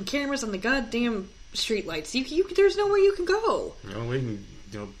have freaking cameras on the goddamn streetlights. There's nowhere you can go.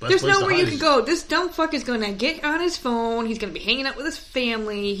 There's nowhere you can go. This dumb fuck is going to get on his phone. He's going to be hanging out with his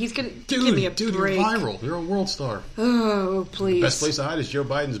family. He's going to give me a break. You're viral. You're a world star. Oh, please. The best place to hide is Joe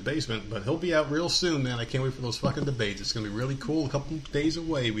Biden's basement, but he'll be out real soon, man. I can't wait for those fucking debates. It's going to be really cool. A couple days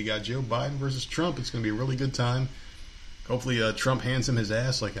away. We got Joe Biden versus Trump. It's going to be a really good time. Hopefully Trump hands him his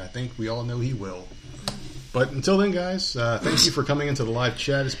ass like I think we all know he will. But until then, guys, thank you for coming into the live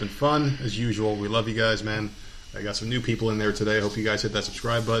chat. It's been fun, as usual. We love you guys, man. I got some new people in there today. I hope you guys hit that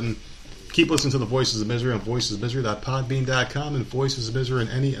subscribe button. Keep listening to the Voices of Misery on voicesofmisery.podbean.com and Voices of Misery on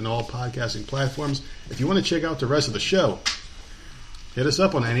any and all podcasting platforms. If you want to check out the rest of the show, hit us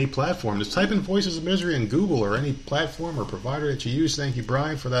up on any platform. Just type in Voices of Misery in Google or any platform or provider that you use. Thank you,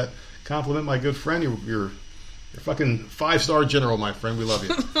 Brian, for that compliment, my good friend. You're fucking 5-star general, my friend. We love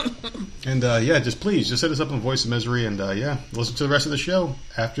you. And, just hit us up on Voice of Misery and, listen to the rest of the show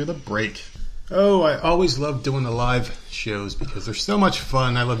after the break. Oh, I always love doing the live shows because they're so much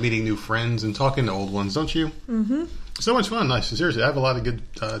fun. I love meeting new friends and talking to old ones, don't you? Mm-hmm. So much fun. Nice. Seriously, I have a lot of good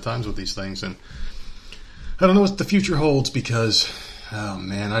times with these things. And I don't know what the future holds because, oh,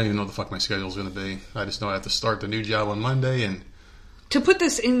 man, I don't even know what the fuck my schedule's going to be. I just know I have to start the new job on Monday. And to put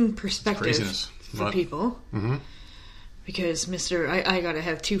this in perspective for people, mm-hmm. because, I got to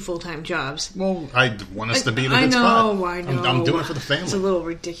have 2 full-time jobs. Well, I want us to be in a good spot. I know. I'm doing it for the family. It's a little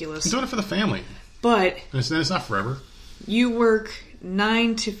ridiculous. I'm doing it for the family. But it's not forever. You work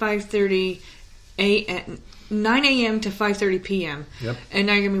 9 to 5:30 a.m., 9 a.m. to 5:30 p.m. Yep. And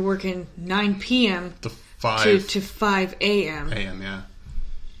now you're going to be working 9 p.m. to 5 a.m. A.m., yeah.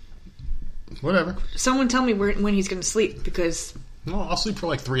 Whatever. Someone tell me when he's going to sleep, because... Well, I'll sleep for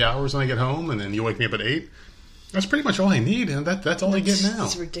like 3 hours when I get home, and then you wake me up at 8. That's pretty much all I need, and that's all I get now.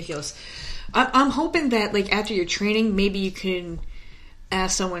 It's ridiculous. I'm hoping that, like, after your training, maybe you can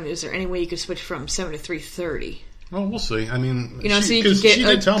ask someone, is there any way you could switch from 7 to 3:30? Well, we'll see. I mean... so you can get a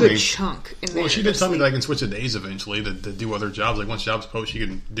good chunk in there. Well, she did tell me that I can switch the days eventually to do other jobs. Like, once jobs post, you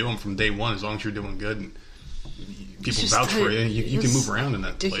can do them from day one as long as you're doing good, and people vouch for you. You can move around in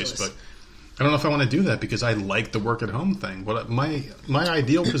that place, but... I don't know if I want to do that because I like the work at home thing. But my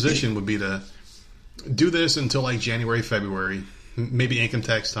ideal position would be to do this until like January, February, maybe income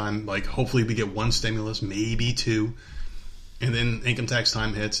tax time. Like hopefully we get 1 stimulus, maybe 2, and then income tax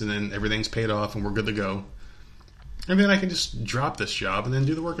time hits, and then everything's paid off, and we're good to go. And then I can just drop this job and then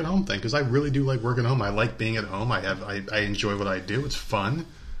do the work at home thing because I really do like working at home. I like being at home. I enjoy what I do. It's fun.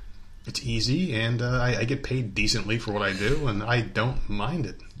 It's easy, and I get paid decently for what I do, and I don't mind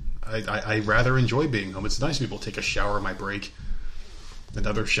it. I rather enjoy being home. It's nice people take a shower on my break,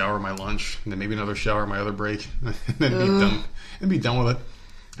 another shower on my lunch, and then maybe another shower on my other break, and then be done with it.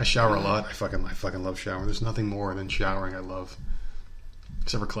 I shower a lot. I fucking love showering. There's nothing more than showering I love,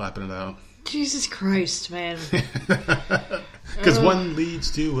 except for clapping it out. Jesus Christ, man. Because one leads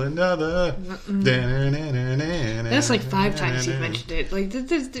to another. That's like 5 times you mentioned it. Like,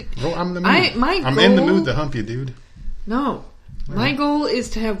 well, I'm in the mood. I'm in the mood to hump you, dude. No. My goal is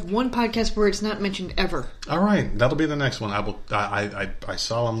to have one podcast where it's not mentioned ever. All right, that'll be the next one. I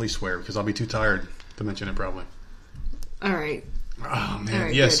solemnly swear because I'll be too tired to mention it probably. All right. Oh man,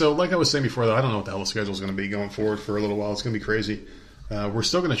 right, yeah. good. So like I was saying before, though, I don't know what the hell the schedule is going to be going forward for a little while. It's going to be crazy. We're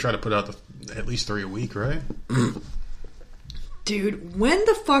still going to try to put out at least 3 a week, right? Dude, when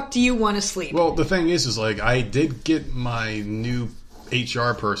the fuck do you want to sleep? Well, the thing is like I did get my new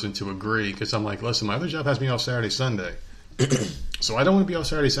HR person to agree because I'm like, listen, my other job has me off Saturday, Sunday. So I don't want to be off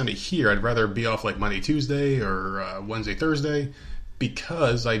Saturday, Sunday here. I'd rather be off like Monday, Tuesday, or Wednesday, Thursday,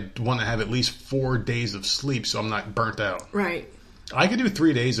 because I want to have at least 4 days of sleep so I'm not burnt out. Right. I could do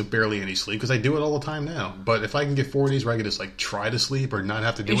 3 days of barely any sleep because I do it all the time now. But if I can get 4 days where I can just like try to sleep or not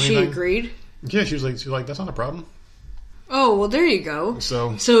have to do anything. And she agreed? Yeah, she was like, that's not a problem. Oh, well, there you go.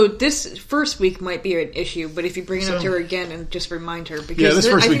 So this first week might be an issue, but if you bring it up to her again and just remind her. Because yeah, this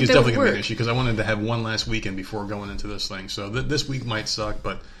first week is definitely going to be an issue because I wanted to have one last weekend before going into this thing. So this week might suck,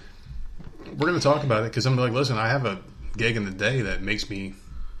 but we're going to talk about it because I'm like, listen, I have a gig in the day that makes me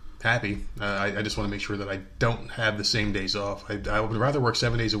happy. I just want to make sure that I don't have the same days off. I would rather work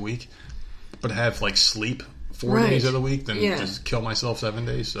 7 days a week, but have like sleep 4 days of the week than just kill myself 7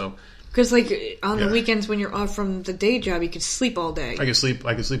 days. So. Because, like, on the weekends when you're off from the day job, you could sleep all day. I could sleep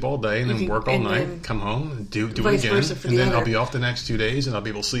all day and then work all night, come home, and do it again. And then I'll be off the next 2 days, and I'll be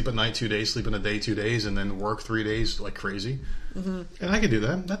able to sleep at night 2 days, sleep in the day 2 days, and then work 3 days like crazy. Mm-hmm. And I could do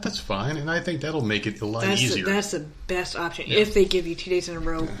that. That's fine. And I think that'll make it a lot easier. That's the best option. Yeah. If they give you 2 days in a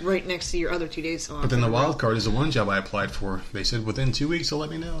row right next to your other 2 days off. But then the wild card is the one job I applied for. They said within 2 weeks they'll let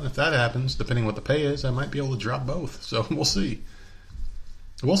me know. And if that happens, depending on what the pay is, I might be able to drop both. So we'll see.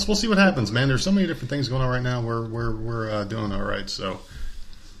 We'll see what happens, man. There's so many different things going on right now. We're doing all right. So,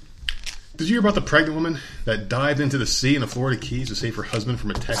 did you hear about the pregnant woman that dived into the sea in the Florida Keys to save her husband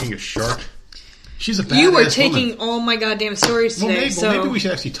from attacking a shark? She's a badass woman. You are taking all my goddamn stories today. Maybe we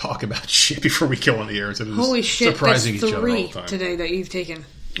should actually talk about shit before we go on the air instead of holy shit, surprising that's each other all the 3 time. Today that you've taken.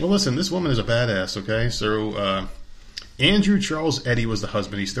 Well, listen, this woman is a badass. Okay, so Andrew Charles Eddy was the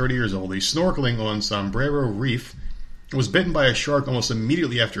husband. He's 30 years old. He's snorkeling on Sombrero Reef. Was bitten by a shark almost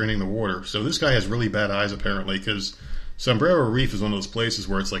immediately after entering the water. So this guy has really bad eyes, apparently, because Sombrero Reef is one of those places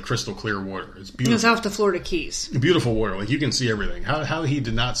where it's like crystal clear water. It's beautiful. It's off the Florida Keys. Beautiful water. Like, you can see everything. How he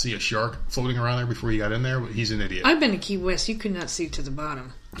did not see a shark floating around there before he got in there, he's an idiot. I've been to Key West. You could not see to the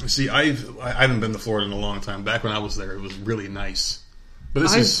bottom. See, I haven't been to Florida in a long time. Back when I was there, it was really nice. But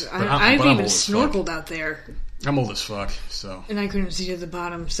I've even snorkeled out there. I'm old as fuck, so. And I couldn't see to the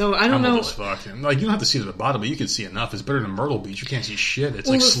bottom, so I don't know. I'm old as fuck. And, like, you don't have to see to the bottom, but you can see enough. It's better than Myrtle Beach. You can't see shit. It's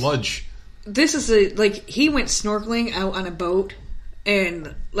like sludge. This is he went snorkeling out on a boat,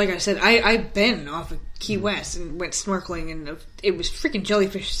 and like I said, I've been off of Key West and went snorkeling, and it was freaking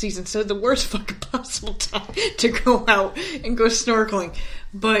jellyfish season, so the worst fucking possible time to go out and go snorkeling.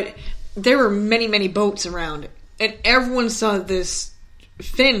 But there were many, many boats around, and everyone saw this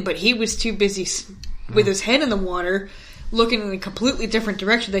fin, but he was too busy with his head in the water, looking in a completely different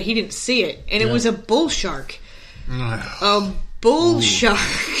direction that he didn't see it. And it was a bull shark. A bull shark.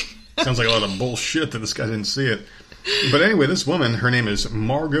 Sounds like a lot of bullshit that this guy didn't see it. But anyway, this woman, her name is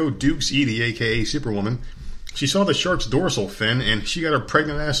Margot Dukes Edie, a.k.a. Superwoman. She saw the shark's dorsal fin, and she got her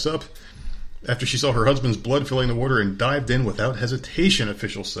pregnant ass up after she saw her husband's blood filling the water and dived in without hesitation,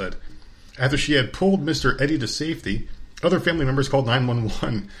 officials said. After she had pulled Mr. Eddy to safety, other family members called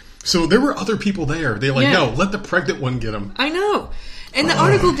 911. So there were other people there. They're like, no, let the pregnant one get him. I know. And the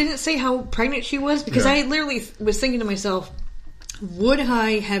article didn't say how pregnant she was, because I literally was thinking to myself, would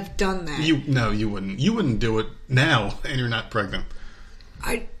I have done that? No, you wouldn't. You wouldn't do it now, and you're not pregnant.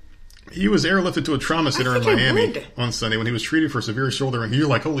 He was airlifted to a trauma center in Miami on Sunday when he was treated for severe shoulder injury. You're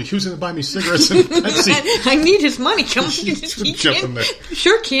like, holy, who's going to buy me cigarettes and Pepsi? I need his money. Come on,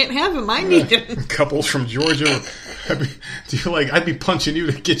 sure can't have him. I need him. Couples from Georgia. I'd be punching you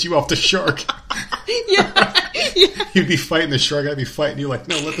to get you off the shark. Yeah. You'd be fighting the shark. I'd be fighting you like,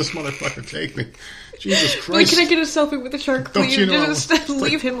 no, let this motherfucker take me. Jesus Christ. Wait, can I get a selfie with the shark, please? Just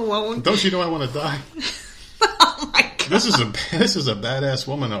leave him alone. Don't you know I want to die? Oh my God. This is a badass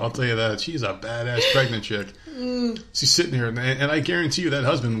woman, I'll tell you that. She's a badass pregnant chick. She's sitting here, and I guarantee you that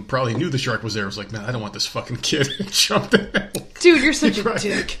husband probably knew the shark was there. He was like, man, I don't want this fucking kid to jump in. Dude, you're such a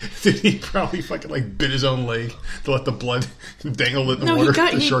dick. He probably fucking bit his own leg to let the blood dangle in the water.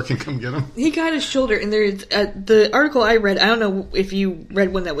 The shark can come get him. He got his shoulder, and there's the article I read, I don't know if you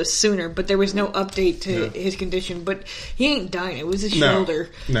read one that was sooner, but there was no update to his condition, but he ain't dying. It was his shoulder.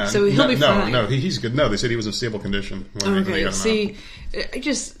 No, so he'll be fine. No, he's good. No, they said he was in stable condition. Okay, see,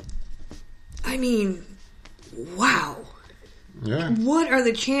 I mean, wow. Yeah. What are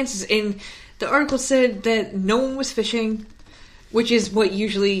the chances? And the article said that no one was fishing, which is what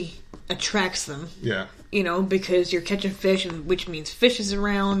usually attracts them. Yeah. You know, because you're catching fish, and which means fish is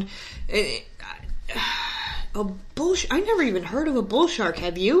around. A bull I never even heard of a bull shark.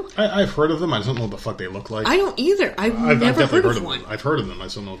 Have you? I've heard of them. I just don't know what the fuck they look like. I don't either. I've never heard of one. I've heard of them. I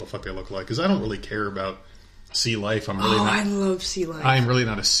just don't know what the fuck they look like, because I don't really care about sea life. I love sea life. I'm really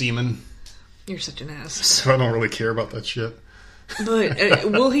not a seaman. You're such an ass. So I don't really care about that shit. But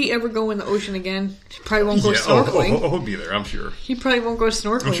will he ever go in the ocean again? He probably won't go snorkeling. He'll be there, I'm sure. He probably won't go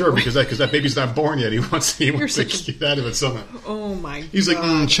snorkeling. I'm sure because that baby's not born yet. He wants to get out of it somehow. Oh my god. He's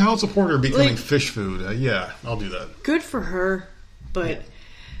like, child support or becoming fish food. Yeah, I'll do that. Good for her. But,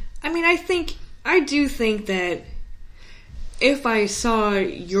 I mean, I do think that if I saw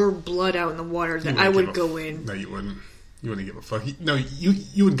your blood out in the water, that I would go in. No, you wouldn't. You wouldn't give a fuck. No,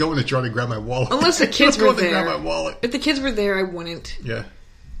 you would go in and try to grab my wallet. Unless the kids were there. Grab my wallet. If the kids were there, I wouldn't. Yeah.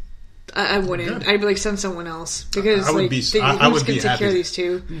 I wouldn't. I'd be like, send someone else. Because I would be take happy. Care of these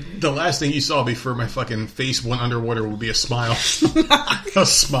two. The last thing you saw before my fucking face went underwater would be a smile. A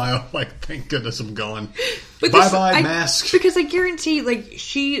smile. Like, thank goodness I'm gone. Bye-bye, mask. Because I guarantee, like,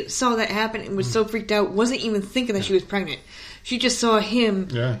 she saw that happen and was so freaked out, wasn't even thinking that she was pregnant. She just saw him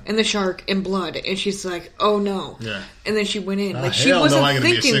and the shark and blood, and she's like, "Oh no!" Yeah. And then she went in. Like she wasn't no, I'm gonna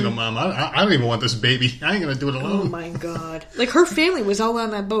thinking. Be a single mom. I don't even want this baby. I ain't gonna do it alone. Oh my god! Like her family was all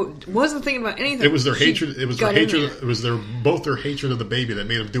on that boat. Wasn't thinking about anything. It was their hatred. It was their hatred. It was both their hatred of the baby that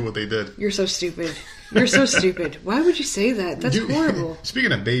made them do what they did. You're so stupid. You're so stupid. Why would you say that? That's horrible.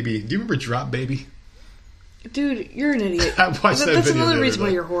 Speaking of baby, do you remember Drop Baby? Dude, you're an idiot. I watched that video. That's another reason why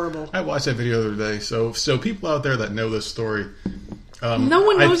you're horrible. I watched that video the other day. So people out there that know this story. No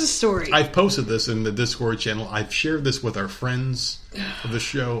one knows the story. I've posted this in the Discord channel. I've shared this with our friends of the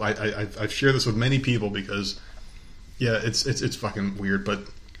show. I've shared this with many people because, yeah, it's fucking weird. But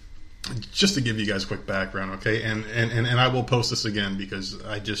just to give you guys a quick background, okay? And I will post this again because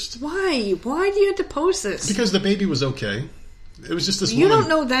I just... Why? Why do you have to post this? Because the baby was okay. It was just this You woman. don't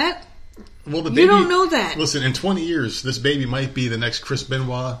know that? Well, the baby... You don't know that. Listen, in 20 years, this baby might be the next Chris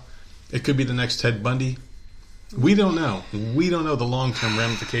Benoit. It could be the next Ted Bundy. We don't know. We don't know the long-term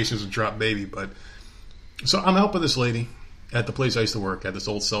ramifications of Drop Baby, but... So I'm helping this lady at the place I used to work at, this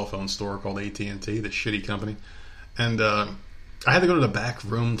old cell phone store called AT&T, this shitty company. And I had to go to the back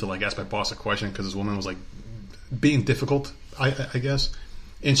room to like ask my boss a question because this woman was like being difficult, I guess.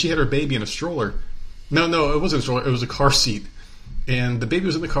 And she had her baby in a stroller. No, it wasn't a stroller. It was a car seat. And the baby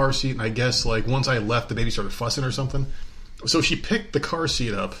was in the car seat, and I guess like once I left, the baby started fussing or something. So she picked the car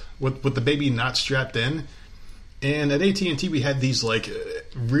seat up with the baby not strapped in. And at AT&T, we had these, like,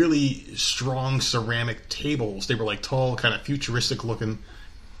 really strong ceramic tables. They were, like, tall, kind of futuristic looking.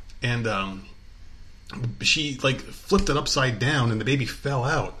 And she, like, flipped it upside down, and the baby fell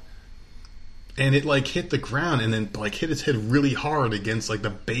out. And it, like, hit the ground and then, like, hit its head really hard against, like,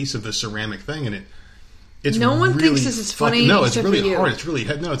 the base of the ceramic thing. And it's no one really thinks this is funny. No, it's really hard. It's really...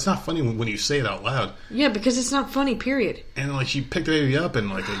 No, it's not funny when you say it out loud. Yeah, because it's not funny, period. And, like, she picked the baby up and,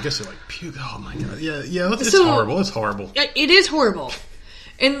 like, I guess it, like, puked. Oh, my God. Yeah, it's horrible. It's horrible. It is horrible.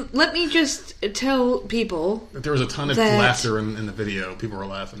 And let me just tell people... There was a ton of laughter in the video. People were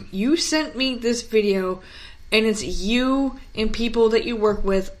laughing. You sent me this video, and it's you and people that you work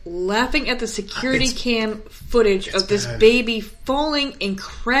with laughing at the security cam footage of this baby falling and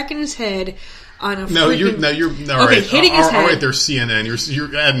cracking his head... You're right. Hitting his head. All right, there's CNN.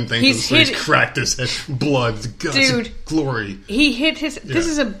 You're adding things. He's cracked his head. Blood, guts, dude, glory. He hit his. Yeah. This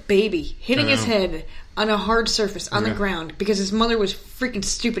is a baby hitting his head on a hard surface on the ground because his mother was freaking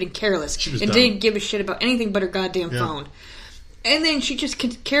stupid and careless and didn't give a shit about anything but her goddamn phone. And then she just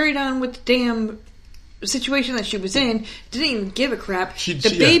carried on with the damn situation that she was in. Didn't even give a crap.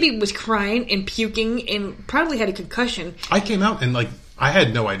 The baby was crying and puking and probably had a concussion. I came out and like. I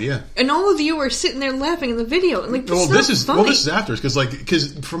had no idea, and all of you are sitting there laughing in the video. Like, this is after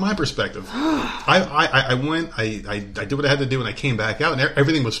because from my perspective, I went, I did what I had to do, and I came back out, and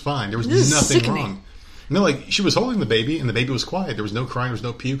everything was fine. There was nothing wrong. No, like she was holding the baby, and the baby was quiet. There was no crying, there was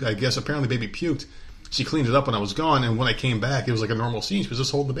no puke. I guess apparently the baby puked. She cleaned it up when I was gone, and when I came back, it was like a normal scene. She was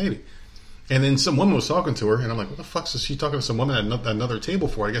just holding the baby, and then some woman was talking to her, and I'm like, what the fuck is she talking to some woman at another table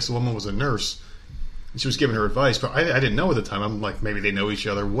for? I guess the woman was a nurse. She was giving her advice, but I didn't know at the time. I'm like, maybe they know each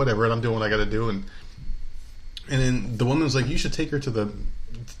other, whatever, and I'm doing what I got to do. And then the woman was like, you should take her to the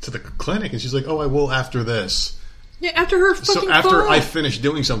clinic. And she's like, oh, I will after this. Yeah, after her fucking So after fall. I finished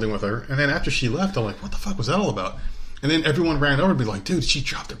doing something with her, and then after she left, I'm like, what the fuck was that all about? And then everyone ran over and be like, dude, she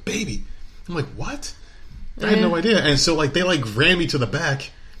dropped her baby. I'm like, what? I had no idea. And so like they like ran me to the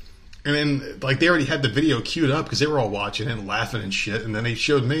back. And then, like, they already had the video queued up because they were all watching and laughing and shit. And then they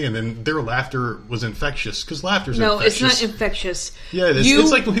showed me, and then their laughter was infectious because laughter's infectious. No, it's not infectious. Yeah, it is. It's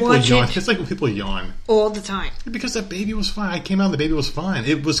like when people yawn. It's like when people yawn all the time because that baby was fine. I came out, and the baby was fine.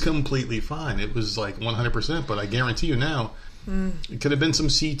 It was completely fine. It was like 100%. But I guarantee you now, it could have been some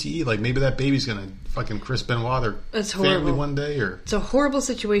CTE. Like maybe that baby's gonna fucking Chris Benoit their family one day. Or it's a horrible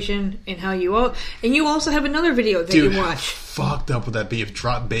situation. And how you also have another video that you watch. Fucked up with that baby.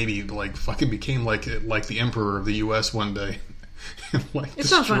 Drop Baby like fucking became like the emperor of the U.S. one day. and like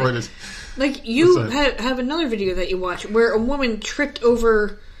It's not destroyed funny. it. Like, you What's that? have another video that you watch where a woman tripped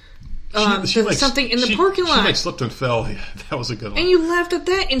over She something in the parking lot. She like slipped and fell. Yeah, that was a good one. And you laughed at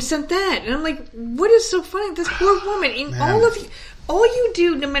that and sent that. And I'm like, what is so funny? This poor woman. And all you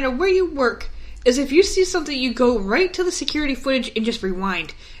do, no matter where you work, is if you see something, you go right to the security footage and just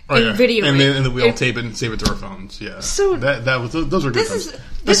rewind and video and it. then we all tape it and save it to our phones. Yeah. So those are good things.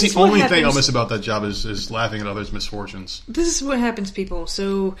 That's the only thing I'll miss about that job is laughing at others' misfortunes. This is what happens, people.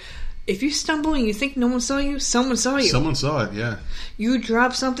 So if you stumble and you think no one saw you, someone saw you. Someone saw it, yeah. You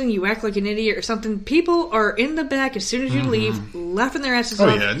drop something, you act like an idiot or something. People are in the back as soon as you leave, laughing their asses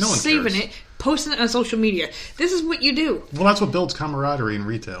off, yeah, no one saving cares. it, posting it on social media. This is what you do. Well, that's what builds camaraderie in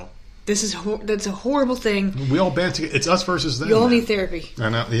retail. That's a horrible thing. We all band together. It's us versus them. You all man. need therapy. I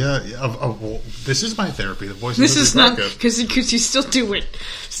know. Yeah. Well, this is my therapy. The voice. This is not backup. because you still do it.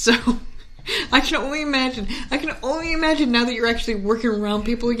 So I can only imagine. Now that you're actually working around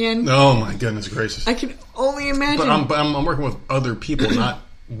people again. Oh my goodness gracious! I can only imagine. But I'm working with other people, not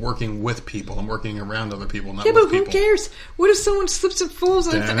working with people. I'm working around other people, not yeah, with but who people. cares? What if someone slips and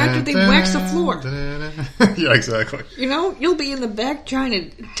falls after they wax the floor? Yeah, exactly. You know, you'll be in the back trying to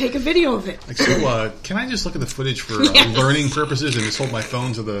take a video of it. Like, so, can I just look at the footage for Yes. learning purposes and just hold my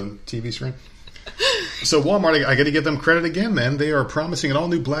phone to the TV screen? So Walmart, I got to give them credit again, man. They are promising an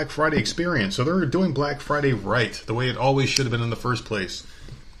all-new Black Friday experience. So they're doing Black Friday right, the way it always should have been in the first place.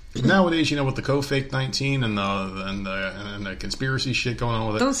 Nowadays, you know, with the fake 19 and the conspiracy shit going on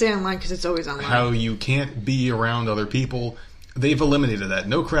with it, Don't say online because it's always online. how you can't be around other people, they've eliminated that.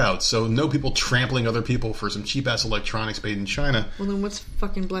 No crowds, so no people trampling other people for some cheap-ass electronics made in China. Well, then what's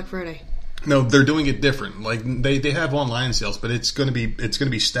fucking Black Friday? No, they're doing it different. Like they have online sales, but it's going to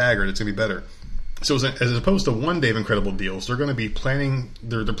be staggered. It's going to be better. So as opposed to one day of incredible deals, they're going to be planning.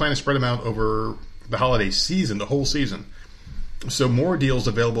 They're planning to spread them out over the holiday season, the whole season. So more deals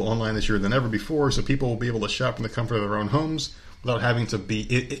available online this year than ever before. So people will be able to shop from the comfort of their own homes without having to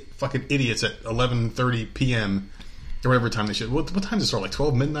be fucking idiots at 11:30 p.m. or whatever time they should. What time does it start? Like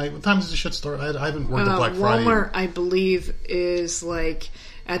 12 midnight? What time does the shit start? I haven't worked at Black Friday. Walmart, I believe, is like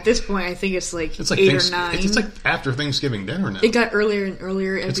at this point. I think it's like 8 or 9. It's like after Thanksgiving dinner now. It got earlier and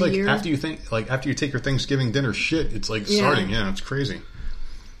earlier every It's like year. after you take your Thanksgiving dinner shit. It's like starting. Yeah, it's crazy.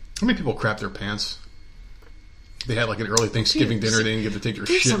 How many people crap their pants? They had like an early Thanksgiving dinner. They didn't get to take your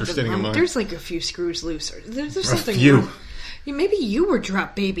shit or standing in line. There's like a few screws loose. There's A something few. wrong. Maybe you were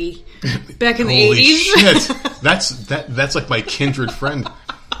drop baby back in the Holy 80s. shit! That's like my kindred friend.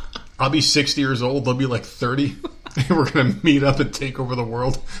 I'll be 60 years old. They'll be like 30. And we're gonna meet up and take over the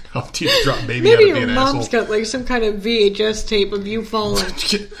world. I'll teach drop baby Maybe how to be your an mom's asshole. got like some kind of VHS tape of you falling.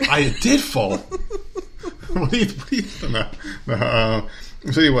 I did fall. What do you no.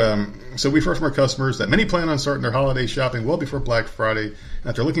 So anyway, so we've heard from our customers that many plan on starting their holiday shopping well before Black Friday, and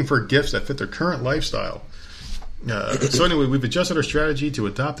that they're looking for gifts that fit their current lifestyle. So anyway, we've adjusted our strategy to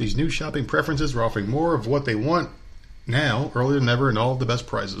adopt these new shopping preferences. We're offering more of what they want now, earlier than ever, and all of the best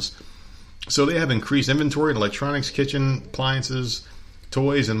prices. So they have increased inventory in electronics, kitchen, appliances,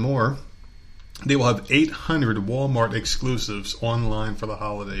 toys, and more. They will have 800 Walmart exclusives online for the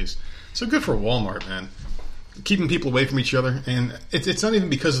holidays. So good for Walmart, man. Keeping people away from each other. And it's not even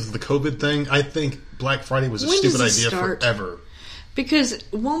because of the COVID thing. I think Black Friday was a When stupid does it idea start? forever. Because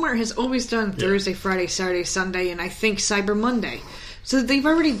Walmart has always done Thursday, Friday, Saturday, Sunday, and I think Cyber Monday. So they've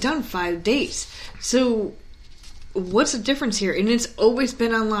already done 5 days. So what's the difference here? And it's always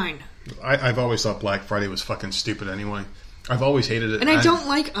been online. I've always thought Black Friday was fucking stupid anyway. I've always hated it. And I don't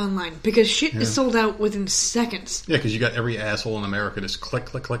like online because shit is sold out within seconds. Yeah, because you got every asshole in America just click,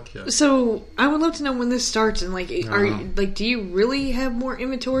 click, click. Yeah. So I would love to know when this starts and do you really have more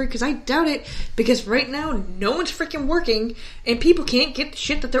inventory? Because I doubt it. Because right now no one's freaking working and people can't get the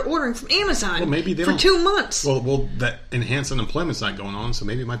shit that they're ordering from Amazon. Well, maybe they for don't- 2 months. Well, that enhanced unemployment's not going on, so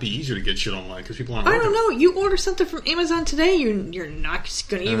maybe it might be easier to get shit online because people aren't I working. don't know. You order something from Amazon today, you're not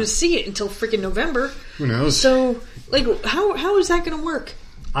going to even see it until freaking November. Who knows? So, like, how is that going to work?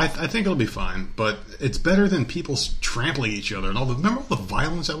 I think it'll be fine, but it's better than people trampling each other and all the. Remember all the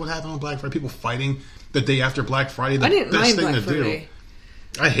violence that would happen on Black Friday? People fighting the day after Black Friday. The I didn't best mind thing Black to Friday.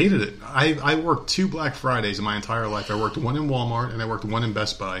 do. I hated it. I worked 2 Black Fridays in my entire life. I worked one in Walmart and I worked one in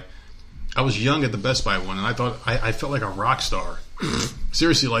Best Buy. I was young at the Best Buy one, and I thought I felt like a rock star.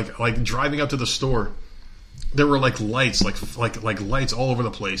 Seriously, like driving up to the store. There were like lights, like lights all over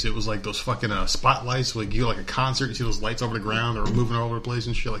the place. It was like those fucking spotlights. Like you go like a concert, you see those lights over the ground or moving all over the place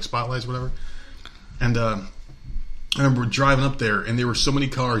and shit, like spotlights, whatever. And I remember driving up there, and there were so many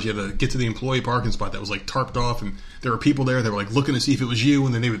cars. You had to get to the employee parking spot that was like tarped off, and there were people there that were like looking to see if it was you,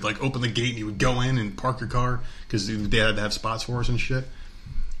 and then they would like open the gate, and you would go in and park your car because they had to have spots for us and shit.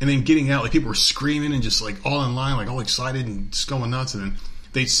 And then getting out, like people were screaming and just like all in line, like all excited and just going nuts. And then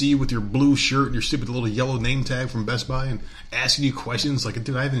they'd see you with your blue shirt and your stupid little yellow name tag from Best Buy and asking you questions. Like,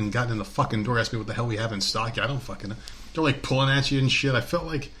 dude, I haven't even gotten in the fucking door. Ask me what the hell we have in stock. I don't fucking know. They're like pulling at you and shit. I felt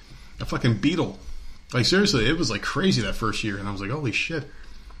like a fucking beetle. Like, seriously, it was like crazy that first year. And I was like, holy shit.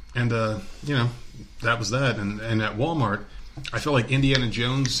 And, you know, that was that. And at Walmart, I felt like Indiana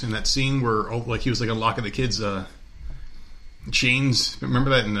Jones in that scene where, like, he was like unlocking the kids' chains.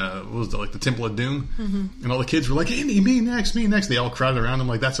 Remember that in, what was it, like the Temple of Doom? Mm-hmm. And all the kids were like, Indy, me next. They all crowded around him.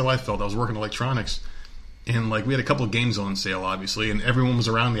 Like, that's how I felt. I was working electronics. And, like, we had a couple of games on sale, obviously. And everyone was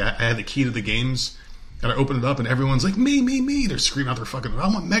around me. I had the key to the games. And I opened it up, and everyone's like, me. They're screaming out their fucking, I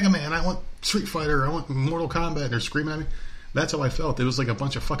want Mega Man, I want Street Fighter, I want Mortal Kombat. And they're screaming at me. That's how I felt. It was like a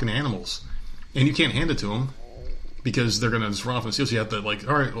bunch of fucking animals. And you can't hand it to them because they're going to just run off and steal. So you have to, like,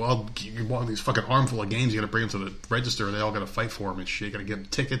 all right, well, you want these fucking armful of games. You got to bring them to the register, and they all got to fight for them and shit. You got to get them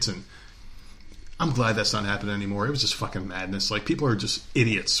tickets. And I'm glad that's not happening anymore. It was just fucking madness. Like, people are just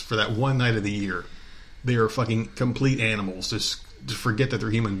idiots for that one night of the year. They are fucking complete animals. Just forget that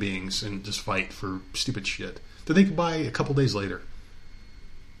they're human beings and just fight for stupid shit that they could buy a couple days later.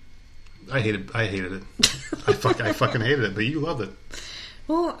 I hated it. I fucking hated it, but you loved it.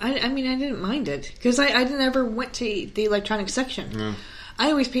 Well, I mean, I didn't mind it because I never went to the electronics section. Yeah. I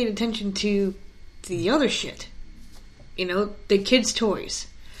always paid attention to the other shit. You know, the kids' toys.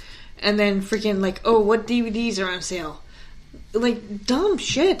 And then freaking like, oh, what DVDs are on sale? Like, dumb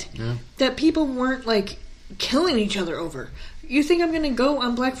shit that people weren't, like, killing each other over. You think I'm going to go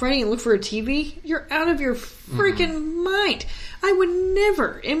on Black Friday and look for a TV? You're out of your freaking mind. I would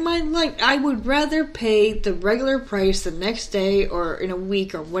never in my life. I would rather pay the regular price the next day or in a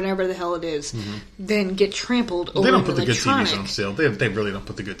week or whatever the hell it is than get trampled over. They don't put the good TVs on sale. They really don't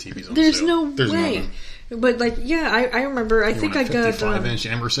put the good TVs on There's sale. There's no way. But like, yeah, I remember. I think I got 55-inch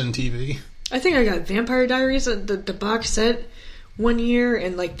Emerson TV. I think I got Vampire Diaries, the box set one year,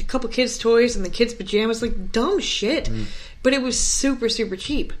 and like a couple kids' toys and the kids' pajamas, like dumb shit. But it was super, super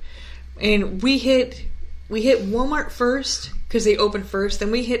cheap. And we hit Walmart first because they opened first.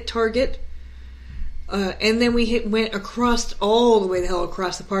 Then we hit Target, and then we went across all the way the hell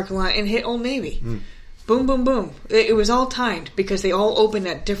across the parking lot and hit Old Navy. Boom, boom, boom. It was all timed because they all opened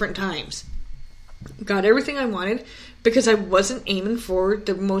at different times. Got everything I wanted because I wasn't aiming for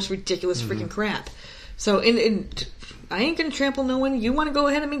the most ridiculous freaking crap. So, I ain't gonna trample no one. You want to go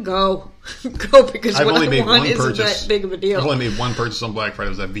ahead of me? Go because I've what only I made want one isn't purchase. that big of a deal. I've only made one purchase on Black Friday.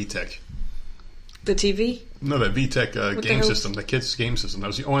 It was that VTech. The TV? No, that VTech game system, the kids' game system. That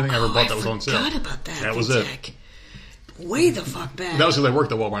was the only thing I ever bought that was on sale. I forgot about that. That was it. Way the fuck back. That was because I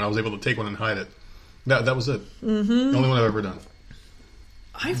worked at Walmart and I was able to take one and hide it. That was it. The only one I've ever done.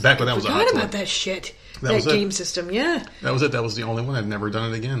 Back when that was forgot about that shit. That game system, yeah. That was it. That was the only one. I've never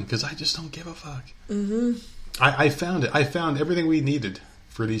done it again because I just don't give a fuck. I found it. I found everything we needed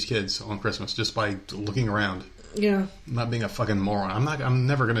for these kids on Christmas just by looking around. Yeah. Not being a fucking moron. I'm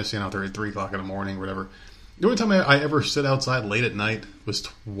never going to stand out there at 3 o'clock in the morning or whatever. The only time I ever sit outside late at night was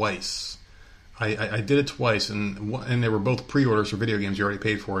twice. I did it twice, and they were both pre-orders for video games you already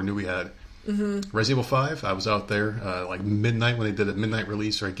paid for and knew we had. Resident Evil 5, I was out there like midnight when they did a midnight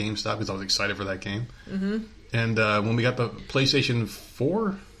release or at GameStop because I was excited for that game. And when we got the PlayStation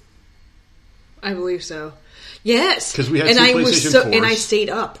 4... I believe so. Yes, because we had PlayStation 4s. And I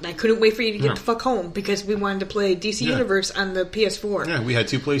stayed up, and I couldn't wait for you to get the fuck home because we wanted to play DC Universe on the PS4. Yeah, we had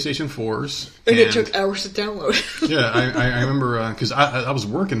 2 PlayStation 4s, and it took hours to download. Yeah, I remember because I was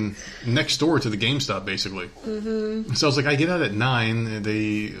working next door to the GameStop basically. So I was like, I get out at 9.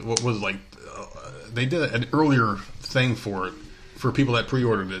 They did an earlier thing for it for people that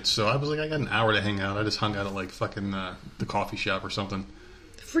pre-ordered it. So I was like, I got an hour to hang out. I just hung out at like fucking the coffee shop or something.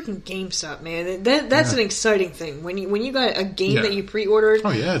 Freaking GameStop, man. That's an exciting thing. When you got a game that you pre-ordered,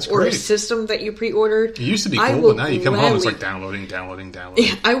 it's or great. a system that you pre-ordered. It used to be cool, but now you come home, it's like downloading.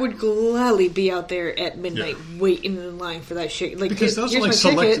 Yeah, I would gladly be out there at midnight waiting in line for that shit. Like, because those are like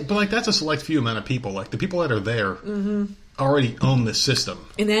select, but like that's a select few amount of people. Like the people that are there already own the system.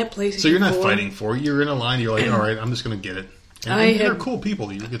 In that place, so you're not fighting for it. You're in a line. You're like, all right, I'm just going to get it. And they're cool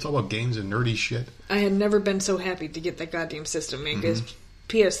people. You can talk about games and nerdy shit. I had never been so happy to get that goddamn system, man. Because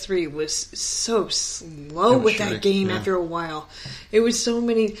PS3 was so slow with that game after a while. It was so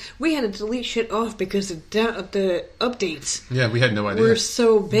many... We had to delete shit off because the updates... Yeah, we had no idea. ...were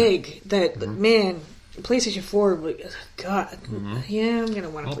so big that, man... PlayStation 4, God, yeah, I'm gonna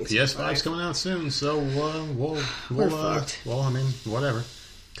want a PlayStation 5. PS5's coming out soon, so we'll fucked. I mean, whatever.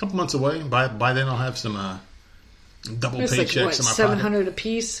 A couple months away. By then, I'll have some double paychecks in my $700 pocket. a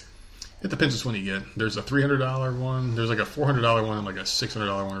piece. It depends which one you get. There's a $300 one. There's like a $400 one and like a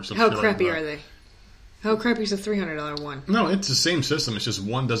 $600 one or something. How crappy are they? How crappy is a $300 one? No, it's the same system. It's just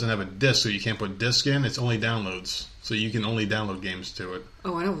one doesn't have a disc, so you can't put disc in. It's only downloads, so you can only download games to it.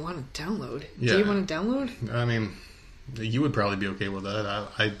 Oh, I don't want to download. Yeah. Do you want to download? I mean, you would probably be okay with that.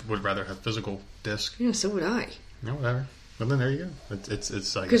 I would rather have physical disc. Yeah, so would I. No, whatever. But then there you go.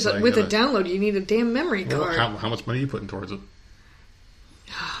 It's like because with a download, you need a damn memory card. How much money are you putting towards it?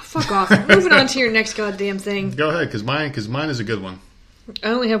 Fuck off. Moving on to your next goddamn thing. Go ahead, because mine is a good one. I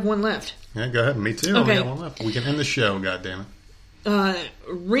only have one left. Yeah, go ahead. Me too. Okay. I only got one left. We can end the show, goddammit.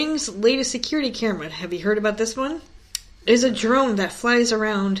 Ring's latest security camera. Have you heard about this one? Is a drone that flies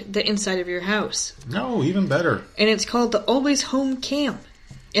around the inside of your house. No, even better. And it's called the Always Home Cam.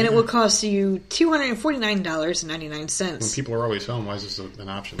 And it will cost you $249.99. When people are always home, why is this an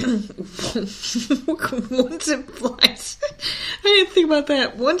option? Once it flies... I didn't think about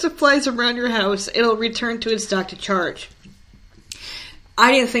that. Once it flies around your house, it'll return to its dock to charge.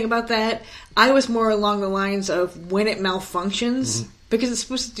 I didn't think about that. I was more along the lines of when it malfunctions, because it's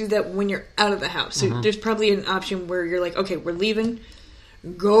supposed to do that when you're out of the house. So there's probably an option where you're like, okay, we're leaving,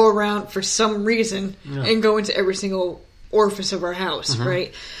 go around for some reason, and go into every single orifice of our house,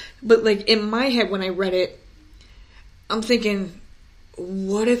 right? But like in my head when I read it, I'm thinking,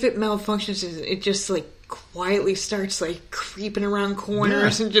 what if it malfunctions and it just like quietly starts like creeping around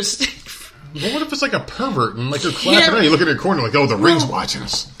corners and just... Well, what if it's like a pervert and like you're clapping around, you look at your corner like, oh, the ring's watching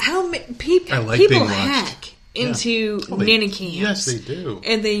us. How many people hack into nanny cams? Yes, they do.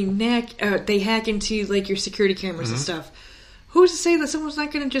 And they hack into like your security cameras and stuff. Who's to say that someone's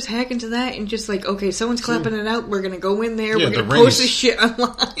not going to just hack into that and just like, okay, someone's clapping it out, we're going to go in there, we're going to post this shit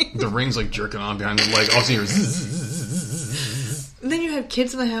online. The ring's like jerking on behind the leg. All you hear and then you have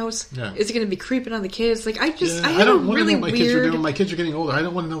kids in the house. Yeah. Is it going to be creeping on the kids? Like, I don't want to know what my kids are doing. My kids are getting older. I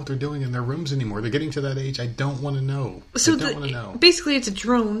don't want to know what they're doing in their rooms anymore. They're getting to that age. I don't want to know. So basically, it's a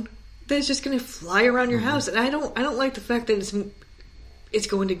drone that's just going to fly around your house, and I don't like the fact that it's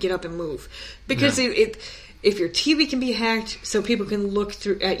going to get up and move because if your TV can be hacked, so people can look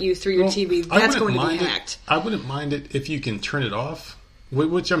at you through your TV, that's going to be hacked. I wouldn't mind it if you can turn it off,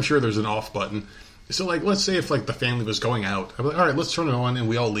 which I'm sure there's an off button. So, like, let's say if like the family was going out, I'd be like, all right, let's turn it on, and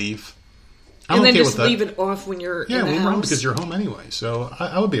we all leave. And then just leave it off when you're in the house. Because you're home anyway. So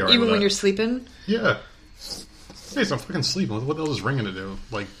I would be all right. Even with when that. You're sleeping. Yeah. Hey, it's not fucking sleeping. What else is ringing to do?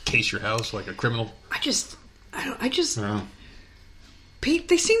 Like case your house like a criminal? Pete,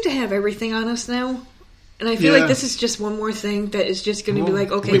 they seem to have everything on us now. And I feel like this is just one more thing that is just going to be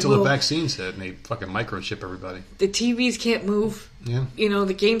like, okay, wait till the vaccines hit and they fucking microchip everybody. The TVs can't move. Yeah. You know,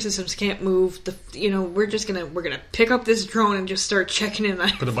 the game systems can't move. We're gonna pick up this drone and just start checking in.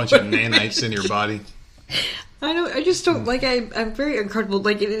 Put a bunch of nanites in your body. I just don't like. I'm very uncomfortable.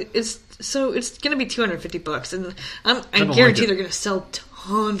 Like it's gonna be $250, and I guarantee they're gonna sell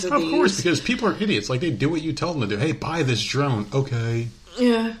tons of these. Of course, because people are idiots. Like they do what you tell them to do. Hey, buy this drone. Okay.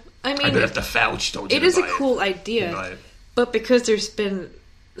 Yeah. I mean, I bet if the Fouch told you it is a cool idea, but because there's been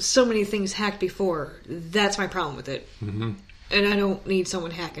so many things hacked before, that's my problem with it. Mm-hmm. And I don't need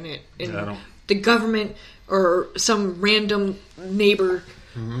someone hacking it. And the government or some random neighbor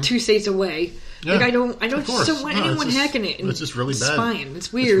 2 states away. Yeah, like I don't just want anyone hacking it. It's just really bad. Spying.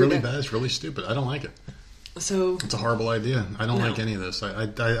 It's weird. It's really bad. It's really stupid. I don't like it. So it's a horrible idea. I don't like any of this. I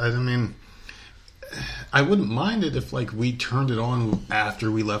mean. I wouldn't mind it if, like, we turned it on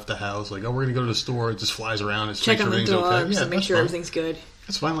after we left the house. Like, oh, we're going to go to the store. It just flies around. It's check on the dogs and make sure everything's good.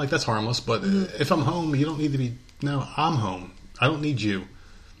 That's fine. Like, that's harmless. But if I'm home, you don't need to be... No, I'm home. I don't need you.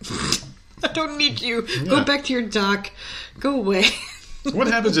 I don't need you. Yeah. Go back to your dock. Go away. What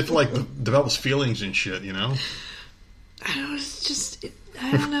happens if, like, develops feelings and shit, you know? I don't know. It's just...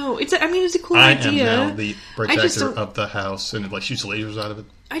 I don't know. It's a cool idea. I am now the protector of the house, and it, like, shoots lasers out of it.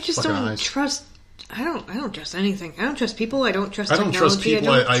 I just don't trust... I don't trust anything. I don't trust people. I don't trust technology. I don't trust people.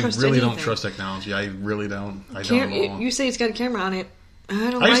 I really don't trust technology. I really don't. I don't. You say it's got a camera on it.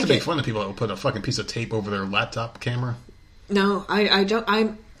 I used to make fun of people that would put a fucking piece of tape over their laptop camera. No, I don't.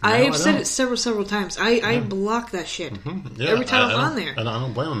 I've said it several times. I block that shit every time I'm on there. I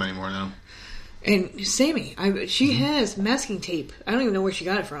don't blame them anymore now. And Sammy, she has masking tape. I don't even know where she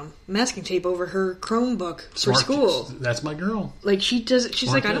got it from. Masking tape over her Chromebook for school. That's my girl. Like she does.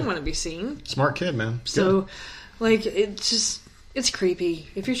 She's like, I don't want to be seen. Smart kid, man. So, like, it's creepy.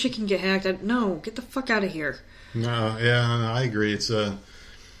 If your shit can get hacked, no, get the fuck out of here. No, I agree. It's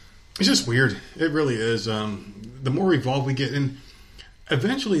It's just weird. It really is. The more evolved we get, and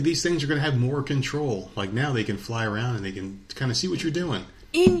eventually these things are going to have more control. Like now they can fly around and they can kind of see what you're doing.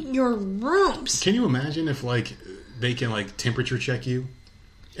 In your rooms. Can you imagine if, like, they can, like, temperature check you?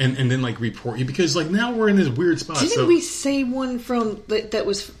 And then, like, report you? Because, like, now we're in this weird spot. Didn't we say one from that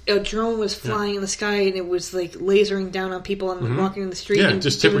was a drone was flying in the sky and it was like lasering down on people and walking in the street? Yeah, and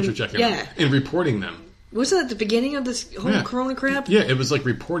just temperature checking them and reporting them. Wasn't that the beginning of this whole Corona crap? Yeah, it was like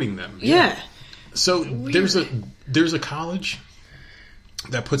reporting them. Yeah. So there's a college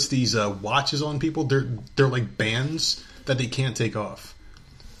that puts these watches on people. They're like bands that they can't take off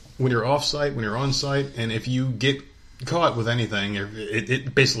when you're off site, when you're on site, and if you get caught with anything,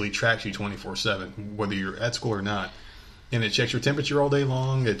 it basically tracks you 24/7, whether you're at school or not. And it checks your temperature all day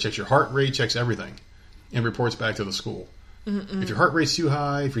long. It checks your heart rate, checks everything, and reports back to the school. If your heart rate's too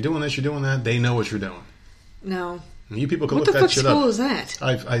high, if you're doing this, you're doing that, they know what you're doing. No. And you people can look that shit up. What the fuck school is that?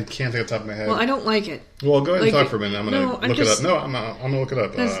 I can't think off the top of my head. Well, I don't like it. Well, go ahead and like, talk for a minute. I'm going to look it up. No, I'm going to look it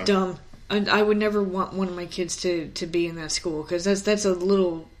up. That's dumb. I would never want one of my kids to be in that school because that's a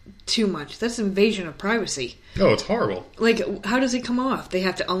little too much. That's invasion of privacy. Oh, it's horrible. Like, how does it come off? They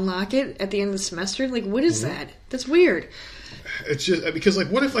have to unlock it at the end of the semester? Like, what is that? That's weird. It's just because, like,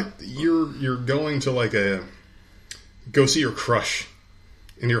 what if, like, you're going to, like, go see your crush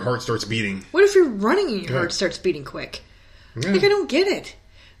and your heart starts beating? What if you're running and your heart starts beating quick? Yeah. Like, I don't get it.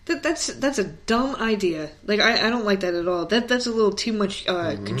 That's a dumb idea. Like, I don't like that at all. That's a little too much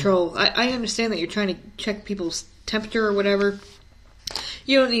control. I understand that you're trying to check people's temperature or whatever.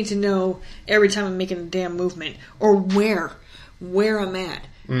 You don't need to know every time I'm making a damn movement or where I'm at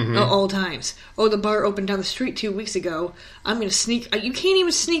at all times. Oh, the bar opened down the street 2 weeks ago. I'm going to sneak. You can't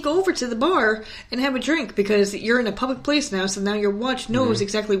even sneak over to the bar and have a drink because you're in a public place now. So now your watch knows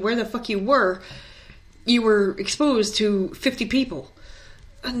exactly where the fuck you were. You were exposed to 50 people.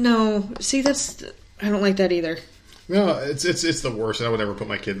 No, see, I don't like that either. No, it's the worst. I would never put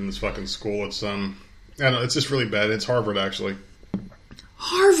my kid in this fucking school. It's I don't know. It's just really bad. It's Harvard, actually.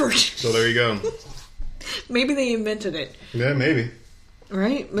 Harvard. So there you go. Maybe they invented it. Yeah, maybe.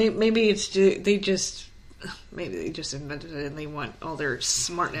 Right? Maybe they just invented it and they want all their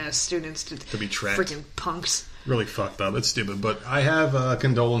smart ass students to be tracked. Freaking punks. Really fucked up. It's stupid. But I have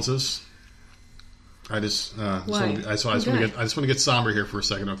condolences. I just want to get somber here for a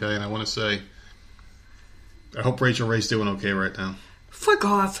second, okay? And I want to say, I hope Rachael Ray's doing okay right now. Fuck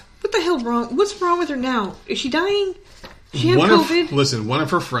off! What the hell's wrong? What's wrong with her now? Is she dying? She had COVID? One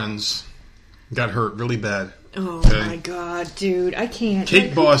of her friends got hurt really bad. Oh my god, dude! I can't.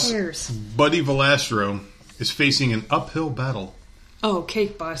 Cake boss Buddy Velastro is facing an uphill battle. Oh,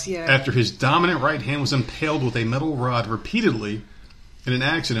 Cake Boss, yeah. After his dominant right hand was impaled with a metal rod repeatedly in an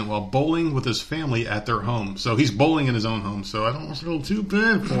accident while bowling with his family at their home. So he's bowling in his own home, so I don't feel too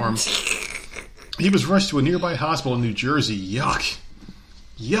bad for him. He was rushed to a nearby hospital in New Jersey. Yuck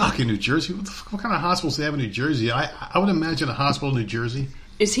in New Jersey. What kind of hospitals do they have in New Jersey? I would imagine a hospital in New Jersey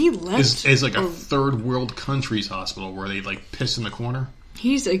is he left is like a third world country's hospital where they like piss in the corner.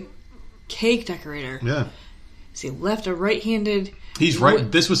 He's a cake decorator. Yeah. Is he left or right-handed? He's right.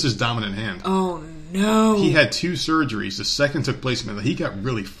 This was his dominant hand. Oh, no. He had 2 surgeries. The second took place. He got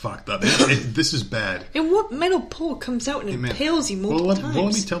really fucked up. This is bad. And what metal pole comes out and impales you multiple times? Well,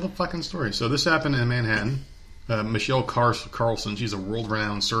 let me tell the fucking story. So this happened in Manhattan. Michelle Carlson, she's a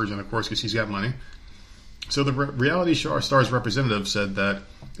world-renowned surgeon, of course, because she's got money. So the reality star's representative said that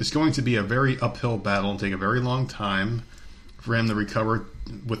it's going to be a very uphill battle and take a very long time for him to recover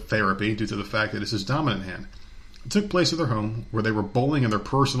with therapy due to the fact that it's his dominant hand. It took place at their home where they were bowling in their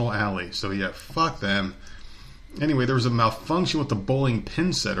personal alley. So yeah, fuck them. Anyway, there was a malfunction with the bowling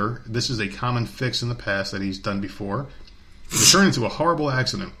pin setter. This is a common fix in the past that he's done before. It turned into a horrible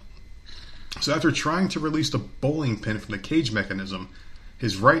accident. So after trying to release the bowling pin from the cage mechanism,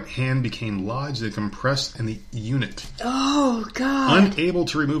 his right hand became lodged and compressed in the unit. Oh, God. Unable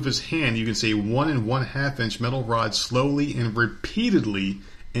to remove his hand, you can say 1 1/2 inch metal rod slowly and repeatedly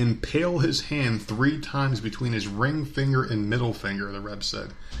impale his hand 3 times between his ring finger and middle finger, the rep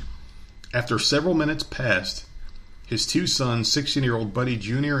said. After several minutes passed, his 2 sons, 16-year-old Buddy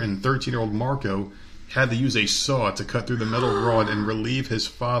Jr. and 13-year-old Marco, had to use a saw to cut through the metal rod and relieve his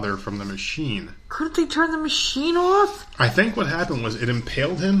father from the machine. Couldn't they turn the machine off? I think what happened was it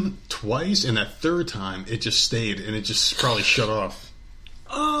impaled him twice, and that third time it just stayed, and it just probably shut off.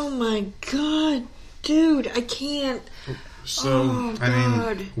 Oh my god, dude, I can't. So, I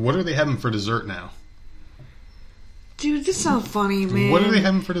mean, what are they having for dessert now? Dude, this is not funny, man. What are they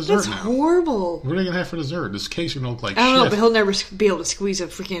having for dessert now? That's horrible. What are they going to have for dessert? This cake's going to look like shit. I don't know, but he'll never be able to squeeze a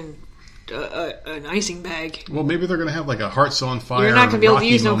freaking an icing bag. Well, maybe they're going to have like a Hearts on Fire. You're not going to be able to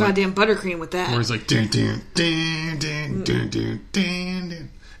use no moment goddamn buttercream with that. where he's like, dun, dun, dun, dun, dun, dun, dun, dun.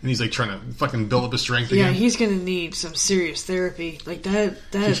 And he's like trying to fucking build up his strength again. Yeah, he's going to need some serious therapy. Like that.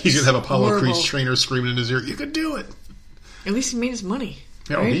 He's going to have Apollo Creed's trainer screaming in his ear, "You can do it!" At least he made his money.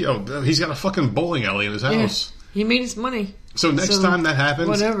 Right? He's got a fucking bowling alley in his house. Yeah, he made his money. So next time that happens,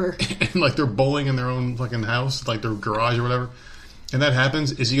 whatever, and like they're bowling in their own fucking house, like their garage or whatever, and that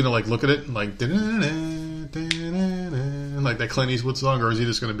happens, is he gonna like look at it and like like that Clint Eastwood song, or is he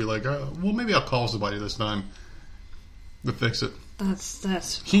just gonna be like, oh, well, maybe I'll call somebody this time to fix it?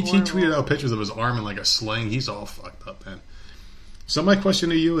 That's he tweeted out pictures of his arm in like a sling. He's all fucked up, man. So my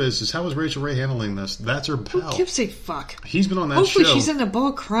question to you is how is Rachael Ray handling this? That's her pal. Who gives a fuck? He's been on that Hopefully show. She's in a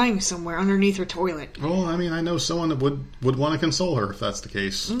ball crying somewhere underneath her toilet. Well, I mean, I know someone that would want to console her if that's the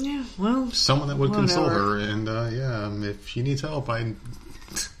case. Yeah, well, someone that would console her, and if she needs help, I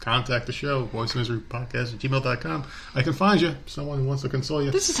contact the show, voicemiserypodcast@gmail.com. I can find you someone who wants to console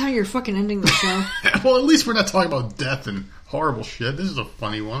you. This is how you're fucking ending the show. Well, at least we're not talking about death and horrible shit. This is a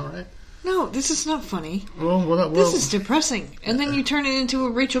funny one, right? No, this is not funny. Well, this is depressing. And then you turn it into a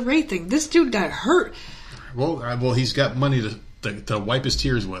Rachael Ray thing. This dude got hurt. Well, he's got money to wipe his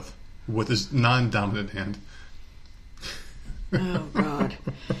tears with his non-dominant hand. Oh, God.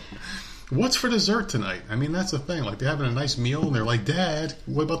 What's for dessert tonight? I mean, that's the thing. Like, they're having a nice meal, and they're like, Dad,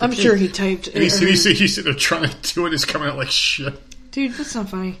 what about the I'm cake? sure he typed... And he's sitting there trying to do it. It's coming out like shit. Dude, that's not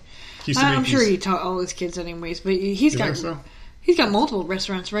funny. I'm sure he taught all his kids anyways, but he's got... So? He's got multiple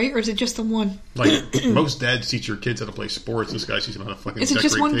restaurants, right? Or is it just the one? Like, most dads teach their kids how to play sports. This guy teaches them how to fucking Is it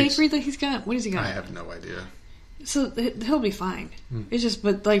just one cakes. bakery that he's got? What has he got? I have no idea. So he'll be fine. It's just,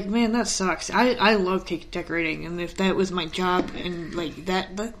 but like, man, that sucks. I love cake decorating, and if that was my job, and like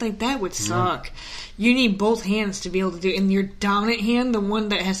that would suck. You need both hands to be able to do it. And your dominant hand, the one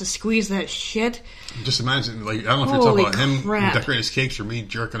that has to squeeze that shit. Just imagine, like, I don't know if you're talking about him decorating his cakes or me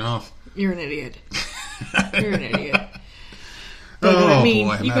jerking off. You're an idiot. You're an idiot. But, I mean,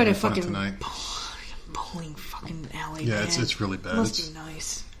 boy, you got a fucking bowling fucking alley. Yeah, it's really bad. Must be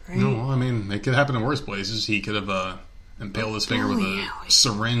nice, right? No, I mean, it could happen in worse places. He could have impaled his finger with a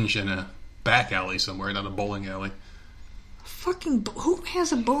syringe in a back alley somewhere, not a bowling alley. Who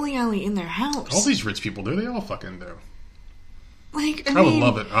has a bowling alley in their house? All these rich people do. They all fucking do. Like, I would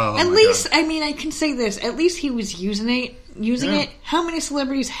love it. Oh, at least, God. I mean, I can say this. At least he was using it. How many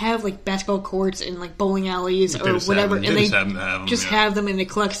celebrities have like basketball courts and like bowling alleys or whatever, and they just have them and they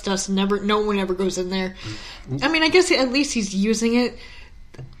collect dust. No one ever goes in there. I mean, I guess at least he's using it.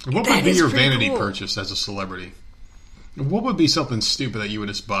 What would be your vanity purchase as a celebrity? What would be something stupid that you would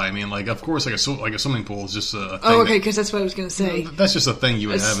just buy? I mean, like, of course, like a swimming pool is just a thing. Oh, okay, because that's what I was going to say. That's just a thing you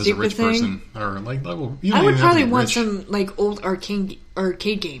would have as a rich person. Or, like, well, you I would probably want some, like, old arcade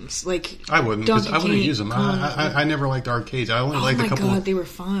games. Like, I wouldn't, because I wouldn't use them. I never liked arcades. I only liked a couple. Oh, my God, they were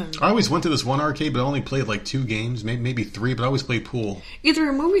fun. I always went to this one arcade, but I only played, like, 2 games, maybe 3, but I always played pool. Either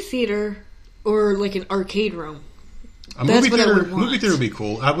a movie theater or, like, an arcade room. A movie theater would be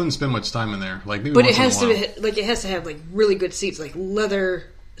cool. I wouldn't spend much time in there. Like, maybe but once it has in a while. it has to have like really good seats, like leather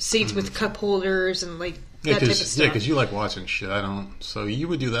seats with cup holders and like that type of stuff. Yeah, because you like watching shit. I don't. So you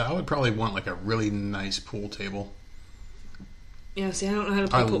would do that. I would probably want like a really nice pool table. Yeah, see, I don't know how to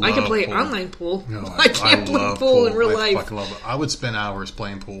play pool. I can play online pool. No, I can't play pool in real life. I fucking love it. I would spend hours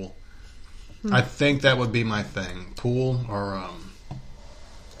playing pool. I think that would be my thing. Pool or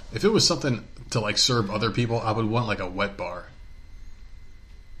if it was something to like serve other people, I would want like a wet bar.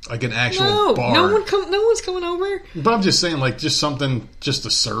 Like an actual bar. No one's coming over. But I'm just saying, like, just something just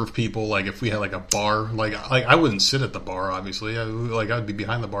to serve people. Like, if we had like a bar, like I wouldn't sit at the bar. Obviously, I'd be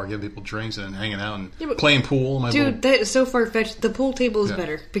behind the bar, giving people drinks and hanging out and playing pool. That is so far fetched. The pool table is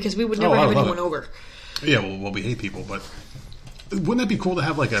better because we would never have anyone over. Yeah, well, we hate people, but wouldn't it be cool to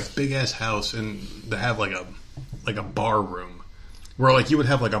have like a big ass house and to have like a bar room? Where like you would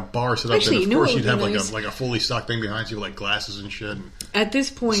have like a bar set up, and of course you'd have like a fully stocked thing behind you with like glasses and shit. And at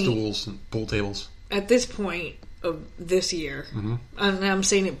this point, stools and pool tables. At this point of this year, and I'm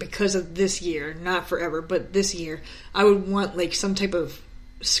saying it because of this year, not forever, but this year, I would want like some type of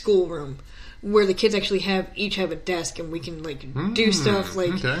schoolroom where the kids actually each have a desk and we can like do stuff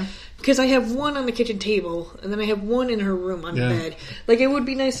like. Okay. Because I have one on the kitchen table and then I have one in her room on the bed. Like it would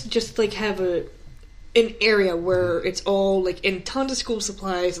be nice to just like have an area where it's all like in tons of school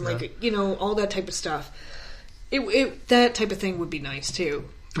supplies and like all that type of stuff. That type of thing would be nice too.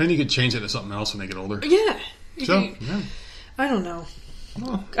 And you could change it to something else when they get older. Yeah. So I don't know.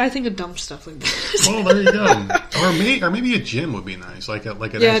 Well, I think of dumb stuff like that. well, there you go. Or maybe a gym would be nice, like an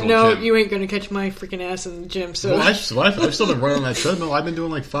Yeah, actual no, gym. you ain't gonna catch my freaking ass in the gym. So Well, I've still been running on that treadmill. I've been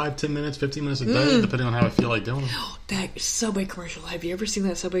doing like 5, 10 minutes, 15 minutes a day, depending on how I feel like doing it. that Subway commercial. Have you ever seen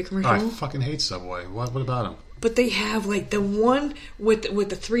that Subway commercial? I fucking hate Subway. What about them? But they have like the one with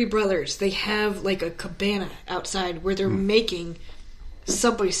the three brothers. They have like a cabana outside where they're making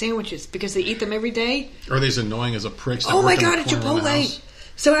Subway sandwiches because they eat them every day. Are they as annoying as a prick? Oh my god, it's Chipotle!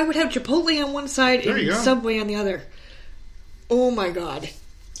 So I would have Chipotle on one side There you and go. Subway on the other. Oh my god,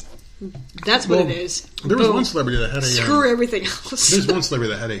 that's what it is. There was Boom. one celebrity that had a Screw everything else. There's one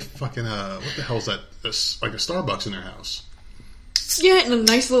celebrity that had a fucking what the hell is that? Like a Starbucks in their house. Yeah, and a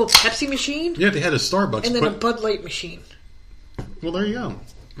nice little Pepsi machine, Yeah, they had a Starbucks, and then a but Bud Light machine. well, there you go.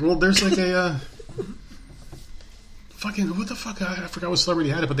 Well, there's like a fucking what the fuck? I forgot what celebrity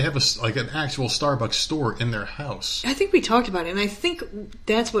had it, but they have like an actual Starbucks store in their house. I think we talked about it, and I think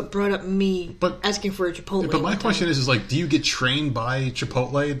that's what brought up me But- asking for a Chipotle. But my one question time. is like, do you get trained by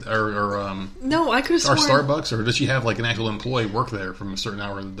Chipotle or No, I could have or sworn. Starbucks, or does she have like an actual employee work there from a certain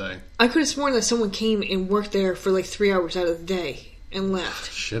hour of the day? I could have sworn that someone came and worked there for like 3 hours out of the day and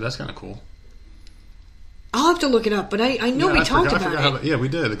left. Shit, that's kind of cool. I'll have to look it up, but I know Yeah, we I talked forgot about how it. yeah, we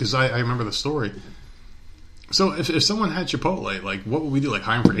did because I remember the story. So if someone had Chipotle, like what would we do? Like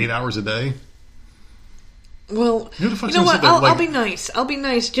hire them for 8 hours a day? Well, Who the fuck's you know gonna what? sit there, I'll like- be nice. I'll be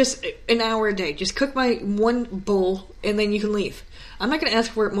nice. Just an hour a day. Just cook my one bowl, and then you can leave. I'm not going to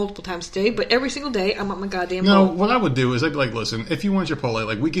ask for it multiple times a day, but every single day I want my goddamn No, bowl. what I would do is I'd be like, listen, if you want Chipotle,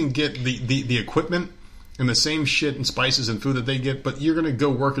 like we can get the equipment and the same shit and spices and food that they get, but you're gonna go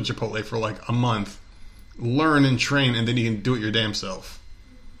work at Chipotle for like a month, learn and train, and then you can do it your damn self.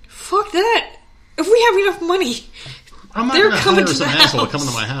 Fuck that. If we have enough money, I'm not They're gonna coming hire to some the asshole to house. come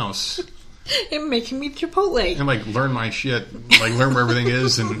into my house and making me Chipotle. and like learn my shit, like learn where everything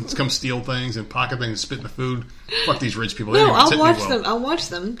is and come steal things and pocket things and spit in the food. Fuck these rich people. They No, don't even I'll tip me watch well. them. I'll watch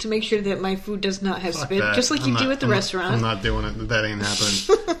them to make sure that my food does not have Fuck spit, that. just like you I'm do not- at the I'm not- restaurant. I'm not doing it. That ain't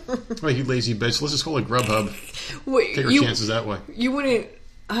happening. Like you lazy bitch. Let's just call it Grubhub. Wait, Take our chances that way. You wouldn't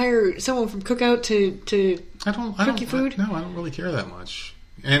hire someone from Cookout to I don't Cook your food? No, I don't really care that much.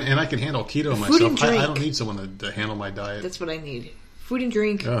 And I can handle keto Food myself. and drink. I don't need someone to handle my diet. That's what I need. Food and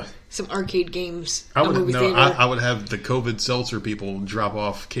drink, Ugh. some arcade games, I a would movie no. theater. I would have the COVID seltzer people drop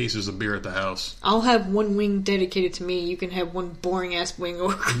off cases of beer at the house. I'll have one wing dedicated to me. You can have one boring ass wing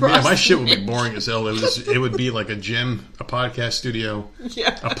across. Yeah, my the shit would be night. boring as hell. It would be like a gym, a podcast studio,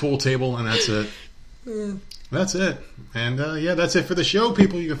 Yeah. a pool table, and that's it. That's it. And yeah, that's it for the show,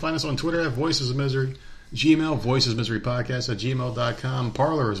 people. You can find us on Twitter at Voices of Misery, Gmail, Voices of Misery Podcast at gmail.com,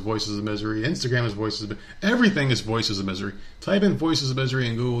 Parlor is Voices of Misery, Instagram is Voices of Misery. Everything is Voices of Misery. Type in Voices of Misery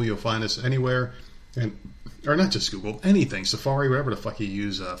in Google. You'll find us anywhere. And or not just Google, anything. Safari, whatever the fuck you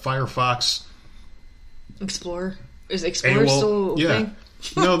use. Firefox. Explorer. Is Explorer AOL. still a Yeah. thing?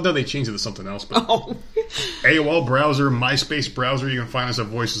 No, they changed it to something else. But Oh. AOL browser, MySpace browser, you can find us at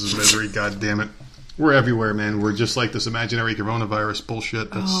Voices of Misery. God damn it. We're everywhere, man. We're just like this imaginary coronavirus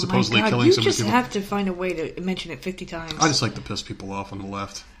bullshit that's Oh supposedly my God. killing You so many just people. have to find a way to mention it 50 times. I just like to piss people off on the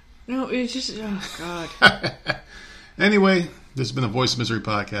left. No, it's just... Oh, God. Anyway, this has been the Voice of Misery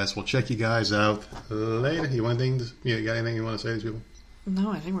podcast. We'll check you guys out later. You got anything you want to say to these people?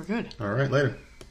 No, I think we're good. All right, later.